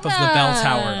the top of the bell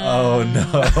tower, Oh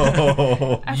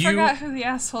no. I forgot who the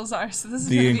assholes are, so this is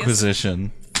The gonna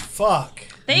Inquisition. Fuck.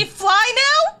 They fly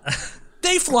now?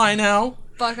 they fly now.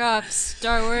 Fuck off,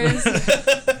 Star Wars.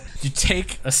 You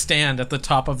take a stand at the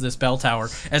top of this bell tower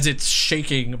as it's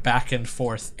shaking back and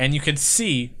forth, and you can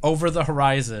see over the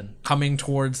horizon, coming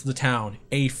towards the town,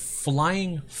 a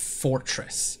flying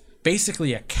fortress.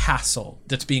 Basically a castle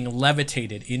that's being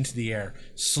levitated into the air,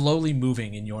 slowly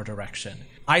moving in your direction.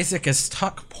 Isaac, as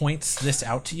Tuck points this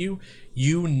out to you,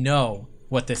 you know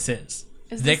what this is.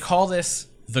 They call this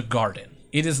the Garden.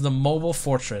 It is the mobile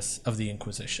fortress of the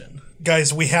Inquisition.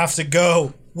 Guys, we have to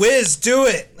go. Wiz, do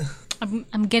it.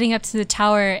 I'm getting up to the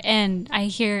tower and I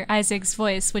hear Isaac's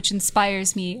voice, which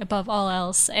inspires me above all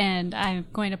else. And I'm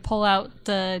going to pull out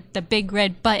the big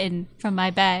red button from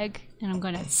my bag and I'm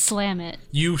going to slam it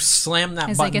You slam that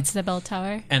as I button get to the bell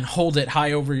tower. and hold it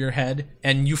high over your head,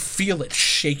 and you feel it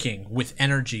shaking with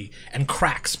energy, and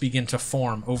cracks begin to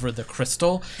form over the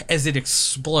crystal as it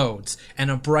explodes,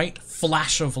 and a bright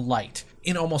flash of light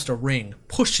in almost a ring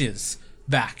pushes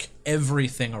back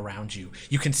everything around you.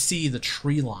 You can see the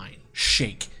tree line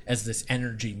shake as this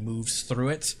energy moves through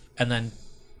it, and then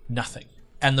nothing.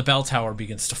 And the bell tower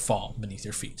begins to fall beneath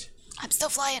your feet. I'm still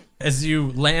flying. As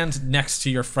you land next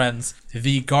to your friends,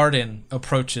 the garden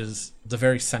approaches the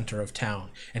very center of town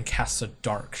and casts a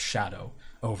dark shadow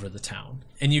over the town.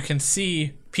 And you can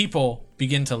see people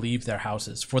begin to leave their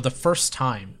houses. For the first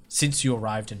time since you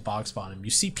arrived in Bog's Bottom, you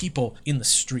see people in the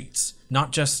streets,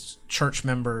 not just church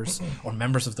members or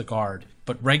members of the guard,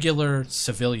 but regular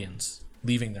civilians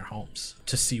leaving their homes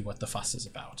to see what the fuss is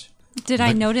about. Did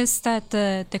I notice that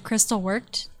the crystal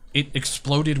worked? It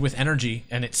exploded with energy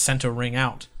and it sent a ring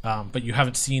out, but you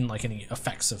haven't seen like any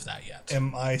effects of that yet.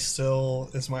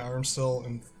 Is my arm still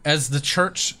in? As the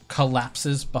church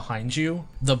collapses behind you,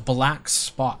 the black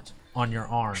spot on your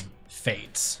arm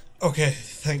fades. Okay,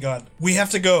 thank God. We have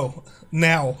to go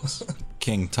now.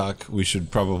 King Tuck, we should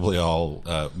probably all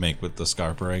make with the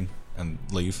Scarpa ring and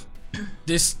leave.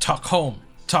 This Tuck home.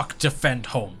 Tuck defend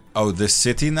home. Oh, this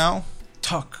city now?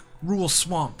 Tuck rule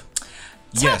swamp.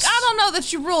 Yes. I don't know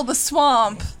that you rule the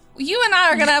swamp. You and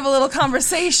I are gonna have a little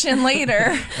conversation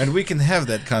later. And we can have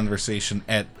that conversation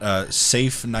at a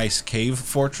safe, nice cave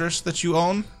fortress that you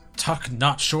own. Tuck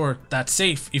not sure that's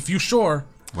safe. If you sure.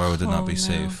 Why would it not be no,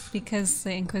 safe? Because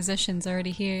the Inquisition's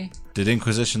already here. Did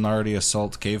Inquisition already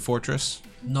assault cave fortress?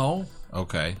 No.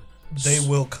 Okay. They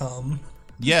will come.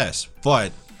 Yes,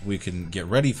 but we can get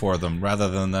ready for them rather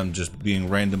than them just being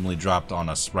randomly dropped on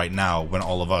us right now when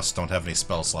all of us don't have any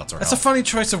spell slots or That's a health. funny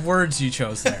choice of words you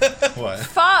chose there. What?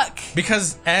 Fuck.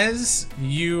 Because as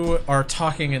you are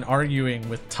talking and arguing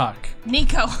with Tuck,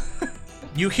 Nico.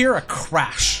 you hear a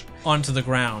crash onto the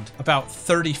ground about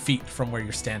 30 feet from where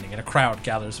you're standing, and a crowd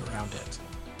gathers around it.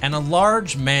 And a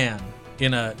large man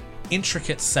in an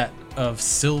intricate set of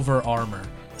silver armor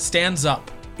stands up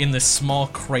in this small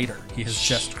crater he has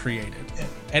just created.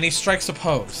 And he strikes a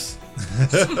pose.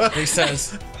 He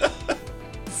says,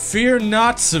 "Fear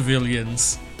not,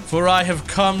 civilians, for I have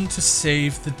come to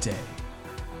save the day."